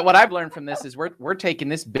 Yeah. What I've learned from this is we're taking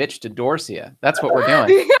this bitch to Dorsia. That's what we're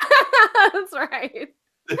doing. That's right.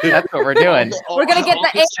 That's what we're doing. We're gonna get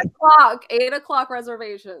the 8 o'clock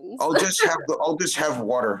reservations. I'll just have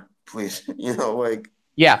water, please.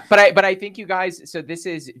 Yeah, but I think you guys. So this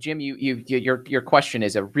is Jim. Your question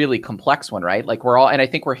is a really complex one, right? Like and I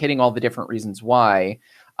think we're hitting all the different reasons why.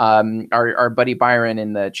 Our buddy Byron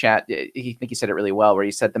in the chat, he said it really well, where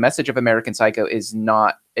he said the message of American Psycho is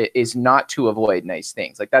not to avoid nice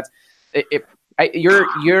things. Like that's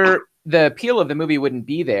the appeal of the movie wouldn't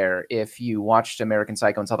be there if you watched American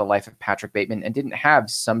Psycho and saw the life of Patrick Bateman and didn't have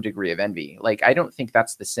some degree of envy. Like I don't think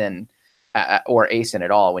that's the sin or a sin at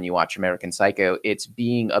all when you watch American Psycho. It's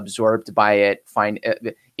being absorbed by it,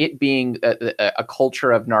 it being a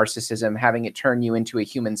culture of narcissism, having it turn you into a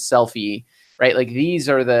human selfie. Right, like these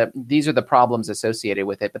are the problems associated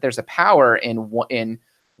with it. But there's a power in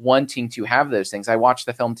wanting to have those things. I watched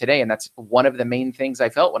the film today, and that's one of the main things I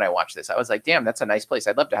felt when I watched this. I was like, "Damn, that's a nice place.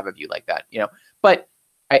 I'd love to have a view like that." But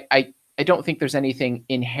I don't think there's anything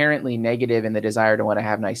inherently negative in the desire to want to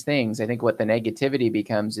have nice things. I think what the negativity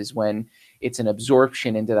becomes is when it's an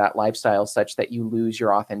absorption into that lifestyle, such that you lose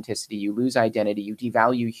your authenticity, you lose identity, you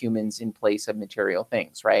devalue humans in place of material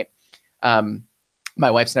things. Right. My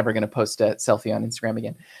wife's never going to post a selfie on Instagram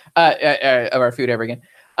again of our food ever again.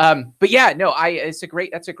 But yeah, no, that's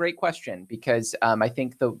a great question, because I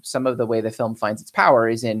think some of the way the film finds its power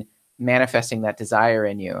is in manifesting that desire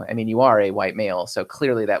in you. I mean, you are a white male, so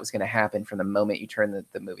clearly that was going to happen from the moment you turn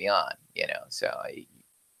the movie on,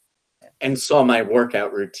 and saw my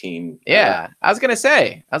workout routine. Yeah, I was gonna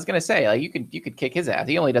say, like you could kick his ass.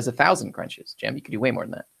 He only does 1,000 crunches, Jim. You could do way more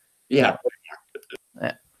than that. Yeah.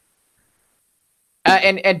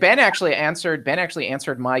 And Ben actually answered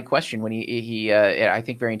my question when he I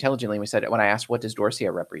think very intelligently when I asked, what does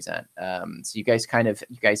Dorsia represent? So you guys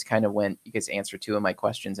answered two of my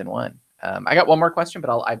questions in one. I got one more question,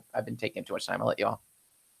 but I've been taking too much time. I'll let you all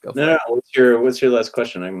go. No. What's your last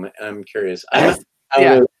question? I'm curious. I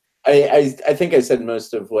think I said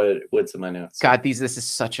most of what's in my notes. God, this is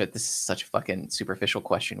such a fucking superficial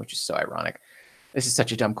question, which is so ironic. This is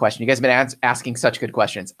such a dumb question. You guys have been asking such good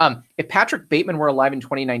questions. If Patrick Bateman were alive in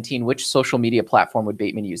 2019, which social media platform would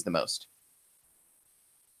Bateman use the most?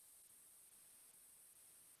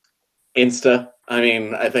 Insta. I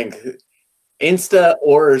mean, I think Insta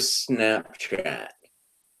or Snapchat.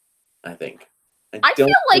 I think. I feel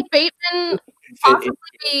like Bateman possibly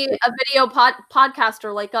be a video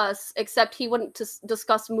podcaster like us, except he wouldn't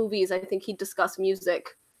discuss movies. I think he'd discuss music.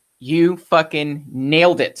 You fucking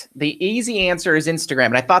nailed it. The easy answer is Instagram.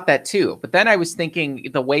 And I thought that too. But then I was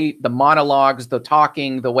thinking the monologues, the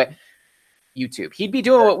talking, the way YouTube. He'd be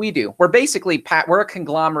doing what we do. We're basically we're a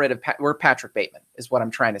conglomerate of we're Patrick Bateman is what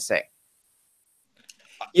I'm trying to say.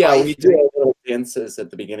 Yeah, we do have little dances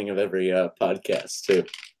at the beginning of every podcast too.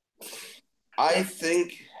 I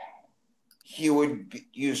think he would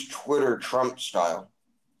use Twitter Trump style,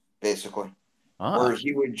 basically. Or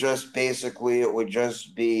he would it would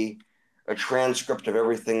just be a transcript of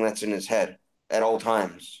everything that's in his head at all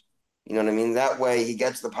times. You know what I mean? That way he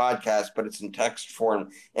gets the podcast, but it's in text form,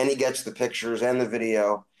 and he gets the pictures and the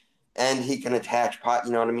video, and he can attach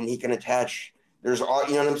you know what I mean? He can attach, there's all,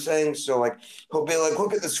 you know what I'm saying? So like, he'll be like,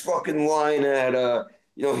 look at this fucking line at,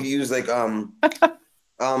 you know, he used like,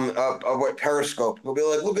 what Periscope. He'll be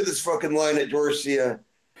like, look at this fucking line at Dorsia,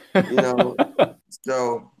 you know?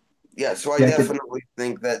 So, yeah, so I Yeah, definitely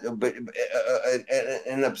think that, but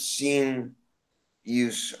an obscene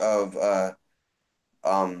use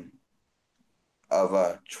um,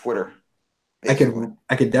 of Twitter. Basically.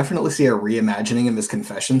 I could definitely see a reimagining of his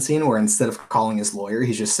confession scene where instead of calling his lawyer,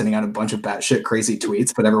 he's just sending out a bunch of batshit crazy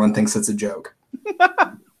tweets, but everyone thinks it's a joke.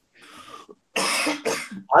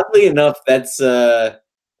 Oddly enough, that's a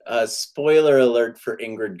spoiler alert for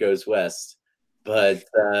Ingrid Goes West, but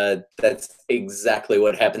that's exactly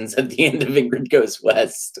what happens at the end of Ingrid Goes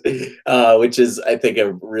West, which is, I think,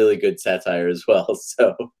 a really good satire as well.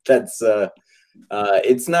 So that's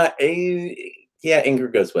it's not a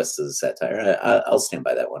Ingrid Goes West is a satire. I'll stand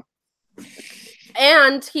by that one.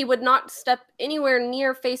 And he would not step anywhere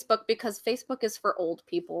near Facebook because Facebook is for old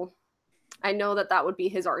people. I know that would be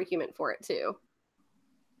his argument for it too.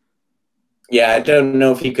 Yeah, I don't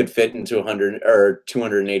know if he could fit into 100 or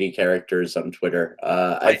 280 characters on Twitter.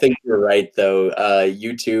 I think you're right, though.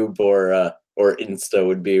 YouTube or Insta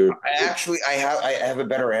would be. I have a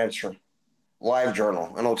better answer.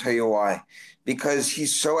 LiveJournal, and I'll tell you why. Because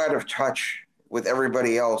he's so out of touch with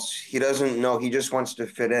everybody else. He doesn't know. He just wants to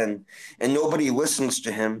fit in, and nobody listens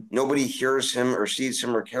to him. Nobody hears him or sees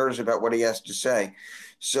him or cares about what he has to say.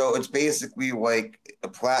 So it's basically like a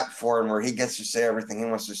platform where he gets to say everything he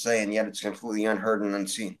wants to say, and yet it's completely unheard and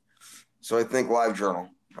unseen. So I think LiveJournal.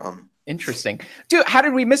 Interesting. Dude, how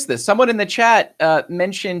did we miss this? Someone in the chat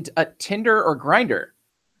mentioned a Tinder or Grindr.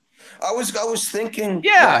 I was thinking.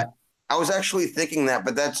 Yeah. I was actually thinking that,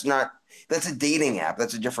 but that's a dating app.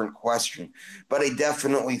 That's a different question. But I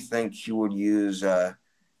definitely think he would use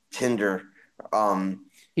Tinder.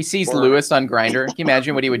 He sees Lewis on Grindr. Can you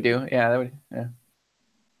imagine what he would do? Yeah, that would. Yeah.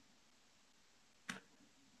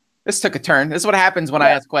 This took a turn. This is what happens when I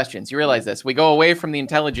ask questions. You realize this. We go away from the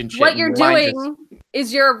intelligent shit. What you're doing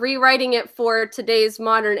is you're rewriting it for today's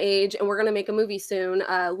modern age, and we're going to make a movie soon.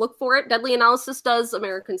 Look for it. Deadly Analysis does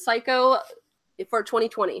American Psycho for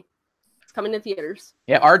 2020. It's coming to theaters.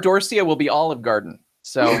 Yeah, our Dorsia will be Olive Garden.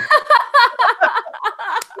 So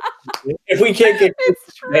if we can't get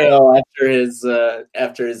Dale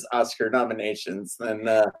after his Oscar nominations, then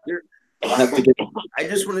I'll have to get. I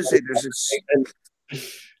just want to say there's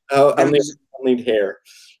this. I'll need hair.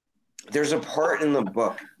 There's a part in the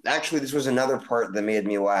book. Actually, this was another part that made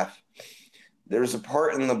me laugh. There's a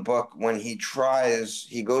part in the book when he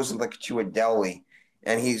goes like to a deli,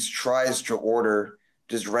 and he tries to order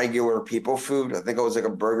just regular people food. I think it was like a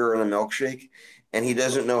burger and a milkshake, and he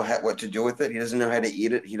doesn't know what to do with it. He doesn't know how to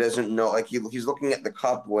eat it. He doesn't know, like he's looking at the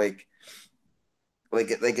cup like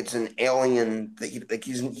it's an alien.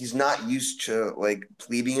 He's not used to like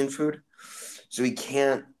plebeian food, so he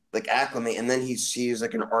can't like acclimate. And then he sees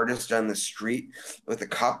like an artist on the street with a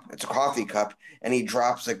cup. It's a coffee cup, and he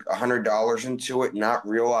drops like $100 into it, not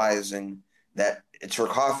realizing that it's her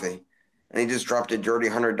coffee. And he just dropped a dirty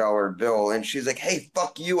 $100 bill. And she's like, hey,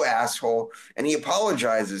 fuck you, asshole. And he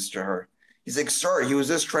apologizes to her. He's like, sorry, he was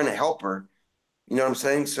just trying to help her. You know what I'm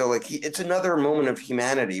saying? So like it's another moment of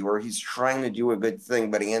humanity where he's trying to do a good thing,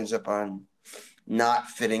 but he ends up on not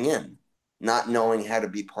fitting in, not knowing how to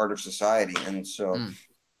be part of society. And so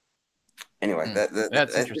anyway,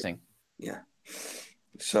 that's interesting. Yeah.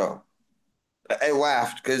 So I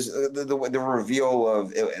laughed because the reveal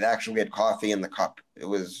of it actually had coffee in the cup. It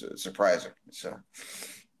was surprising. So,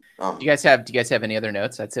 do you guys have any other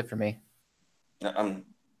notes? That's it for me. I'm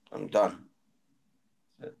done.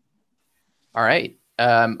 All right.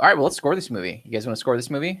 Well, let's score this movie. You guys want to score this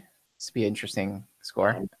movie? This would be an interesting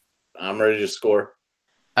score. I'm ready to score.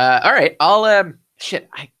 All right. I'll shit.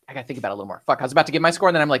 I gotta think about it a little more. Fuck. I was about to give my score,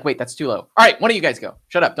 and then I'm like, wait, that's too low. All right. One of you guys go.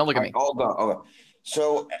 Shut up. Don't look at me. I'll go.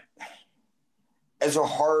 So, as a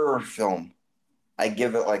horror film, I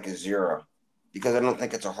give it like a 0 because I don't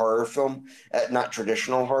think it's a horror film, not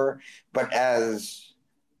traditional horror, but as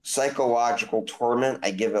psychological torment,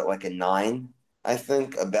 I give it like a 9. I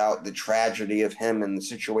think about the tragedy of him and the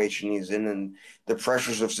situation he's in and the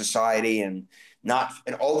pressures of society and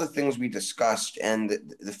all the things we discussed, and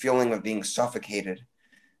the feeling of being suffocated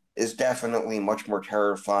is definitely much more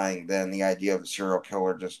terrifying than the idea of a serial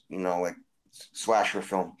killer, just, like slasher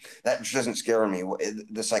film. That just doesn't scare me.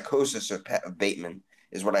 The psychosis of Bateman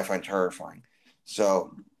is what I find terrifying.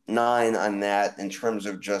 So 9 on that in terms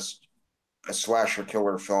of just a slasher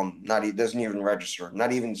killer film. It doesn't even register.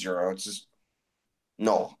 Not even 0. It's just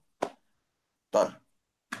null. Done.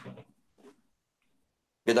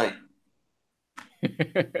 Good night.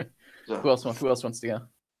 Who else wants to go?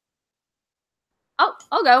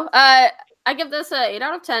 I'll go. I give this a 8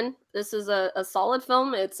 out of 10. This is a solid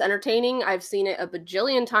film. It's entertaining. I've seen it a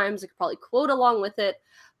bajillion times. I could probably quote along with it.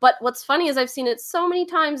 But what's funny is I've seen it so many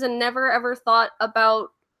times and never ever thought about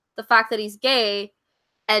the fact that he's gay.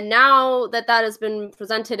 And now that has been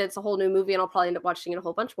presented, it's a whole new movie, and I'll probably end up watching it a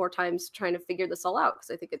whole bunch more times trying to figure this all out because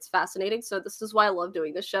I think it's fascinating. So this is why I love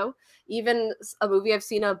doing this show. Even a movie I've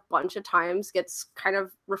seen a bunch of times gets kind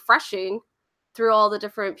of refreshing through all the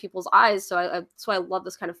different people's eyes. So that's why I love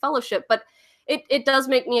this kind of fellowship. But it does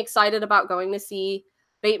make me excited about going to see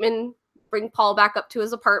Bateman bring Paul back up to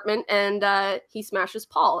his apartment, and he smashes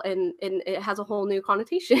Paul, and it has a whole new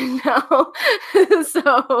connotation now.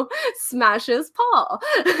 So smashes Paul.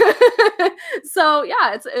 So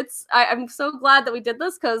yeah, I'm so glad that we did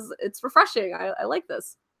this because it's refreshing. I like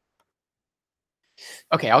this.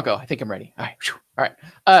 Okay, I'll go. I think I'm ready. All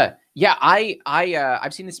right. Yeah,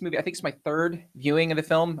 I've seen this movie. I think it's my third viewing of the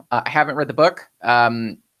film. I haven't read the book. We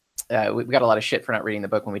got a lot of shit for not reading the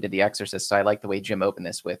book when we did The Exorcist. So I like the way Jim opened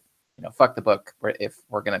this with, fuck the book if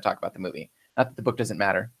we're going to talk about the movie. Not that the book doesn't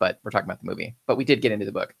matter, but we're talking about the movie. But we did get into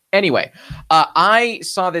the book. Anyway, I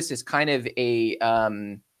saw this as kind of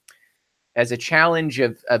as a challenge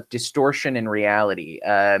of distortion in reality,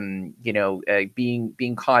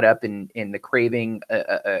 being caught up in the craving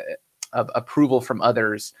of approval from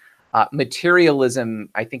others. Materialism,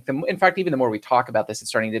 I think, in fact, even the more we talk about this, it's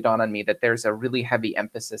starting to dawn on me that there's a really heavy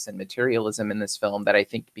emphasis in materialism in this film that I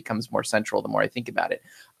think becomes more central the more I think about it.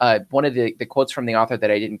 One of the quotes from the author that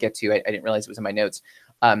I didn't get to, I didn't realize it was in my notes,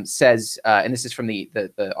 says, and this is from the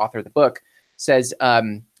author of the book, says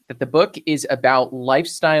that the book is about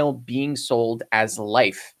lifestyle being sold as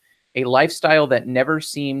life, a lifestyle that never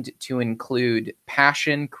seemed to include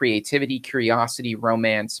passion, creativity, curiosity,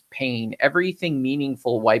 romance, pain, everything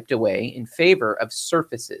meaningful wiped away in favor of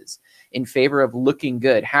surfaces, in favor of looking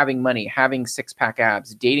good, having money, having six-pack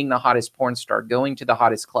abs, dating the hottest porn star, going to the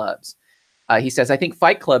hottest clubs. He says, I think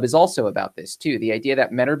Fight Club is also about this too. The idea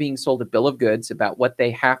that men are being sold a bill of goods about what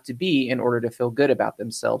they have to be in order to feel good about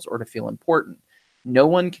themselves or to feel important. No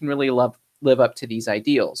one can really live up to these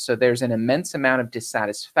ideals. So there's an immense amount of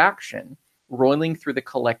dissatisfaction roiling through the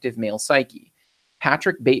collective male psyche.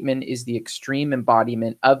 Patrick Bateman is the extreme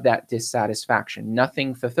embodiment of that dissatisfaction.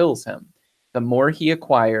 Nothing fulfills him. The more he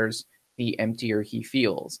acquires, the emptier he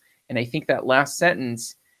feels. And I think that last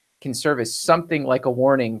sentence can serve as something like a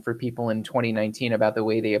warning for people in 2019 about the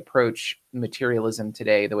way they approach materialism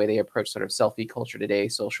today, the way they approach sort of selfie culture today,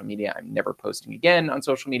 social media. I'm never posting again on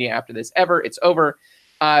social media after this ever. It's over.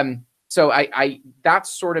 So I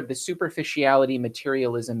that's sort of the superficiality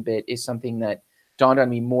materialism bit is something that dawned on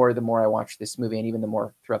me more the more I watched this movie, and even the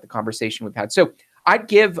more throughout the conversation we've had. So I'd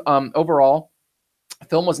give overall, the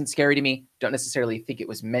film wasn't scary to me. Don't necessarily think it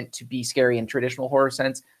was meant to be scary in traditional horror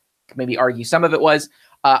sense. Could maybe argue some of it was.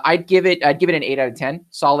 I'd give it an 8 out of 10,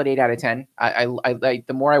 solid 8 out of 10. I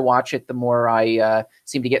the more I watch it, the more I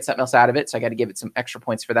seem to get something else out of it. So I got to give it some extra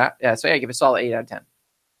points for that. So yeah, I give it a solid 8 out of 10.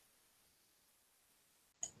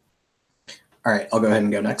 All right, I'll go ahead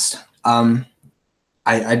and go next.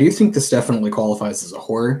 I do think this definitely qualifies as a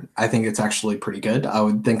horror. I think it's actually pretty good. I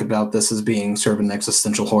would think about this as being sort of an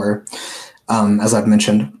existential horror, as I've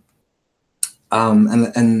mentioned.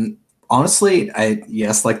 And honestly,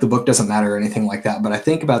 yes, like the book doesn't matter or anything like that, but I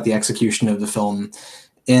think about the execution of the film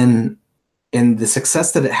in the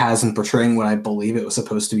success that it has in portraying what I believe it was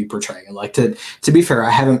supposed to be portraying. And like to be fair,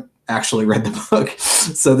 I haven't actually read the book,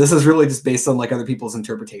 so this is really just based on like other people's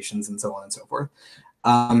interpretations and so on and so forth.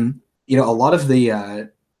 A lot of the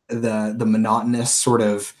monotonous sort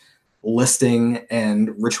of listing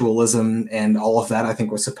and ritualism and all of that, I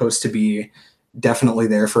think, was supposed to be definitely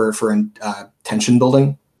there for tension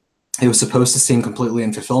building. It was supposed to seem completely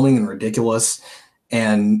unfulfilling and ridiculous,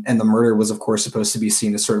 and the murder was, of course, supposed to be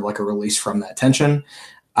seen as sort of like a release from that tension.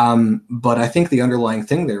 But I think the underlying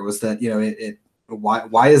thing there was that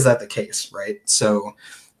why is that the case, right? So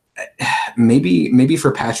maybe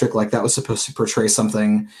for Patrick, like that was supposed to portray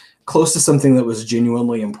something close to something that was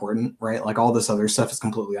genuinely important, right? Like all this other stuff is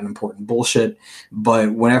completely unimportant bullshit.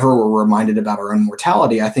 But whenever we're reminded about our own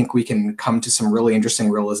mortality, I think we can come to some really interesting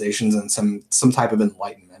realizations and some type of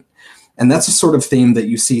enlightenment. And that's a sort of theme that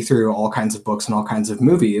you see through all kinds of books and all kinds of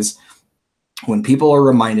movies. When people are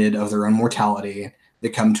reminded of their own mortality, they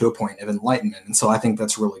come to a point of enlightenment. And so I think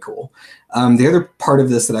that's really cool. The other part of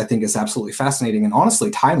this that I think is absolutely fascinating and honestly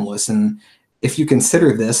timeless, and if you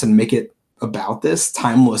consider this and make it about this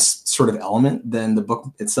timeless sort of element, then the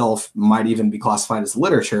book itself might even be classified as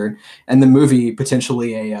literature, and the movie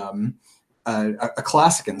potentially a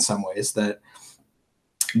classic in some ways, that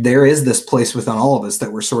there is this place within all of us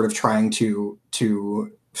that we're sort of trying to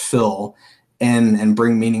fill and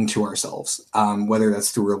bring meaning to ourselves, whether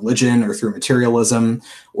that's through religion or through materialism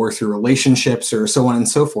or through relationships or so on and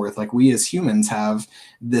so forth. Like, we as humans have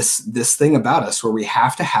this thing about us where we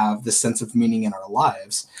have to have this sense of meaning in our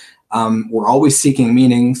lives. We're always seeking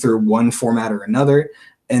meaning through one format or another.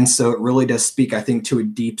 And so it really does speak, I think, to a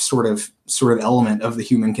deep sort of element of the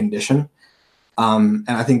human condition. And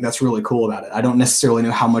I think that's really cool about it. I don't necessarily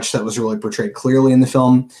know how much that was really portrayed clearly in the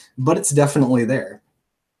film, but it's definitely there.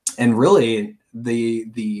 And really,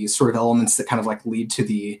 the sort of elements that kind of like lead to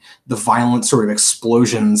the violent sort of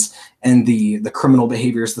explosions and the criminal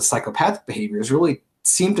behaviors, the psychopathic behaviors, really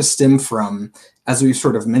seem to stem from, as we've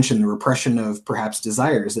sort of mentioned, the repression of perhaps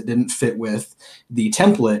desires that didn't fit with the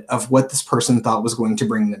template of what this person thought was going to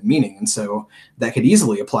bring them meaning. And so that could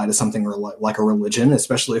easily apply to something like a religion,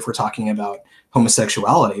 especially if we're talking about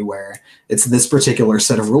homosexuality, where it's this particular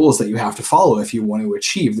set of rules that you have to follow if you want to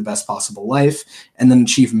achieve the best possible life and then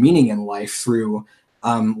achieve meaning in life through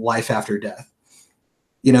life after death.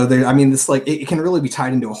 You know, this, like, it can really be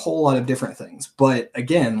tied into a whole lot of different things. But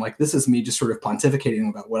again, like, this is me just sort of pontificating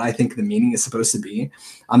about what I think the meaning is supposed to be.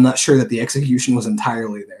 I'm not sure that the execution was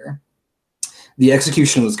entirely there. The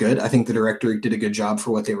execution was good. I think the director did a good job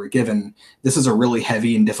for what they were given. This is a really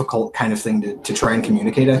heavy and difficult kind of thing to try and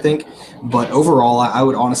communicate, I think. But overall, I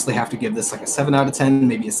would honestly have to give this like a 7 out of 10,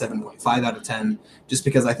 maybe a 7.5 out of 10, just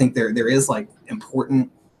because I think there is like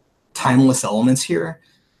important, timeless elements here.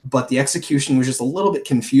 But the execution was just a little bit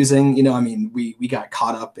confusing. You know, I mean, we got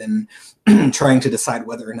caught up in trying to decide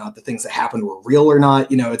whether or not the things that happened were real or not.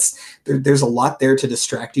 You know, there's a lot there to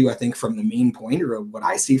distract you, I think, from the main point, or what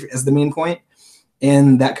I see as the main point.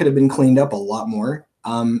 And that could have been cleaned up a lot more.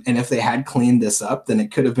 And if they had cleaned this up, then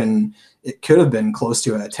it could have been close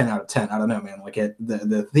to a 10 out of 10. I don't know, man. Like,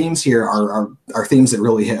 the themes here are themes that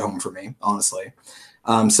really hit home for me, honestly.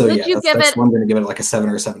 So yeah, that's why I'm going to give it like a 7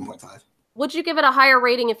 or a 7.5. Would you give it a higher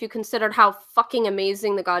rating if you considered how fucking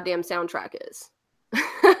amazing the goddamn soundtrack is?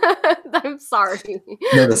 I'm sorry.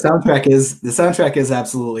 No, the soundtrack is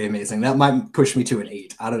absolutely amazing. That might push me to an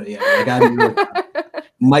 8. I don't know. Yeah, like,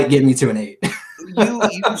 might get me to an 8.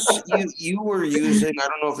 You were using, I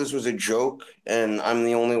don't know if this was a joke, and I'm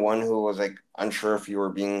the only one who was like unsure if you were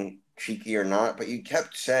being cheeky or not, but you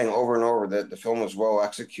kept saying over and over that the film was well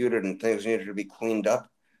executed and things needed to be cleaned up.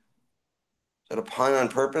 Is that a pun on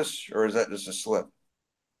purpose, or is that just a slip?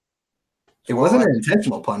 It wasn't an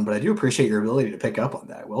intentional pun, but I do appreciate your ability to pick up on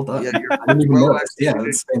that. Well done. Yeah, I didn't even notice. Yeah,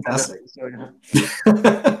 that's fantastic.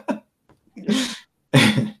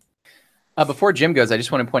 Before Jim goes, I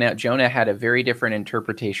just want to point out Jonah had a very different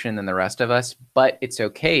interpretation than the rest of us, but it's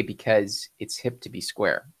okay because it's hip to be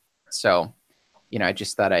square. So, you know, I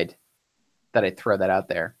just thought I'd throw that out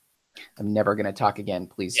there. I'm never going to talk again.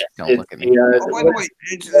 Please don't look at me. Oh, by the way,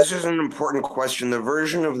 this is an important question. The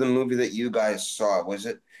version of the movie that you guys saw, was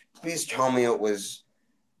it? Please tell me it was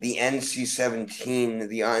the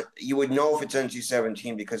NC-17. You would know if it's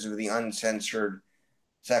NC-17 because of the uncensored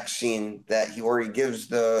sex scene where he gives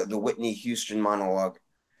the Whitney Houston monologue.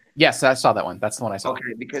 Yes, I saw that one. That's the one I saw.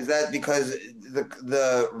 Okay, because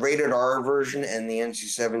the rated R version and the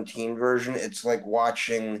NC-17 version, it's like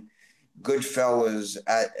watching Goodfellas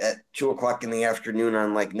at 2:00 in the afternoon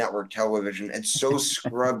on like network television. It's so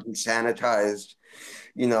scrubbed and sanitized,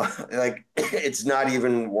 you know, like it's not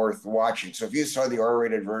even worth watching. So if you saw the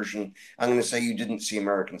R-rated version, I'm going to say you didn't see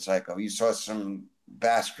American Psycho. You saw some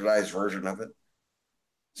bastardized version of it.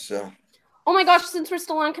 So, oh my gosh, since we're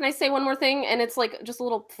still on, can I say one more thing? And it's like just a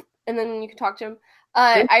little, and then you can talk to him.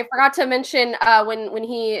 I forgot to mention when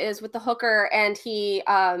he is with the hooker and he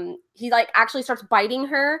like actually starts biting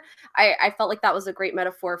her. I felt like that was a great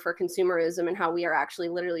metaphor for consumerism and how we are actually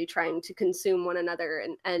literally trying to consume one another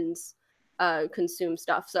and consume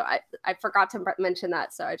stuff. So I forgot to mention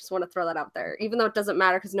that. So I just want to throw that out there, even though it doesn't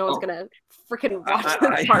matter because no one's gonna freaking watch this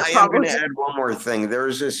part. I am going to add one more thing. There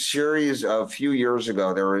was a series a few years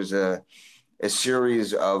ago. There was a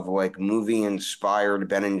series of like movie inspired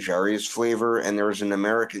Ben and Jerry's flavor, and there was an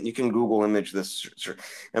American, you can Google image this,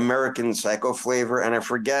 American Psycho flavor, and I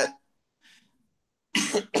forget,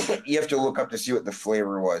 you have to look up to see what the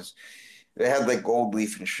flavor was. It had like gold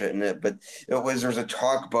leaf and shit in it, but there's a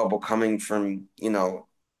talk bubble coming from, you know,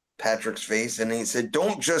 Patrick's face, and he said,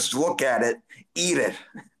 "Don't just look at it, eat it."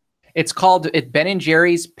 It's called Ben and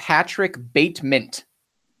Jerry's Patrick Bait Mint.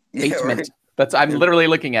 Bait Mint. I'm literally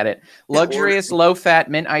looking at it. Luxurious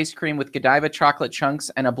low-fat mint ice cream with Godiva chocolate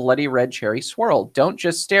chunks and a bloody red cherry swirl. Don't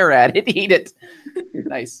just stare at it, eat it.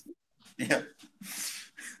 Nice. Yeah.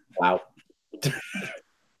 Wow.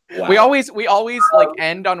 Wow. We always like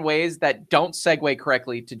end on ways that don't segue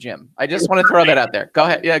correctly to Jim. I just want to throw that out there. Go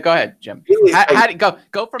ahead. Yeah, go ahead, Jim. Really, How did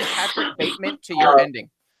go from Patrick Bateman to your ending?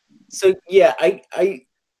 So yeah, I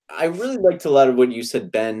really liked a lot of what you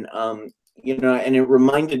said, Ben. You know, and it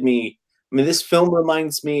reminded me. I mean, this film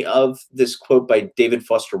reminds me of this quote by David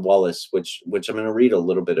Foster Wallace, which I'm going to read a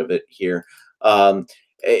little bit of it here,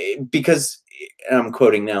 because and I'm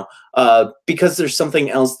quoting now. Because there's something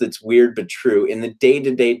else that's weird but true. In the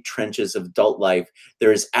day-to-day trenches of adult life,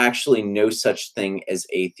 there is actually no such thing as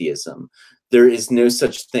atheism. There is no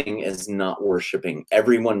such thing as not worshiping.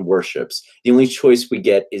 Everyone worships. The only choice we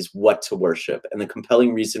get is what to worship. And the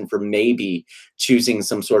compelling reason for maybe choosing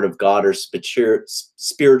some sort of God or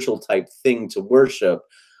spiritual type thing to worship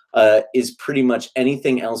is pretty much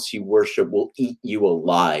anything else you worship will eat you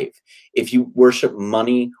alive. If you worship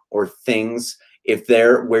money or things, if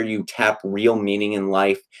they're where you tap real meaning in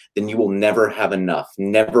life, then you will never have enough,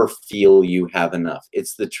 never feel you have enough.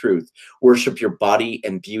 It's the truth. Worship your body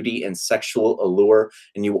and beauty and sexual allure,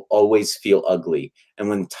 and you will always feel ugly. And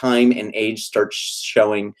when time and age start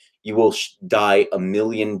showing, you will die a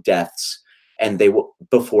million deaths, and they will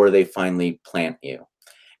before they finally plant you.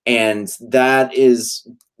 And that is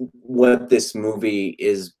what this movie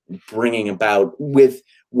is bringing about with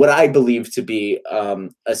what I believe to be a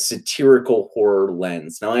satirical horror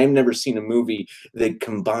lens. Now, I've never seen a movie that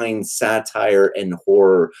combines satire and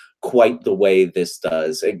horror quite the way this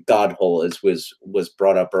does. Godhole, as was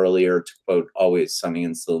brought up earlier, to quote Always Sunny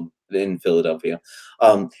in Philadelphia.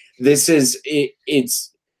 This is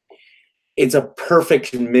it's a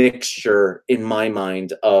perfect mixture in my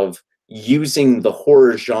mind of using the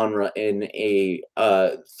horror genre in a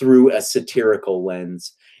through a satirical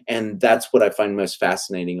lens, and that's what I find most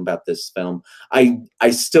fascinating about this film. I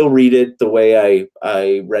still read it the way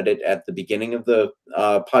I read it at the beginning of the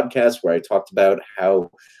podcast, where I talked about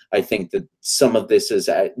how I think that some of this is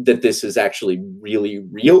that this is actually really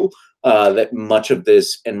real. That much of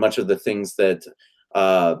this and much of the things that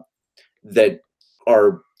that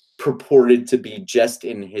are purported to be just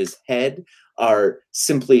in his head are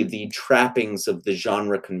simply the trappings of the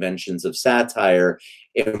genre conventions of satire,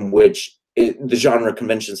 in which the genre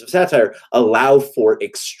conventions of satire allow for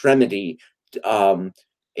extremity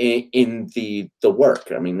in the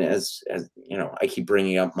work. I mean, as you know, I keep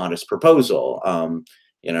bringing up Modest Proposal.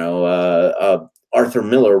 Arthur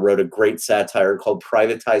Miller wrote a great satire called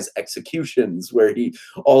Privatized Executions, where he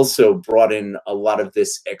also brought in a lot of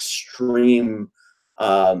this extreme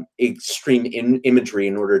imagery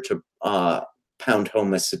in order to pound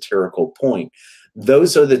home a satirical point.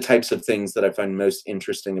 Those are the types of things that I find most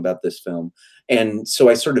interesting about this film. And so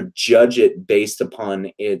I sort of judge it based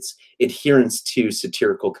upon its adherence to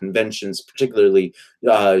satirical conventions, particularly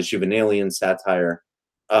Juvenalian satire.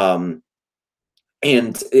 And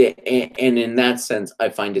in that sense, I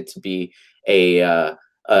find it to be a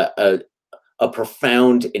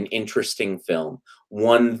profound and interesting film,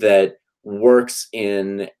 one that works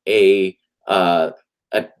in a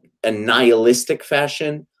nihilistic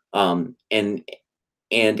fashion,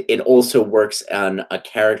 and it also works on a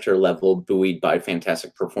character level, buoyed by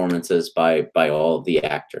fantastic performances by all of the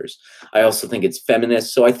actors. I also think it's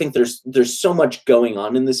feminist, so I think there's so much going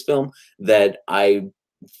on in this film that I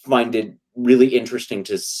find it really interesting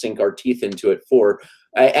to sink our teeth into it for.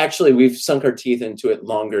 We've sunk our teeth into it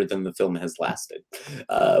longer than the film has lasted,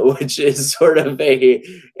 which is sort of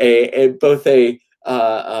both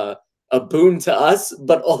a boon to us,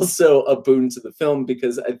 but also a boon to the film,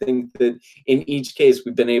 because I think that in each case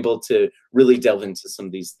we've been able to really delve into some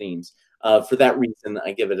of these themes. For that reason,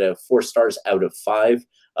 I give it a 4 stars out of 5,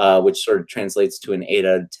 which sort of translates to an 8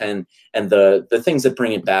 out of 10. And the things that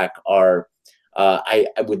bring it back are, I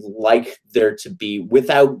would like there to be,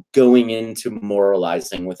 without going into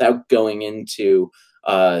moralizing, without going into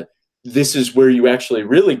this is where you actually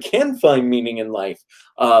really can find meaning in life,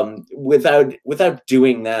 without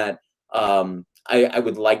doing that, I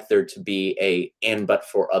would like there to be and but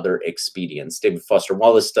for other expedients. David Foster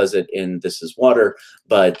Wallace does it in This Is Water,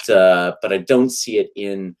 but I don't see it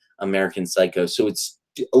in American Psycho. So it's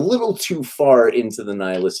a little too far into the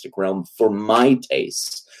nihilistic realm for my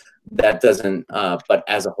taste. That doesn't, but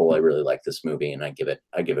as a whole, I really like this movie, and I give it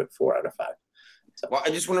 4 out of 5. So. Well,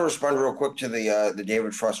 I just want to respond real quick to the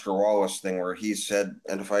David Foster Wallace thing, where he said,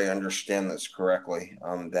 and if I understand this correctly,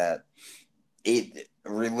 that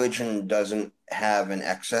religion doesn't have an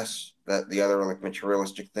excess that the other like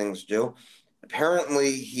materialistic things do.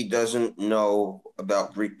 Apparently, he doesn't know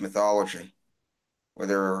about Greek mythology, where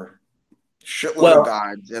there are shitload of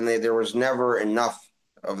gods, and there was never enough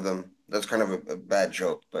of them. That's kind of a bad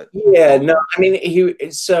joke, but Yeah, no, I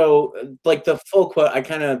mean so like the full quote, I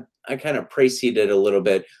kind of preceded a little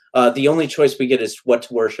bit. The only choice we get is what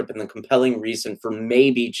to worship, and the compelling reason for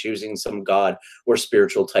maybe choosing some god or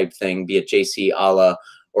spiritual type thing, be it JC, Allah,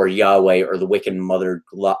 or Yahweh, or the Wiccan mother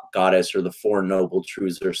goddess, or the Four Noble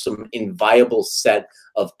Truths, or some inviolable set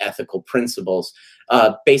of ethical principles.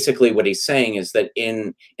 Basically, what he's saying is that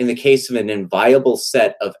in the case of an inviolable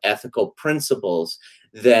set of ethical principles,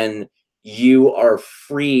 then you are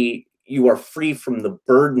free from the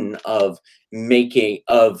burden of making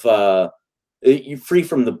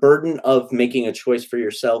a choice for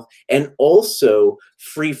yourself, and also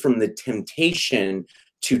free from the temptation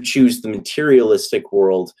to choose the materialistic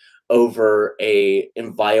world over a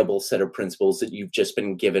inviolable set of principles that you've just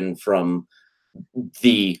been given from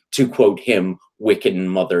the, to quote him, Wiccan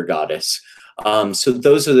mother goddess. So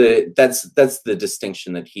that's the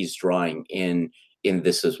distinction that he's drawing in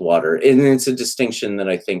This Is Water, and it's a distinction that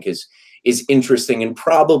I think is interesting, and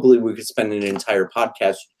probably we could spend an entire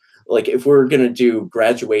podcast. Like if we're gonna do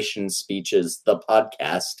graduation speeches, the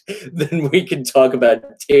podcast, then we can talk about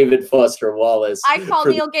David Foster Wallace. I call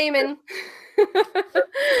Neil Gaiman.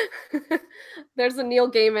 There's a Neil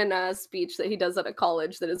Gaiman speech that he does at a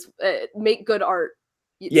college that is make good art.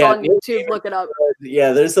 It's on YouTube. Look it up.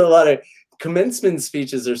 Yeah, there's a lot of commencement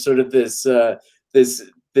speeches are sort of this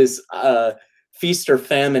feast or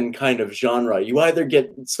famine kind of genre. You either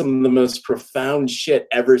get some of the most profound shit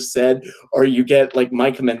ever said, or you get like my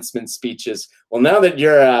commencement speeches. Well, now that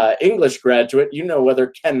you're an English graduate, you know whether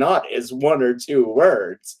cannot is one or two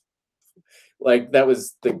words. Like that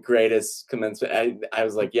was the greatest commencement. I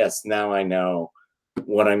was like, yes, now I know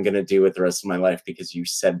what I'm going to do with the rest of my life because you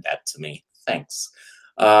said that to me. Thanks.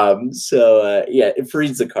 Yeah,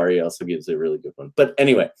 Fareed Zakari also gives a really good one. But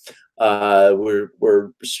anyway,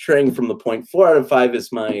 we're straying from the point. 4 out of 5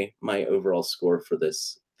 is my overall score for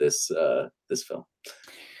this film.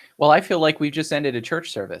 Well, I feel like we've just ended a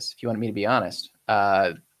church service, if you want me to be honest.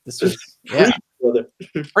 This was yeah.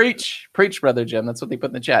 Preach, brother Jim. That's what they put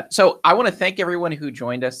in the chat. So I want to thank everyone who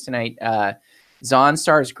joined us tonight.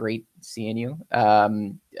 Zonstar is great seeing you.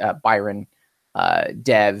 Byron,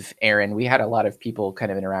 Dev, Aaron. We had a lot of people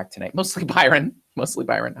kind of interact tonight. Mostly Byron.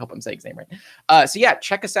 I hope I'm saying his name right. So yeah,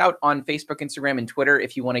 check us out on Facebook, Instagram, and Twitter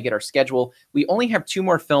if you want to get our schedule. We only have 2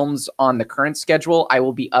 more films on the current schedule. I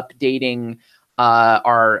will be updating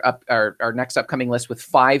our next upcoming list with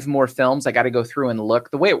 5 more films. I got to go through and look.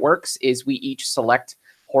 The way it works is we each select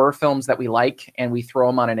horror films that we like and we throw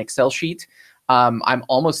them on an Excel sheet. I'm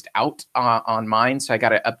almost out on mine, so I got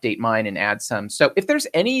to update mine and add some. So if there's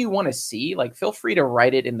any you want to see, like feel free to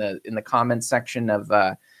write it in the comments section of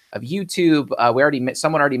YouTube.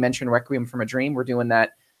 Someone already mentioned Requiem from a Dream. We're doing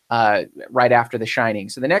that right after The Shining.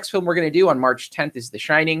 So the next film we're going to do on March 10th is The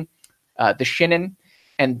Shining, The Shinnin.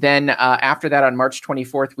 And then after that, on March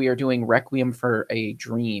 24th, we are doing Requiem for a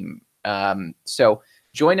Dream. So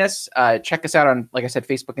join us. Check us out on, like I said,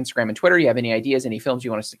 Facebook, Instagram, and Twitter. You have any ideas, any films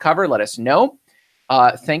you want us to cover, let us know.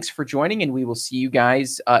 Thanks for joining, and we will see you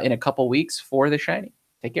guys in a couple weeks for The Shining.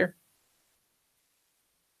 Take care.